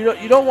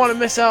 You don't want to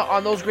miss out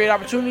on those great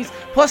opportunities.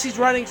 Plus, he's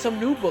writing some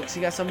new books. He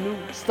got some new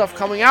stuff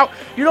coming out.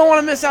 You don't want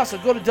to miss out, so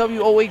go to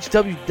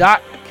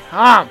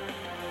WOHW.com.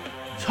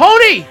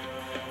 Tony,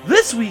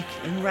 This Week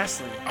in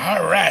Wrestling.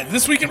 All right.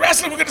 This Week in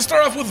Wrestling, we're going to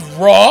start off with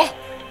Raw.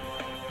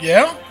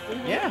 Yeah?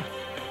 Yeah.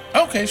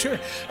 Okay, sure.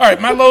 All right,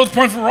 my lowest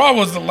point for Raw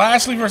was the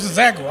Lashley versus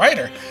Zack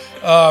Ryder.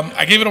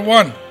 I gave it a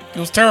 1. It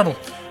was terrible.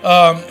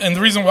 And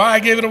the reason why I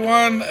gave it a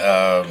 1,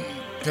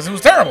 because it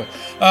was terrible.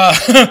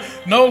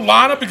 No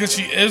Lana because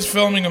she is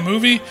filming a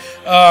movie.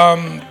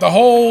 The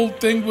whole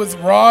thing with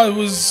Raw, it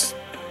was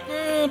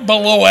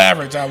below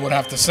average, I would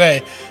have to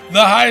say.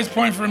 The highest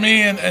point for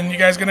me, and you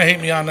guys are going to hate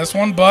me on this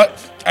one,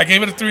 but I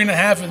gave it a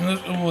 3.5,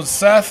 and it was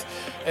Seth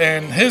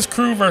and his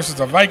crew versus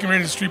the Viking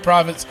Raiders Street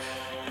Profits.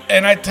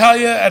 And I tell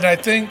you, and I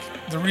think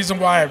the reason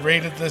why I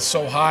rated this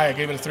so high, I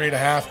gave it a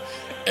 3.5,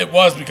 it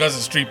was because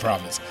of Street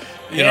Profits.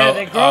 You know,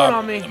 they're growing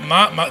on me.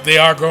 They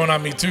are growing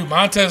on me too.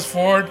 Montez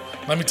Ford,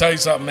 let me tell you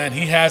something, man.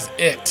 He has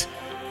it.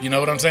 You know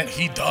what I'm saying?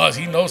 He does.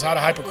 He knows how to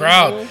hype a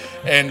crowd.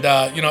 Mm-hmm.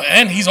 And, you know,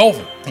 and he's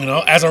over. You know,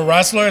 as a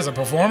wrestler, as a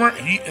performer,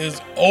 he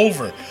is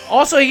over.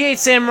 Also, he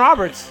hates Sam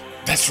Roberts.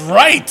 That's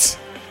right.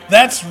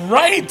 That's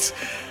right.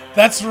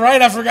 That's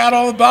right. I forgot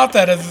all about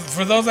that. And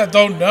for those that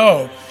don't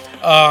know,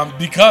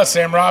 because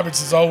Sam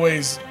Roberts is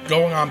always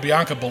going on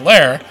Bianca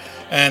Belair,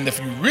 and if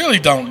you really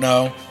don't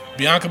know,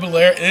 Bianca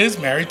Belair is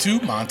married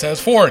to Montez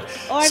Ford.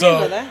 Oh, I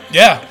didn't know that.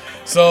 Yeah.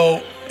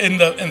 So in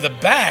the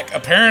back,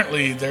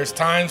 apparently, there's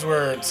times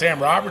where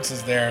Sam Roberts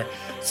is there.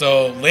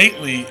 So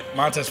lately,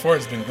 Montez Ford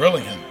has been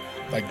grilling him,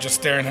 like just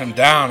staring him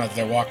down as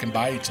they're walking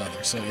by each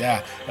other. So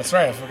yeah, that's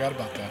right. I forgot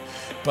about that.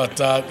 But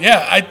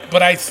yeah,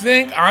 I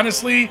think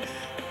honestly,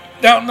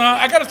 now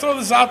I got to throw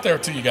this out there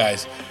to you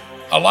guys.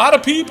 A lot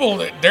of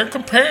people, they're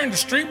comparing the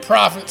Street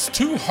Profits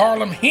to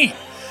Harlem Heat.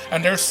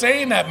 And they're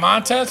saying that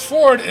Montez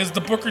Ford is the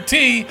Booker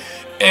T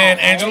and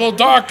Angelo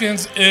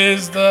Dawkins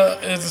is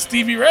the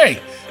Stevie Ray.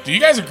 Do you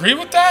guys agree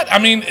with that? I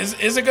mean,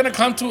 is it going to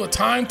come to a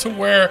time to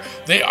where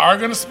they are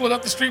going to split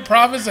up the Street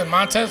Profits and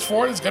Montez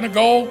Ford is going to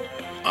go,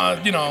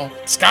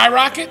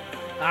 skyrocket?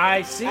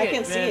 I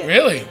can see it.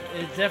 Really?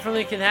 It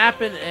definitely can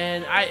happen,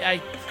 and I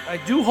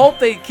do hope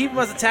they keep them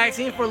as a tag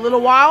team for a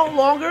little while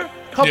longer,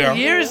 a couple of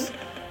years,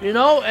 you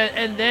know,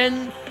 and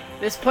then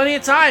there's plenty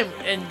of time.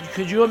 And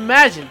could you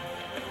imagine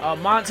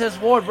Montez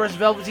Ford versus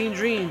Velveteen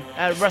Dream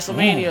at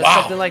WrestleMania or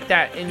something like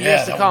that in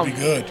years to come? That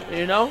would be good.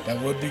 You know? That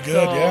would be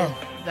good, yeah.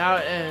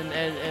 That,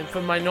 and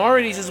for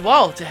minorities as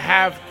well, to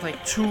have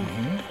like two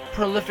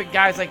prolific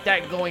guys like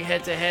that going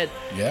head to head.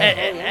 Yeah.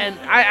 And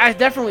I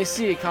definitely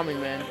see it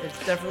coming, man.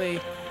 It's definitely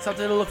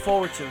something to look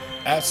forward to.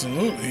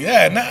 Absolutely,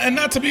 yeah. And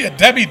not to be a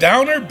Debbie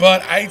Downer,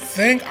 but I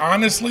think,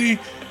 honestly,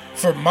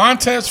 for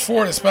Montez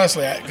Ford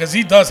especially, because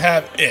he does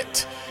have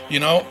it, you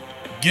know,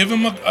 give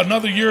him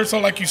another year or so,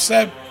 like you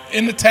said,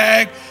 in the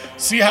tag,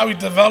 see how he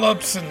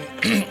develops.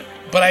 And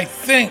but I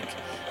think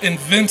in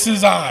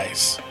Vince's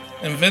eyes,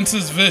 in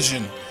Vince's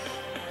vision,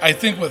 I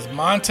think with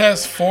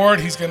Montez Ford,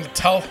 he's going to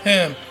tell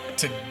him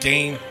to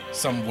gain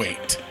some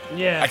weight.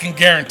 Yeah. I can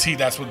guarantee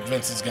that's what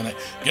Vince is going to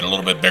get a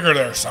little bit bigger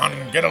there, son.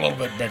 Get a little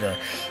bit bigger.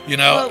 You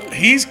know,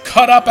 he's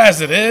cut up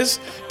as it is,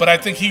 but I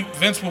think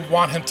Vince would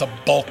want him to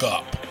bulk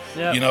up.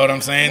 Yep. You know what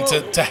I'm saying?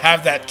 To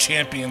have that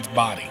champion's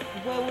body.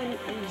 Well,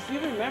 if you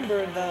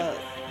remember, the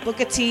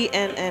Booker T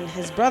and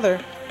his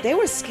brother, they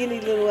were skinny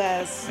little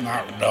ass.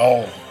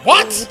 No.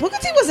 What? Booker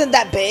T wasn't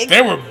that big.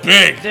 They were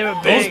big.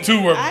 Those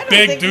two were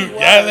big dudes.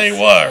 Yeah, they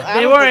were.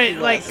 They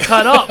weren't like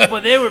cut up,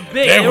 but they were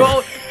big. They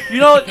were, you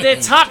know, they're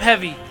top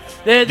heavy.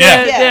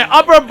 Their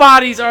upper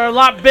bodies are a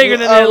lot bigger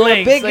than their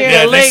legs.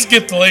 They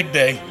skipped leg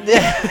day.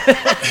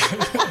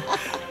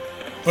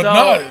 But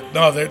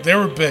no, they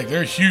were big.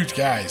 They're huge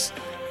guys.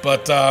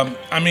 But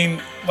I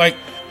mean, like,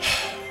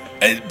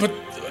 but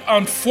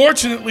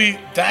unfortunately,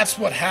 that's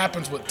what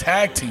happens with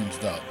tag teams,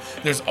 though.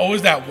 There's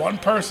always that one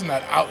person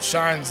that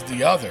outshines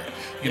the other.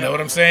 You know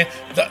what I'm saying?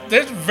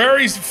 There's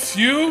very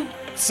few,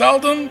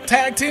 seldom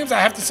tag teams. I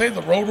have to say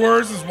the Road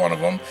Warriors is one of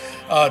them.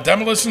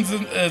 Demolitions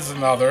is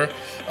another.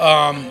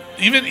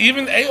 Even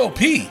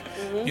AOP.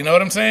 You know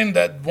what I'm saying?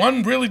 That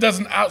one really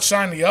doesn't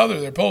outshine the other.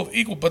 They're both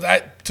equal.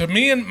 But to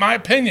me, in my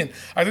opinion,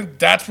 I think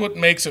that's what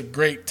makes a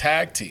great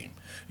tag team.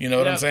 You know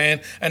what I'm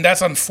saying? And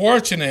that's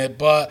unfortunate.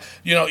 But,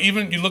 you know,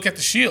 even you look at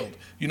the Shield.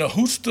 You know,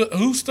 who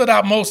stood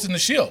out most in the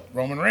Shield?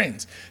 Roman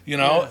Reigns. You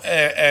know,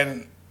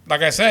 and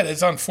like I said,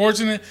 it's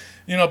unfortunate,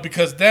 you know,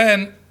 because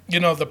then, you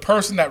know, the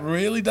person that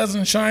really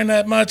doesn't shine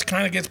that much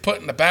kind of gets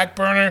put in the back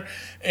burner.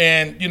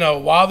 And, you know,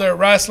 while they're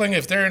wrestling,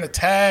 if they're in a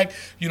tag,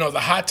 you know, the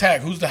hot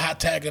tag, who's the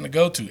hot tag going to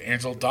go to?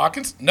 Angelo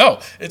Dawkins?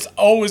 No, it's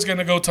always going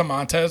to go to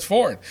Montez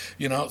Ford,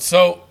 you know.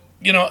 So,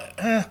 you know,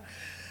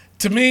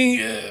 to me,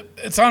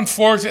 it's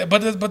unfortunate,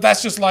 but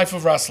that's just life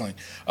of wrestling.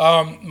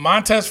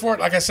 Montez Ford,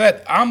 like I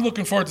said, I'm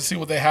looking forward to see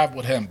what they have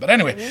with him. But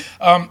anyway,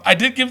 I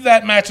did give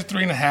that match a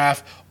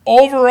 3.5.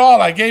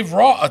 Overall, I gave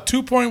Raw a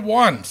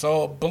 2.1,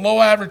 so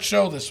below average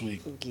show this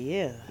week.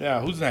 Yeah.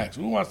 Yeah, who's next?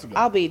 Who wants to go?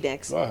 I'll be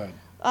next. Go ahead.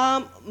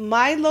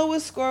 My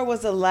lowest score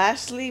was a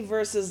Lashley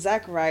versus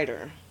Zack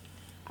Ryder.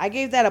 I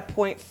gave that a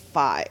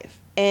 0.5.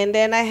 And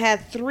then I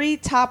had 3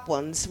 top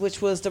ones,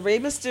 which was the Rey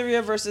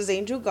Mysterio versus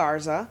Angel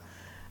Garza.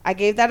 I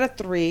gave that a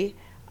 3.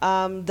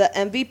 The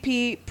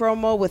MVP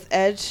promo with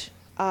Edge,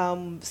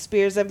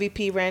 Spears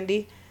MVP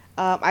Randy,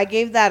 I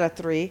gave that a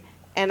 3.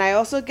 And I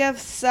also gave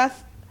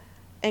Seth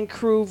and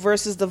crew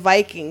versus the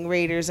Viking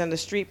Raiders and the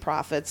Street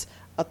Profits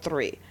a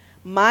 3.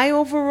 My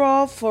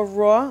overall for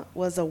Raw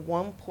was a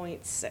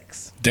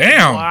 1.6.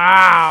 Damn.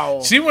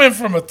 Wow. She went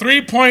from a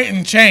 3-point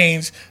and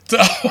change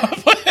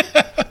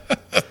to.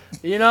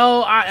 You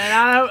know,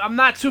 I'm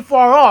not too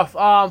far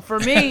off. For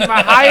me,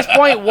 my highest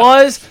point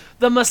was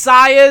the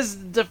Messiahs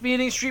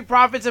defeating Street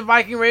Profits and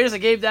Viking Raiders. I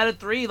gave that a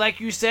 3. Like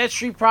you said,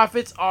 Street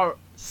Profits are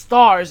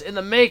stars in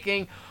the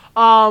making.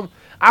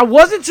 I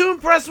wasn't too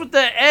impressed with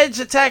the Edge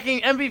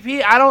attacking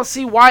MVP. I don't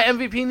see why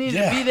MVP needs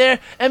to be there.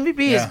 MVP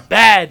is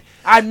bad.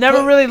 I've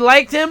never really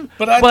liked him.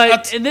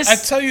 But in this, I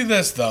tell you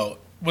this though.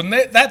 When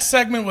that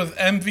segment with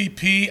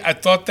MVP, I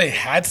thought they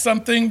had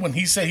something when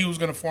he said he was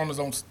going to form his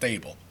own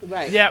stable.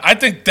 Right. Yeah. I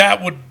think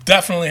that would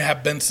definitely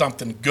have been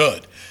something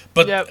good.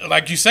 But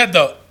like you said,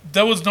 though,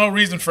 there was no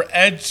reason for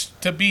Edge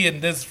to be in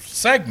this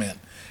segment.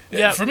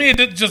 Yeah. For me,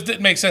 it just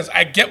didn't make sense.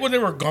 I get where they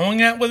were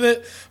going at with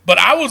it, but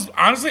I was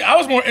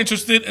more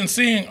interested in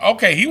seeing,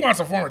 okay, he wants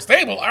to form a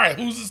stable. All right,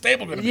 who's the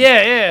stable going to be?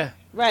 Yeah.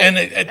 Right.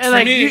 And for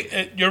like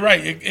me, you're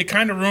right. It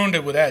kind of ruined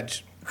it with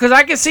Edge. Because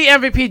I can see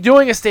MVP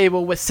doing a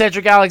stable with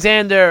Cedric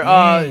Alexander,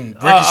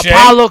 Ricochet.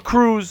 Apollo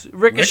Crews,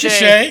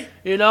 Ricochet.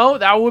 You know,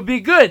 that would be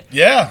good.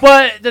 Yeah.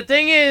 But the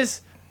thing is,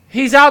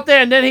 he's out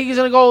there and then he's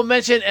going to go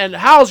mention, and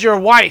how's your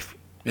wife?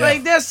 Yeah.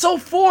 Like, that's so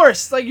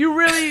forced. Like,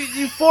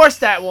 you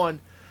forced that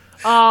one.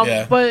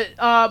 But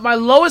my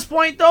lowest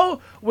point, though,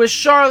 was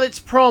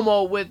Charlotte's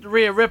promo with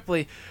Rhea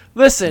Ripley.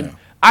 Listen,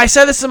 I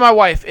said this to my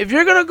wife. If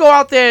you're going to go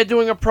out there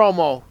doing a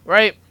promo,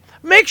 right,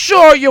 make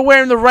sure you're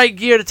wearing the right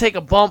gear to take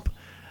a bump.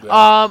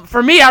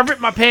 For me, I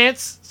ripped my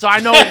pants, so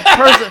I know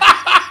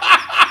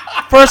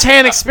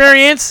first-hand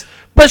experience.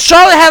 But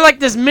Charlotte had,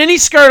 like, this mini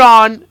skirt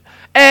on,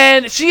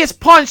 and she gets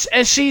punched,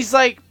 and she's,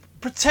 like,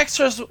 protects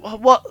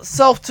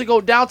herself to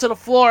go down to the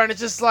floor, and it's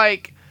just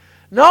like,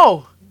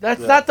 no. That's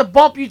not the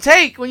bump you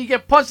take when you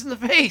get punched in the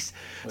face.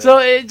 Yeah. So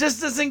it just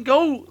doesn't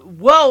go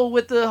well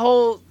with the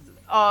whole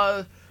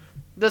the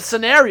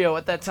scenario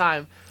at that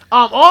time.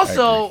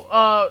 Also,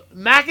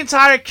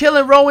 McIntyre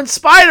killing Rowan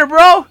Spider,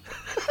 bro.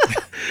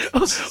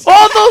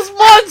 All those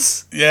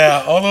months.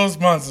 Yeah, all those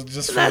months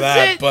just for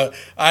that. But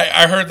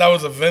I heard that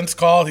was a Vince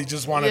call. He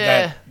just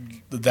wanted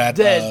that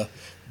dead.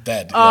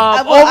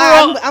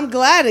 Overall, I'm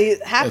glad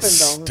it happened,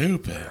 though.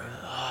 Stupid.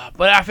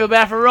 But I feel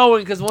bad for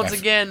Rowan because once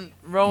again,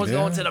 Rowan's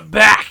going to the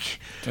back.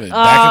 Back of the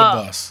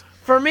bus.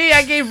 For me,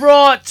 I gave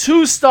Raw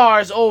 2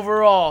 stars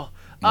overall.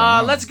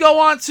 Let's go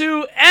on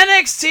to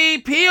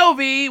NXT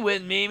POV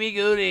with Mimi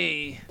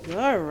Goody.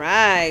 All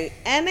right.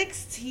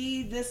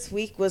 NXT this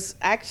week was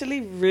actually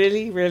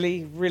really,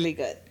 really, really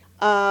good.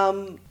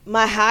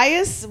 My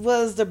highest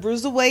was the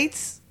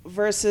Bruiserweights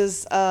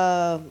versus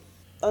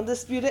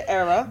Undisputed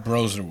Era.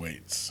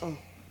 Broserweights. Oh,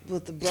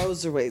 with the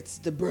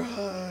Broserweights. The bro.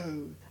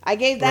 I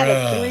gave that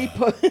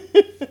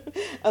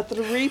a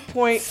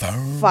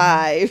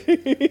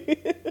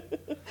 3.5.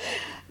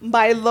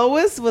 My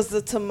lowest was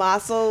the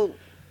Tommaso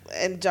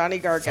and Johnny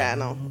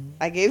Gargano.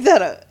 I gave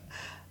that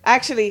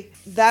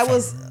that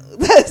was a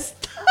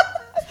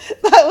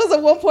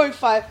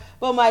 1.5.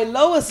 But my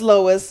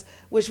lowest,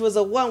 which was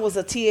a 1, was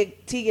a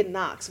Tegan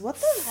Knox. What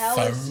the hell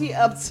is she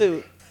up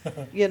to?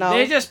 You know,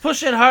 they're just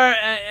pushing her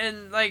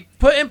and like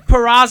putting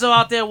Purrazzo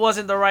out there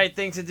wasn't the right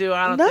thing to do.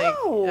 I don't think.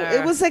 No,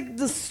 it was like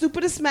the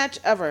stupidest match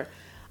ever.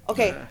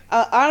 Okay,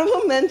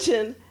 honorable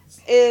mention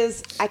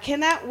is I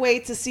cannot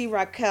wait to see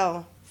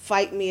Raquel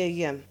fight Mia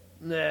Yim.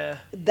 Yeah,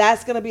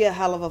 that's gonna be a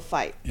hell of a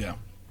fight. Yeah.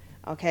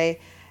 Okay,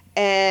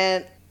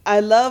 and I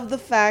love the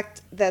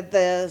fact that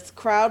the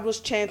crowd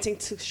was chanting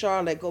to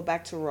Charlotte, "Go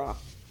back to Raw."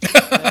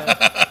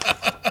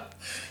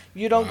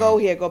 You don't go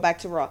here. Go back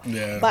to Raw.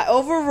 Yeah. My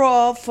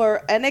overall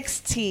for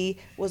NXT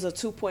was a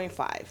 2.5.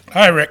 All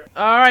right, Rick.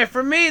 All right,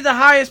 for me, the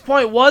highest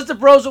point was the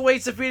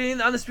Broserweights defeating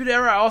the Undisputed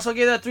Era. I also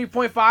gave that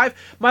 3.5.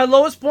 My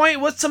lowest point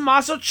was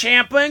Tommaso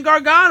Ciampa and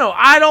Gargano.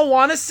 I don't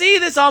want to see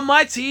this on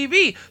my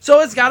TV,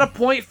 so it's got a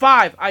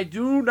 0.5. I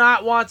do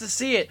not want to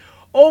see it.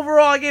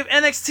 Overall, I gave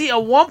NXT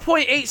a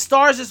 1.8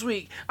 stars this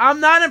week.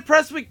 I'm not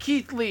impressed with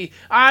Keith Lee.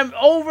 I'm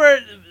over...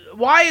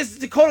 Why is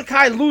Dakota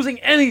Kai losing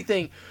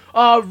anything?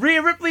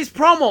 Rhea Ripley's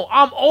promo,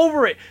 I'm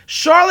over it.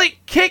 Charlotte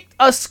kicked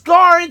a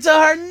scar into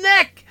her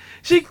neck.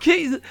 She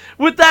kicked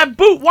with that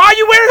boot. Why are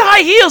you wearing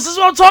high heels? This is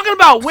what I'm talking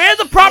about. Wear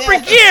the proper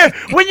gear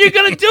when you're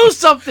going to do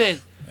something.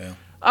 Yeah.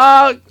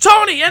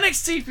 Tony,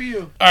 NXT for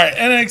you. All right,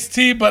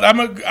 NXT, but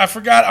I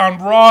forgot on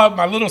Raw,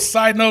 my little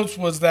side notes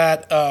was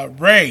that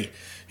Ray,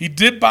 he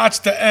did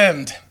botch the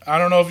end. I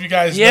don't know if you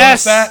guys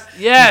noticed that.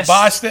 Yes. He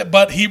botched it,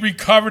 but he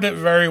recovered it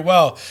very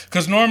well.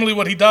 Because normally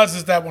what he does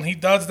is that when he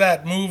does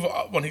that move,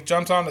 when he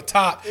jumps on the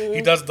top,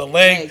 he does the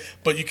leg,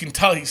 but you can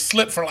tell he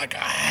slipped for like a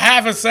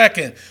half a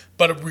second,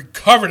 but it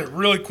recovered it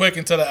really quick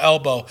into the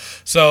elbow.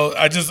 So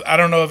I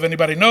don't know if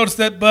anybody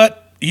noticed it,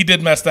 but he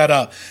did mess that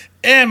up.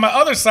 And my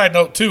other side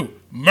note too,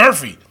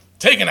 Murphy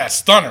taking that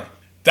stunner.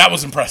 That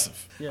was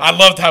impressive. Yeah. I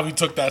loved how he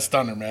took that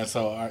stunner, man.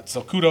 So, all right,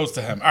 so kudos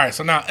to him. All right,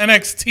 so now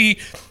NXT,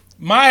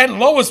 my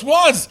lowest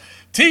was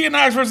Tegan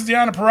Knox versus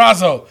Deonna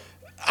Purrazzo.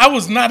 I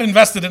was not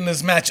invested in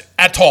this match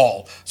at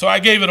all, so I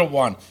gave it a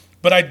 1.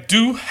 But I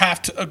do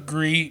have to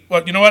agree.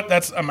 Well, you know what?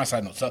 That's on my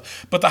side note. So,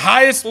 but the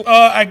highest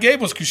I gave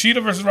was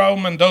Kushida versus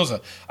Raul Mendoza.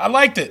 I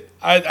liked it.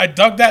 I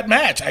dug that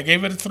match. I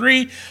gave it a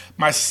 3.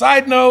 My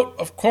side note,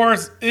 of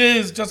course,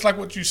 is just like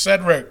what you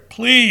said, Rick.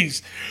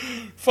 Please,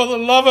 for the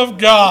love of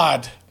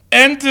God,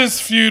 end this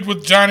feud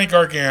with Johnny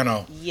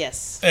Gargano.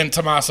 Yes. And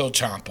Tommaso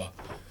Ciampa.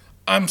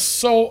 I'm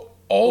so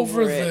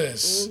over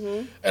this.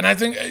 Mm-hmm. And I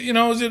think,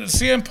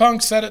 CM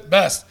Punk said it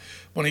best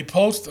when he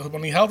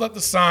held up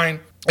the sign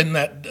in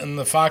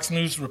the Fox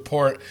News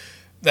report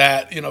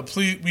that,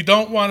 please, we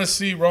don't want to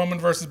see Roman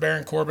versus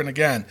Baron Corbin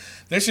again.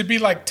 There should be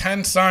like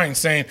 10 signs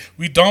saying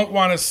we don't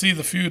want to see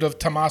the feud of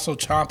Tommaso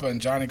Ciampa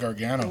and Johnny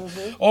Gargano.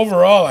 Mm-hmm.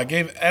 Overall, I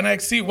gave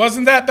NXT,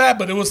 wasn't that bad,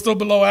 but it was still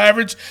below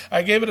average.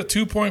 I gave it a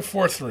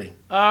 2.43.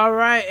 All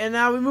right, and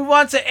now we move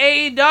on to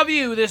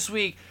AEW this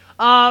week.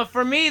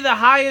 For me, the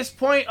highest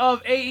point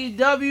of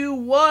AEW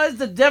was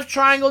the Death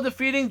Triangle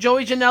defeating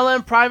Joey Janela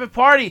and Private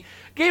Party.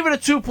 Gave it a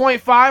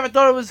 2.5. I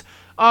thought it was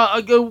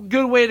a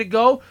good way to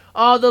go.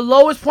 The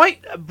lowest point,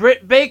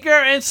 Britt Baker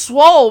and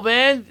Swole,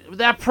 man.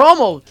 That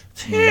promo,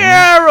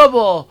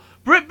 terrible.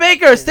 Britt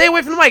Baker, stay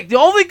away from the mic. The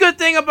only good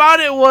thing about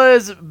it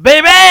was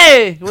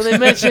baby when they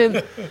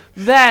mentioned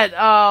that.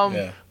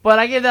 But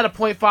I gave that a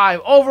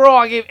 0.5. Overall,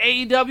 I gave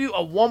AEW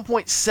a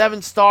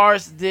 1.7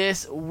 stars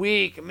this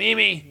week.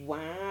 Mimi.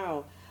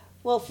 Wow.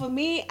 Well, for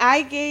me,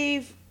 I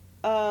gave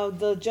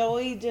the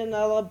Joey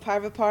Janela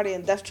Private Party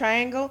and Death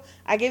Triangle,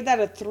 I gave that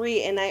a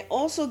 3. And I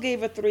also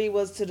gave a 3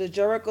 was to the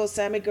Jericho,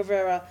 Sammy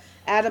Guevara,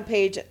 Adam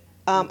Page,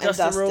 and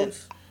Dustin.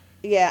 Rhodes.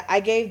 Yeah, I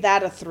gave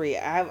that a 3.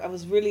 I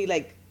was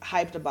really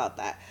hyped about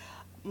that.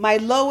 My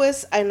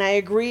lowest, and I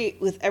agree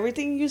with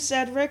everything you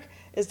said, Rick,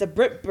 is the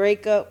Britt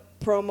Baker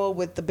promo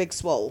with the Big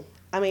Swole.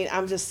 I mean,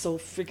 I'm just so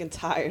freaking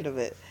tired of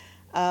it.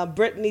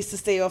 Britt needs to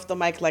stay off the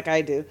mic like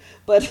I do.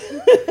 But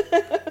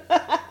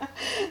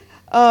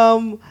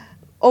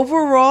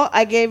overall,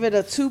 I gave it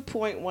a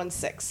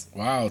 2.16.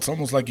 Wow, it's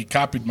almost like you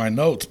copied my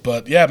notes.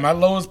 But yeah, my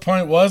lowest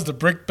point was the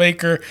Britt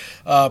Baker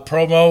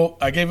promo.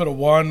 I gave it a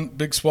 1.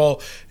 Big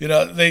Swole.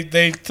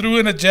 They threw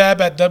in a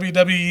jab at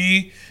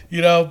WWE,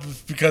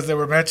 because they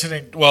were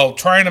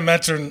trying to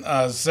mention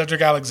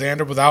Cedric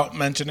Alexander without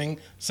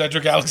mentioning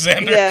Cedric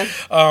Alexander. Yeah.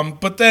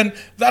 But then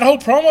that whole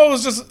promo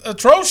was just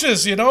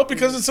atrocious,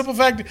 because of the simple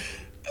fact,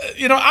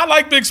 I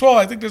like Big Swole.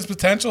 I think there's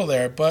potential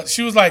there. But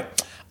she was like,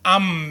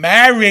 I'm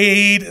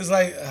married. It's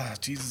like,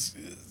 Jesus.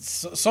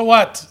 So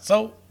what?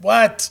 So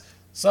what?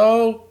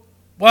 So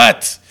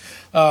what?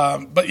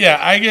 But yeah,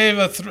 I gave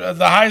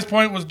the highest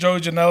point was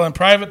Joey Janela and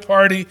Private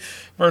Party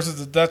versus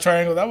the Death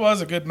Triangle. That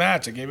was a good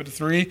match. I gave it a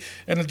 3.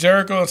 And the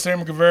Jericho and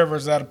Sammy Guevara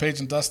versus Adam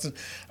Page and Dustin,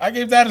 I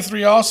gave that a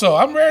 3 also.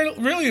 I'm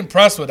really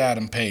impressed with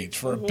Adam Page.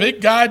 For a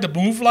big guy to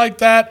move like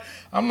that,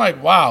 I'm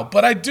like, wow.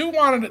 But I do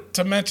want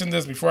to mention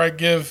this before I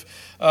give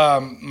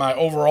my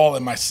overall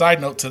and my side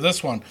note to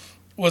this one,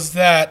 was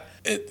that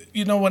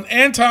when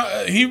Anton,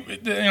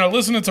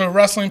 listening to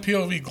Wrestling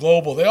POV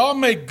Global, they all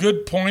make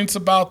good points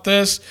about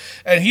this,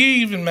 and he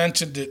even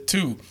mentioned it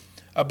too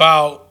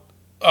about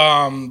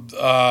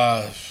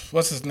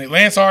what's his name,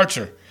 Lance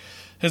Archer,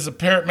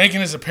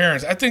 making his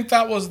appearance. I think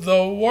that was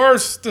the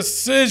worst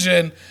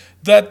decision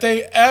that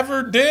they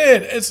ever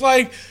did. It's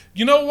like,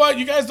 you know what?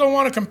 You guys don't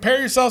want to compare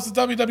yourselves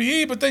to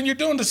WWE, but then you're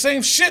doing the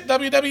same shit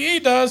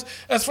WWE does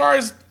as far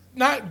as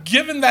not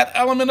giving that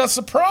element of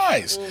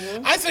surprise.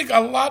 Mm-hmm. I think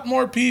a lot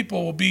more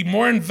people will be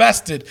more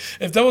invested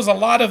if there was a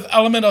lot of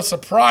element of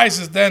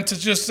surprises than to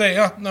just say,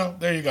 oh, no,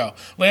 there you go.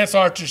 Lance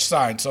Archer's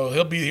signed, so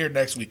he'll be here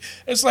next week.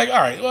 It's like, all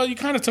right, well, you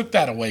kind of took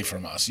that away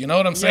from us. You know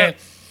what I'm saying?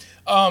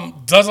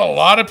 Does a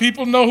lot of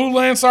people know who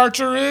Lance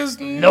Archer is?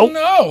 Nope.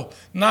 No,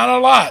 not a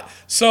lot.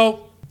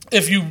 So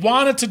if you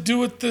wanted to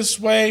do it this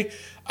way,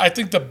 I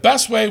think the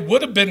best way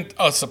would have been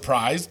a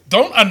surprise.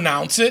 Don't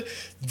announce it.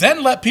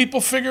 Then let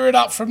people figure it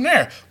out from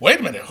there.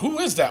 Wait a minute. Who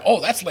is that? Oh,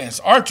 that's Lance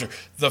Archer.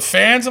 The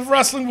fans of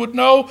wrestling would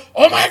know,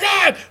 oh, my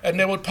God, and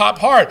they would pop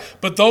hard.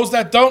 But those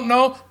that don't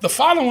know, the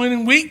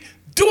following week,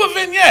 do a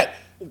vignette.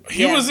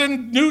 He was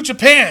in New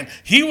Japan.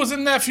 He was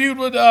in that feud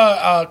with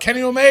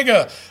Kenny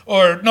Omega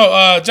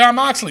John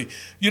Moxley.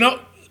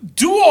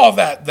 Do all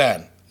that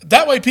then.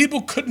 That way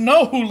people could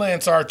know who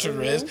Lance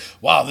Archer is.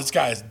 Wow, this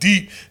guy is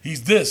deep.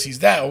 He's this, he's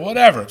that, or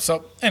whatever.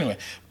 So anyway,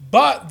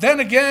 but then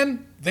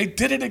again, they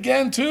did it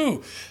again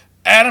too.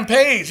 Adam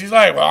Page, he's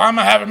like, well, I'm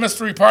going to have a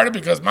mystery party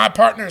because my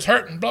partner is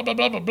hurting, blah, blah,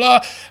 blah, blah,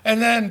 blah.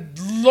 And then,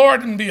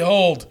 Lord and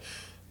behold,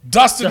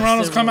 Dustin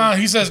Runnels come out.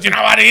 He says, you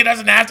know what? He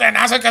doesn't have to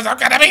announce it because I'm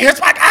going to be his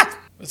partner.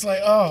 It's like,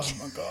 oh,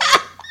 my God.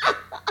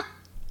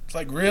 It's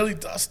like, really,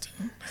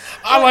 Dustin?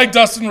 I like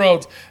Dustin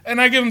Rhodes,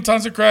 and I give him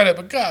tons of credit,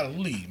 but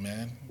golly,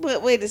 man.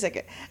 Wait a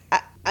second.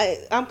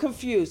 I'm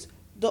confused.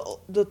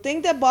 The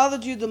thing that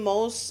bothered you the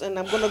most, and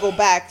I'm going to go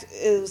back,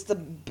 is the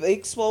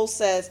Big Swole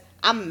says,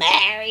 I'm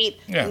married.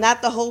 Yeah.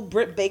 Not the whole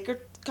Britt Baker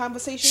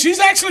conversation. She's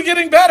actually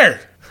getting better.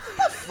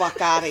 Get the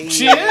fuck out of here.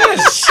 She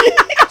is.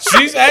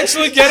 She's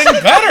actually getting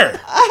better.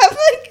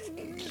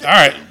 All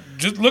right.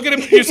 Just look at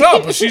it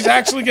yourself, but she's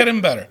actually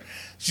getting better.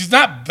 She's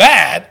not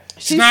bad.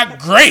 She's not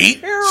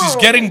great. She's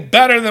getting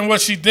better than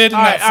what she did in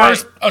that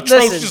first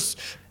atrocious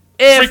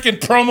freaking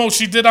promo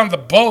she did on the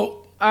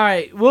boat. All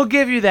right, we'll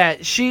give you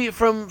that. She's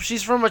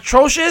from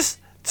atrocious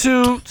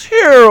to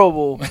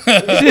terrible.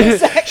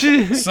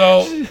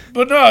 So,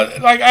 but no,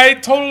 like I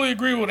totally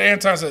agree with what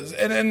Anton says.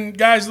 And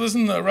guys,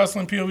 listen to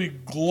Wrestling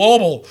POV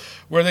Global,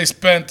 where they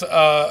spent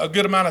a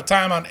good amount of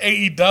time on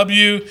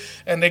AEW,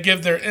 and they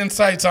give their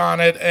insights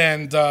on it.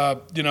 And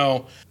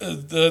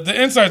the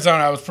insights on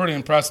it, I was pretty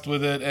impressed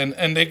with it.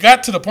 And they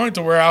got to the point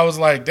to where I was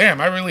like,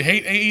 damn, I really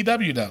hate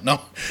AEW now.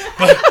 No,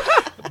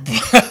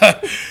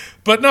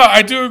 but no,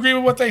 I do agree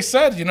with what they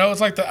said.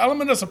 It's like the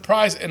element of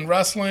surprise in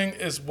wrestling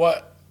is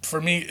what, for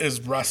me,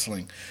 is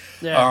wrestling.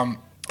 Yeah.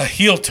 A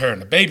heel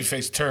turn, a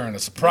babyface turn, a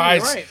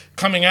surprise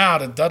coming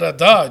out, and But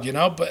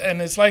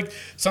it's like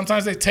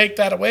sometimes they take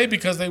that away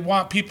because they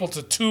want people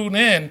to tune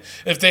in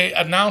if they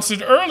announce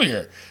it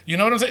earlier. You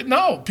know what I'm saying?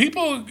 No,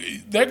 people,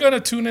 they're going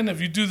to tune in if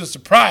you do the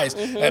surprise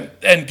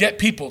and get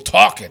people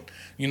talking.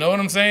 You know what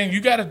I'm saying?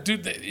 You got to do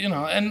that,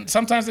 and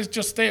sometimes they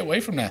just stay away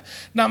from that.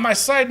 Now, my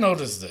side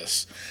note is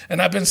this, and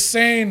I've been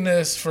saying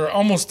this for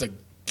almost a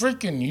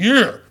freaking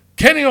year.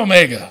 Kenny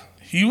Omega,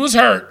 he was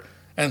hurt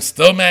and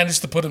still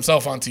managed to put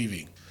himself on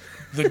TV.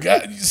 The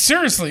guy,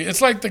 seriously,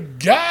 it's like the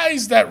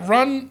guys that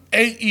run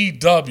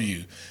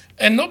AEW,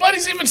 and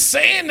nobody's even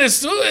saying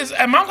this.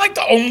 Am I like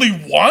the only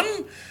one?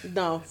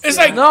 No. It's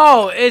like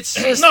no. It's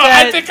just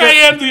I think I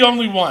am the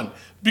only one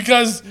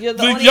because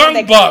the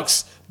Young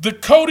Bucks, the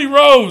Cody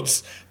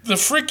Rhodes, the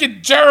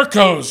freaking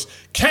Jerichos,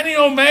 Kenny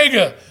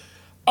Omega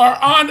are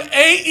on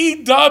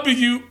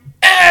AEW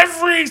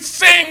every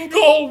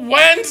single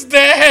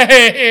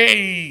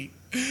Wednesday.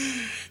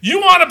 You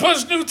want to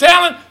push new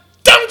talent?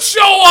 Don't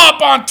show up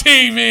on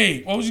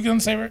TV. What was you going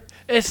to say, Rick?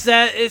 It's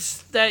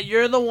that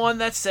you're the one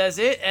that says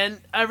it,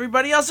 and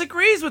everybody else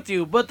agrees with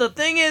you. But the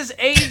thing is,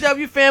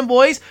 AEW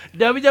fanboys,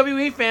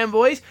 WWE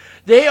fanboys,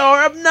 they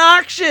are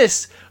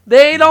obnoxious.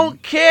 They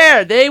don't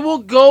care. They will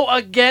go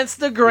against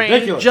the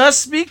grain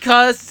just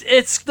because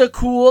it's the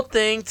cool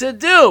thing to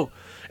do.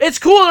 It's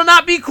cool to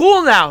not be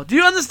cool now. Do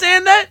you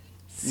understand that?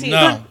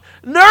 No.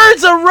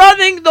 Nerds are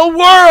running the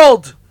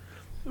world.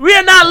 We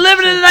are not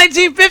living in the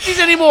 1950s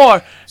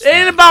anymore. It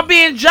ain't about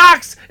being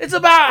jocks. It's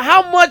about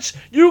how much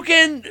you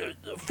can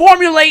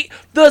formulate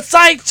the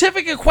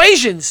scientific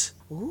equations.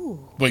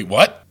 Ooh. Wait,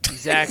 what?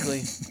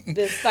 Exactly.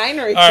 The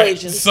Steiner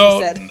equations.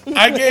 Right, so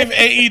I gave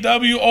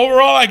AEW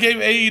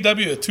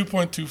a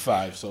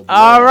 2.25. So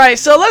all right,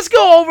 so let's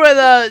go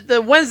over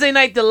the Wednesday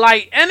Night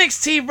Delight.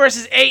 NXT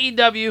versus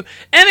AEW.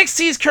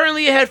 NXT is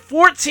currently ahead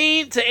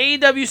 14 to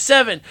AEW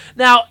 7.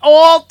 Now,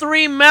 all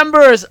three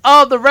members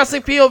of the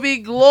Wrestling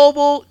POV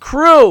Global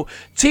crew,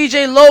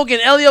 TJ Logan,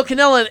 Elio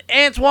Canella,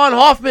 and Antoine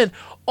Hoffman,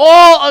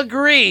 all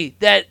agree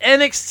that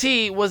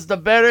NXT was the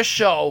better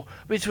show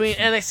between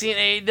NXT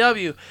and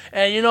AEW.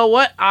 And you know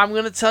what? I'm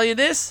going to tell you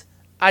this.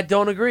 I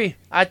don't agree.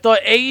 I thought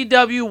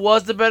AEW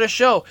was the better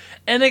show.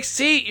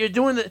 NXT, you're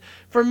doing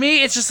for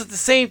me, it's just the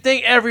same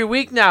thing every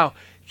week now.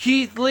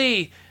 Keith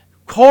Lee,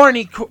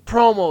 corny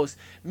promos.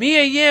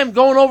 Mia Yim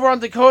going over on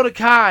Dakota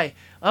Kai.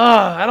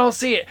 I don't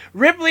see it.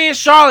 Ripley and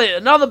Charlotte,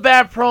 another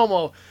bad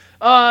promo.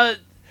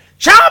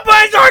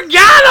 Ciampa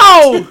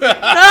Gargano!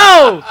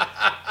 No!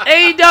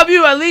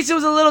 AEW, at least it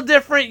was a little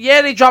different.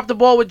 Yeah, they dropped the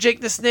ball with Jake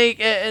the Snake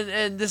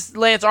and this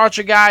Lance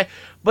Archer guy.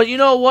 But you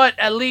know what?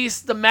 At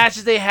least the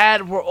matches they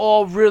had were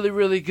all really,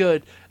 really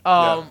good.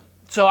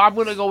 So I'm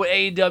going to go with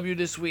AEW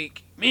this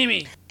week.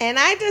 Mimi. And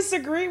I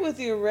disagree with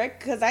you, Rick,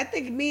 because I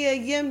think Mia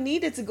Yim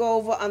needed to go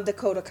over on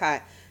Dakota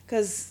Kai.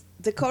 Because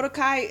Dakota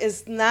Kai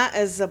is not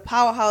as a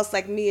powerhouse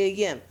like Mia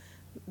Yim.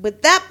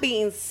 With that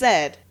being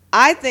said,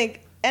 I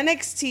think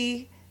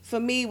NXT, for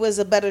me, was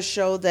a better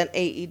show than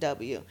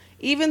AEW.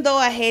 Even though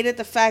I hated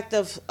the fact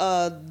of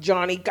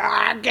Johnny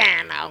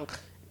Gargano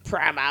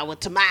promo with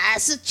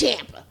Tommaso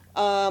Ciampa.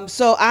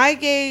 So I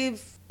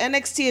gave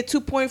NXT a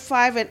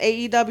 2.5 and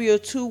AEW a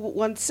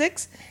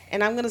 2.16,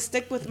 and I'm going to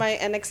stick with my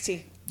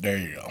NXT. There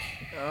you go.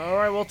 All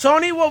right. Well,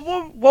 Tony,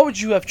 what would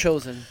you have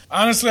chosen?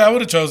 Honestly, I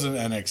would have chosen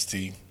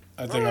NXT.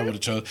 I think I would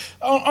have chosen.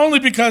 Only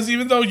because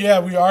even though,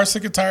 we are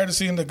sick and tired of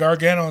seeing the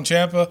Gargano and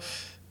Ciampa,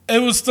 it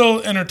was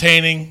still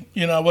entertaining.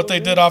 What they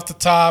did off the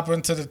top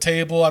and to the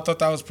table, I thought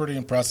that was pretty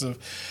impressive.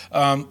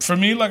 For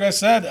me, like I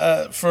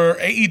said, for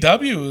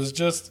AEW, it was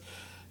just,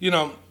 I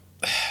don't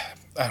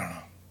know.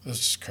 It was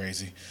just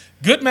crazy.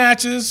 Good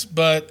matches,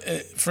 but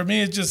for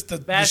me, it's just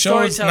the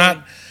show is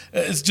not.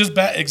 It's just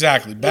bad.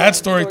 Exactly, bad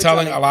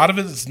storytelling. A lot of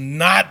it is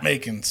not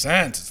making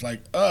sense. It's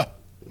like, my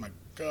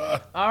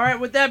God. All right.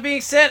 With that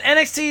being said,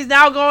 NXT is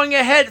now going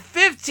ahead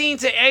 15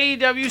 to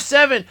AEW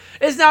 7.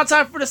 It's now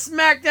time for the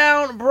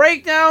SmackDown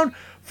breakdown.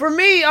 For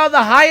me,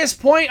 the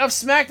highest point of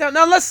SmackDown.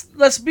 Now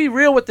let's be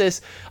real with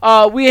this.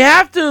 We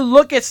have to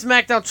look at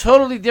SmackDown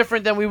totally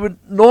different than we would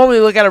normally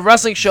look at a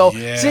wrestling show.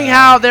 Yeah. Seeing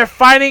how they're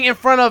fighting in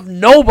front of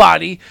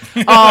nobody,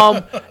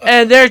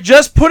 and they're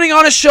just putting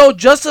on a show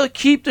just to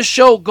keep the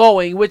show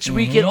going, which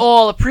we can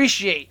all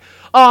appreciate.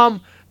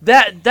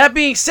 That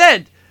being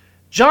said,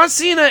 John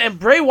Cena and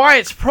Bray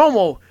Wyatt's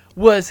promo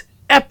was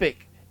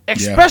epic.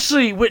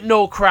 especially with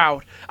no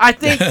crowd. I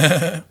think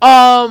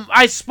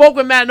I spoke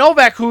with Matt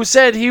Novak, who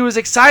said he was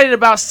excited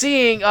about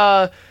seeing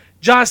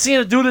John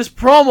Cena do this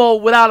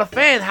promo without a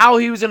fan, how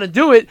he was going to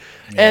do it.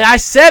 Yeah. And I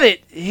said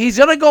it. He's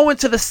going to go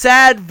into the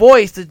sad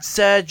voice, the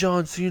sad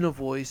John Cena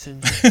voice,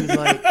 and just be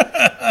like,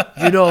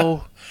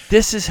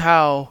 this is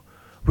how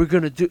we're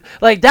going to do.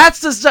 Like,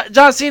 that's the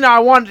John Cena I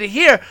wanted to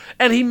hear.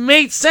 And he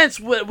made sense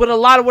with a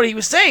lot of what he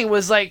was saying.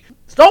 Was like,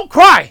 don't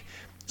cry.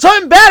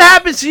 Something bad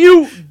happens to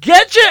you,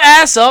 get your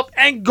ass up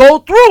and go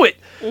through it.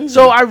 Mm-hmm.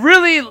 So I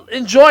really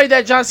enjoyed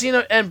that John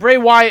Cena and Bray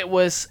Wyatt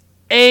was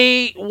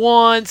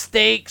A1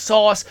 steak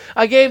sauce.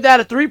 I gave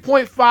that a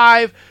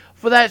 3.5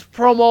 for that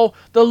promo.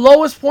 The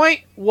lowest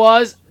point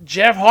was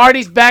Jeff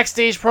Hardy's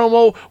backstage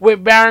promo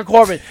with Baron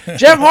Corbin.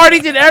 Jeff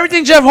Hardy did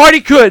everything Jeff Hardy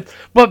could,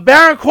 but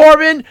Baron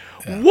Corbin,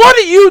 what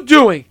are you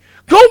doing?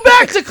 Go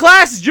back to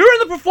classes. You're in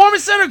the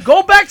Performance Center.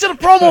 Go back to the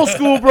promo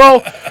school,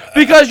 bro,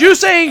 because you're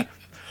saying,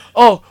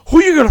 oh,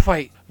 who you gonna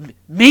fight?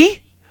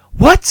 Me?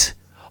 What?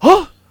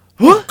 Huh?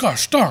 What?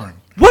 Gosh darn.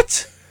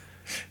 What?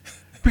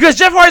 Because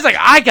Jeff Hardy's like,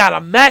 I got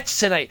a match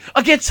tonight.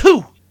 Against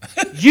who?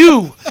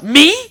 You.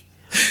 Me?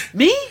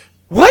 Me?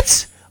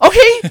 What?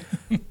 Okay.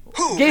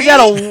 Gave that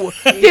a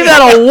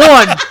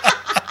 1.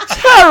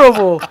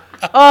 Terrible.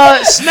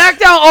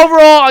 SmackDown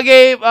overall, I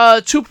gave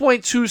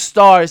 2.2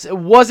 stars. It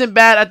wasn't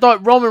bad. I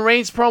thought Roman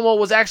Reigns' promo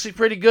was actually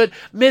pretty good.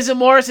 Miz and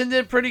Morrison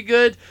did pretty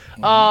good.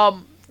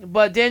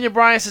 But Daniel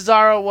Bryan,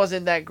 Cesaro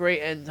wasn't that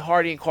great, and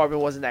Hardy and Corbin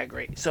wasn't that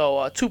great. So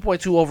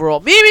 2.2 overall.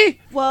 Mimi?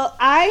 Well,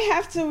 I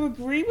have to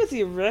agree with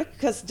you, Rick,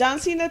 because John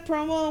Cena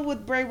promo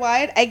with Bray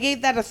Wyatt, I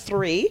gave that a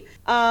 3.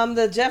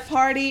 The Jeff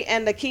Hardy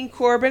and the King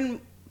Corbin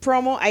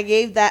promo, I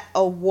gave that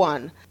a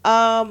 1.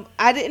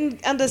 I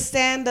didn't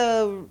understand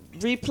the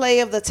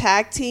replay of the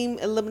tag team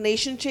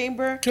elimination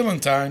chamber. Killing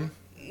time.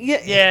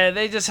 Yeah,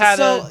 they just had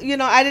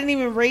I didn't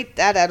even rate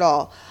that at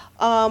all.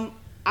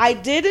 I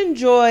did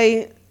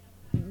enjoy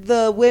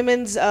the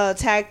women's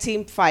tag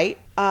team fight.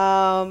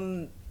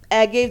 I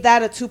gave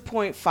that a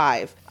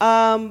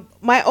 2.5.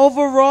 My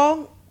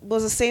overall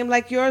was the same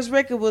like yours,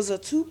 Rick. It was a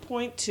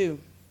 2.2.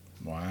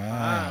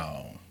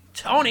 Wow.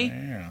 Tony.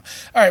 Yeah.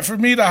 All right, for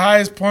me, the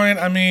highest point,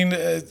 I mean,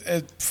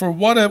 for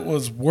what it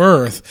was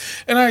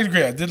worth, and I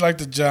agree, I did like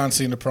the John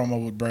Cena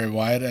promo with Bray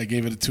Wyatt. I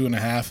gave it a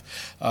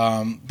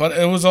 2.5. But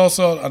it was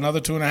also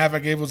another 2.5 I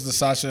gave was the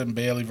Sasha and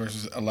Bayley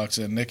versus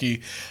Alexa and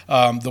Nikki.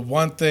 The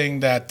one thing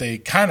that they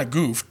kind of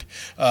goofed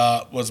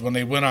was when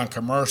they went on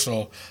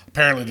commercial,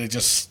 apparently they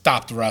just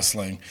stopped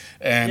wrestling,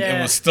 and it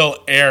was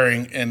still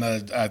airing in,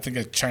 I think,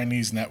 a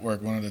Chinese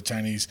network, one of the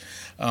Chinese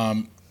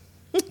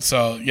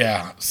So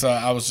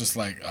I was just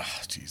like,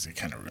 oh, geez, they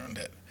kind of ruined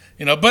it,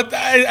 But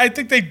I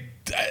think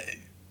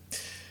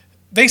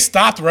they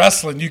stopped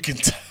wrestling, you can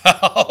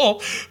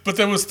tell, but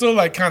they was still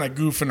like kind of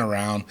goofing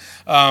around.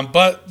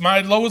 But my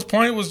lowest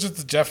point was just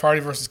the Jeff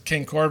Hardy versus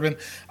King Corbin.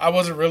 I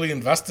wasn't really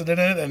invested in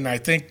it, and I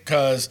think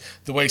because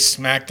the way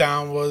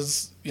SmackDown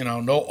was,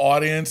 no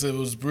audience, it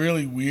was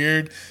really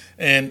weird,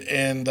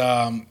 and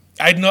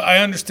I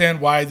understand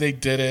why they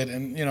did it,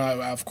 and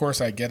of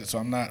course I get it, so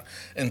I'm not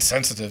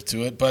insensitive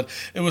to it. But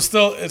it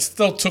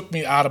still took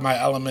me out of my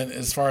element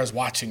as far as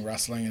watching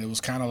wrestling, and it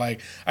was kind of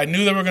like I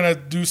knew they were gonna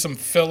do some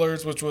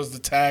fillers, which was the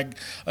tag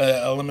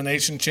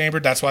elimination chamber.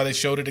 That's why they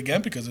showed it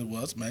again, because it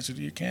was match of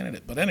your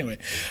candidate. But anyway,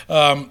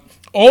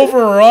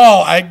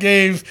 overall I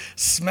gave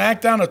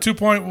SmackDown a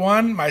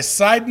 2.1. My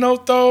side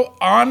note though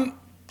on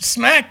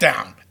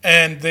SmackDown,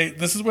 and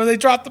this is where they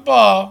dropped the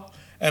ball.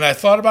 And I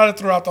thought about it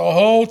throughout the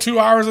whole 2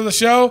 hours of the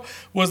show,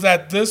 was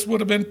that this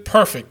would have been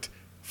perfect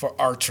for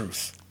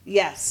R-Truth.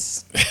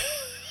 Yes.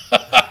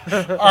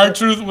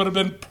 R-Truth would have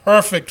been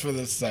perfect for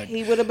this segment.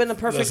 He would have been a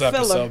perfect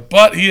filler.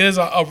 But he is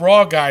a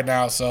Raw guy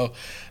now,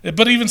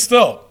 but even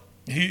still,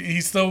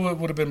 he still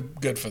would have been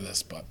good for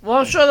this. But well,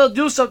 I'm sure they'll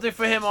do something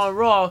for him on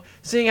Raw,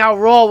 seeing how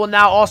Raw will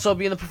now also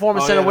be in the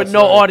Performance Center with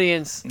no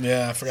audience.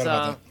 Yeah, I forgot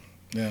about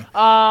that.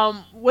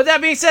 Yeah. With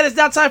that being said, it's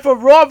now time for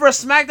Raw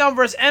versus SmackDown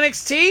versus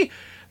NXT.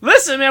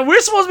 Listen, man,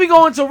 we're supposed to be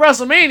going to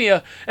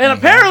WrestleMania, and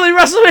apparently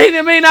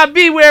WrestleMania may not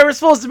be where it's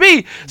supposed to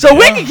be, so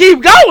we can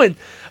keep going.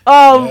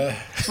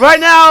 Right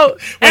now,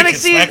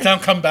 NXT... Can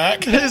SmackDown come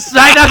back?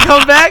 SmackDown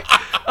come back.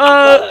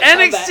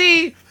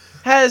 NXT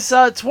has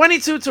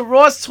 22 to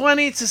Raw's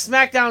 20 to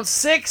SmackDown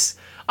 6.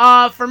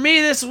 For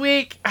me this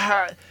week,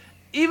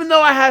 even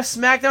though I have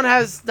SmackDown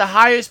has the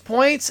highest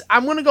points,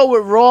 I'm going to go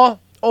with Raw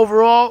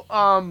overall.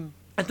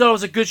 I thought it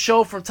was a good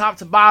show from top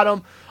to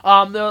bottom.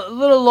 They're a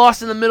little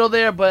lost in the middle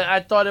there, but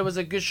I thought it was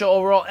a good show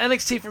overall.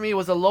 NXT for me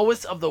was the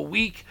lowest of the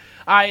week.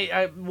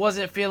 I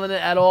wasn't feeling it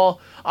at all.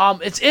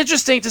 It's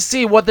interesting to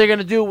see what they're going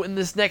to do in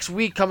this next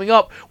week coming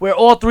up, where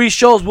all 3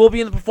 shows will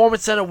be in the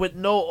Performance Center with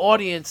no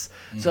audience.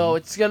 So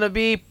it's going to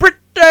be pretty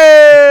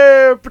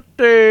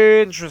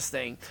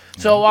interesting.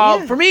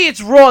 So for me,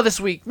 it's Raw this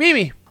week.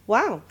 Mimi.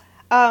 Wow.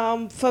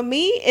 For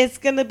me, it's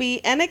going to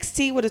be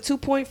NXT with a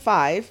 2.5,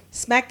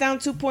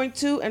 SmackDown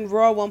 2.2, and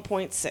Raw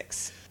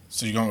 1.6.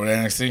 So you're going with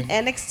NXT?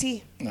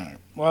 NXT. All right.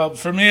 Well,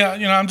 for me,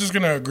 I'm just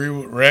going to agree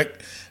with Rick.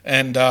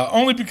 And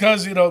only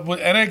because, with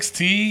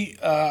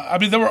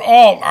NXT, they were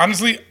all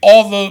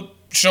the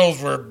shows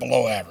were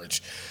below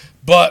average.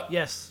 But,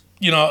 Yes.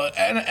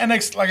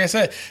 NXT, like I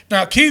said,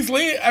 now Keith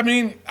Lee,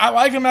 I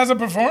like him as a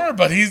performer,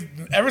 but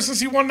ever since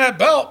he won that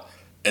belt,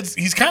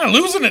 he's kind of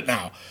losing it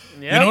now.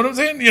 Yep. You know what I'm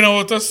saying?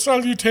 With the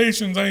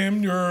salutations, I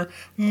am your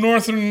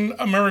Northern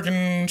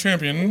American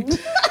champion.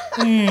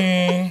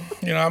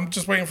 I'm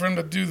just waiting for him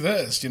to do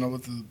this,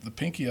 with the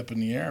pinky up in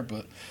the air.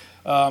 But,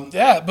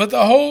 but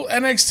the whole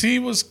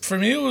NXT was, for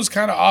me, it was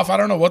kind of off. I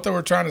don't know what they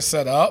were trying to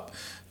set up.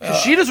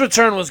 Kushida's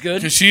return was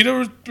good.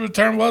 Kushida's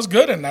return was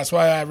good, and that's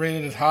why I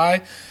rated it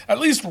high. At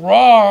least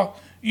Raw,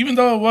 even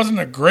though it wasn't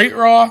a great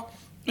Raw,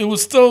 it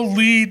was still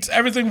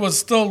everything was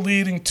still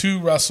leading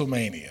to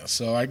WrestleMania.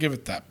 So I give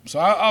it that. So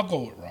I'll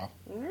go with Raw.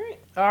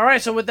 All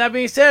right, so with that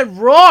being said,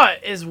 Raw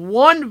is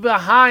 1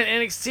 behind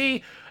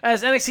NXT,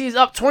 as NXT is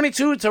up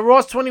 22 to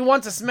Raw's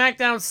 21 to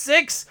SmackDown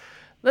 6.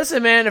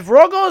 Listen, man, if if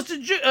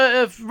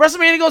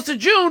WrestleMania goes to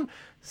June,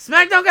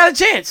 SmackDown got a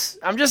chance.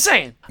 I'm just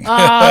saying.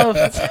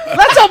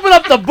 Let's open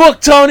up the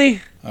book,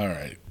 Tony. All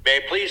right. May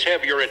I please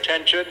have your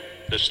attention?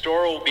 The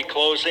store will be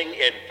closing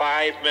in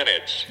 5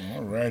 minutes.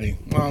 All righty.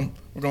 Well,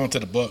 we're going to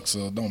the book,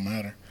 so it don't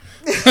matter.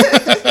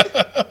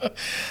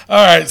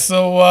 All right,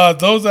 so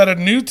those that are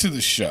new to the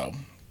show,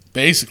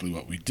 basically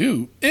what we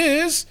do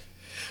is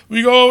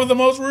we go over the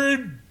most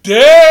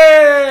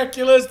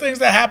ridiculous things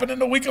that happen in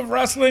the week of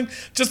wrestling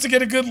just to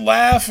get a good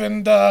laugh.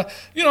 And,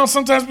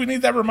 sometimes we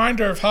need that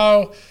reminder of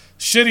how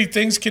shitty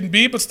things can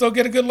be, but still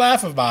get a good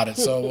laugh about it.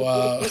 So,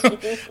 all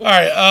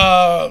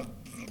right.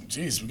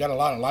 Jeez, we got a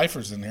lot of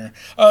lifers in here.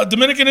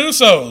 Dominican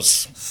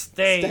Usos.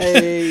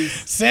 Stays.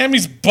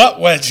 Sammy's butt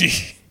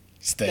wedgie.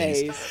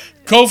 Stays.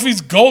 Kofi's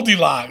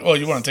Goldilocks. Oh,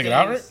 you want to take it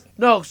out, Rick?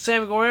 No,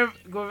 Sammy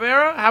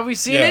Guevara. Have we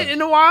seen it in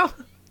a while?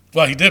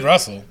 Well, he did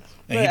wrestle,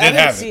 and he did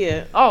have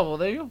it. Oh, well,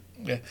 there you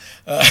Yeah.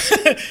 go.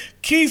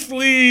 Keith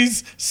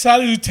Lee's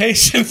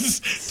salutations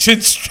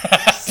chin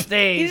strap.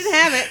 Stays. He didn't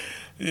have it.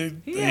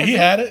 He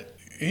had it.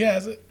 He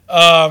has it.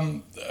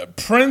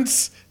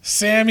 Prince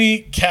Sammy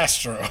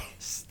Castro.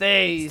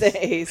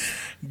 Stays.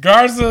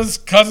 Garza's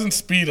cousin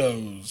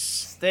Speedos.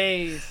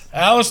 Stays.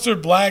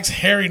 Aleister Black's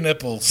hairy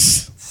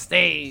nipples.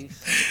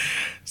 Stays.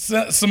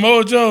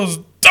 Samoa Joe's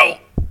dope.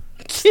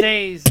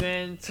 Stays,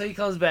 man, until he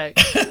comes back.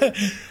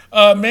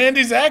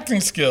 Mandy's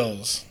acting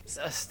skills.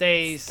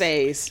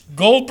 Stays.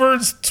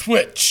 Goldberg's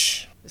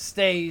twitch.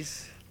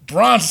 Stays.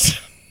 Braun's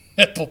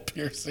nipple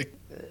piercing.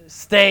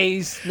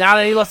 Stays. Now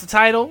that he lost the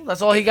title,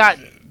 that's all he got.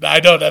 I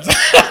know that's.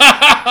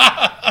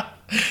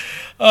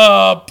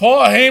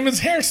 Paul Heyman's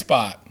hair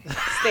spot.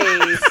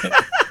 Stays.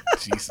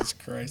 Jesus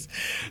Christ.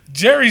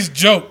 Jerry's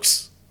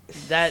jokes.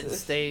 That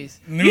stays.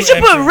 You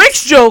should put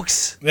Rick's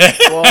jokes.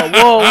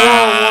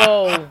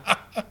 Whoa.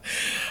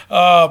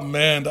 Oh,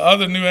 man. The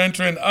other new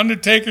entrant,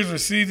 Undertaker's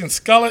receding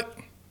skullet.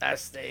 That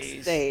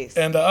stays.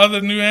 And the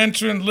other new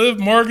entrant, Liv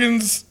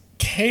Morgan's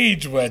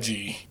cage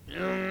wedgie.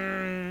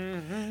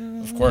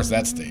 Of course,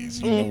 that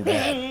stays. You know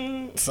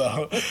that.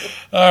 So,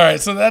 all right.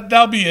 So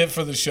that'll be it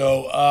for the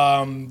show.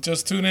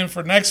 Just tune in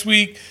for next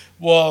week.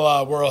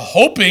 Well, we're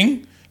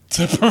hoping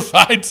to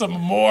provide some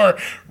more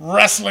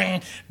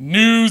wrestling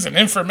news and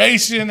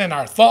information and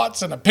our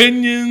thoughts and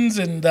opinions.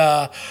 And,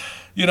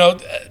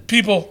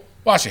 people,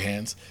 wash your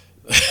hands.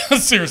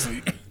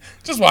 Seriously.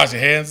 Just wash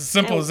your hands. As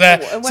simple as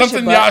that.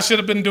 Something y'all should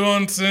have been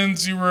doing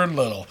since you were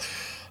little.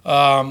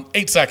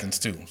 8 seconds,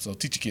 too. So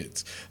teach your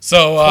kids.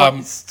 So,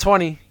 it's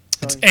 20.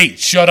 It's 8.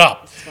 Shut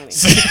up.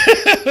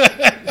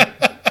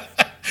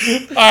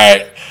 All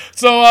right.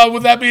 So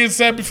with that being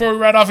said, before we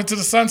ride off into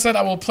the sunset,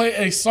 I will play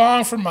a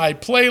song from my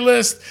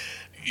playlist.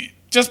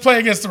 Just play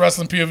against the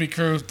Wrestling POV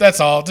crew.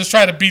 That's all. Just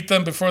try to beat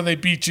them before they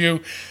beat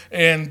you.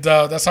 And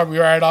that's how we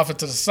ride off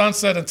into the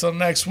sunset until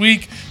next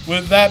week.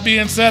 With that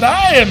being said,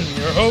 I am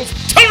your host,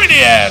 Tony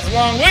Diaz,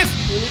 along with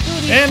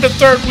and the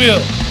third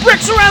wheel,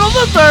 Rick Serrano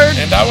III.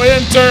 And our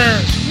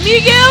intern,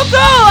 Miguel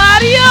Go.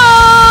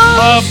 Adios.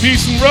 Love,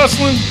 peace, and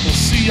wrestling. We'll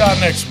see y'all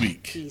next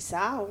week. Peace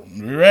out.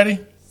 We ready?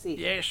 See.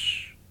 Yes.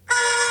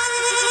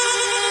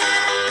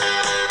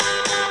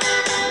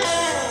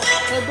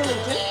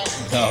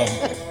 No.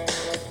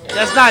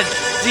 That's not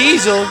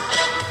Diesel.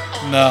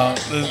 No.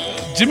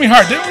 Jimmy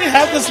Hart. Didn't we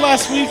have this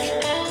last week?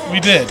 We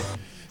did.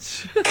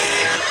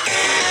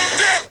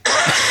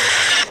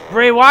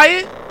 Bray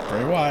Wyatt.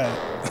 Bray Wyatt.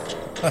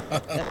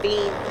 The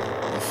Fiend.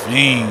 The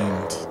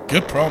Fiend.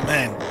 Good pro,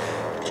 man.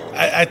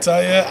 I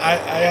tell you, I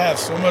have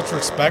so much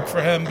respect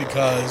for him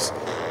because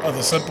of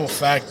the simple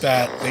fact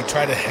that they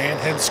try to hand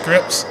him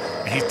scripts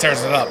and he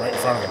tears it up right in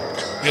front of him.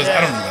 He goes,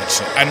 I don't need that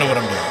shit. I know what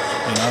I'm doing,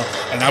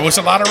 And I wish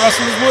a lot of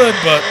wrestlers would,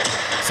 but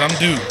some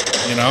do,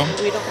 We don't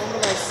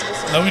memorize.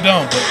 No, we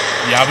don't, but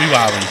yabby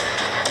wowie.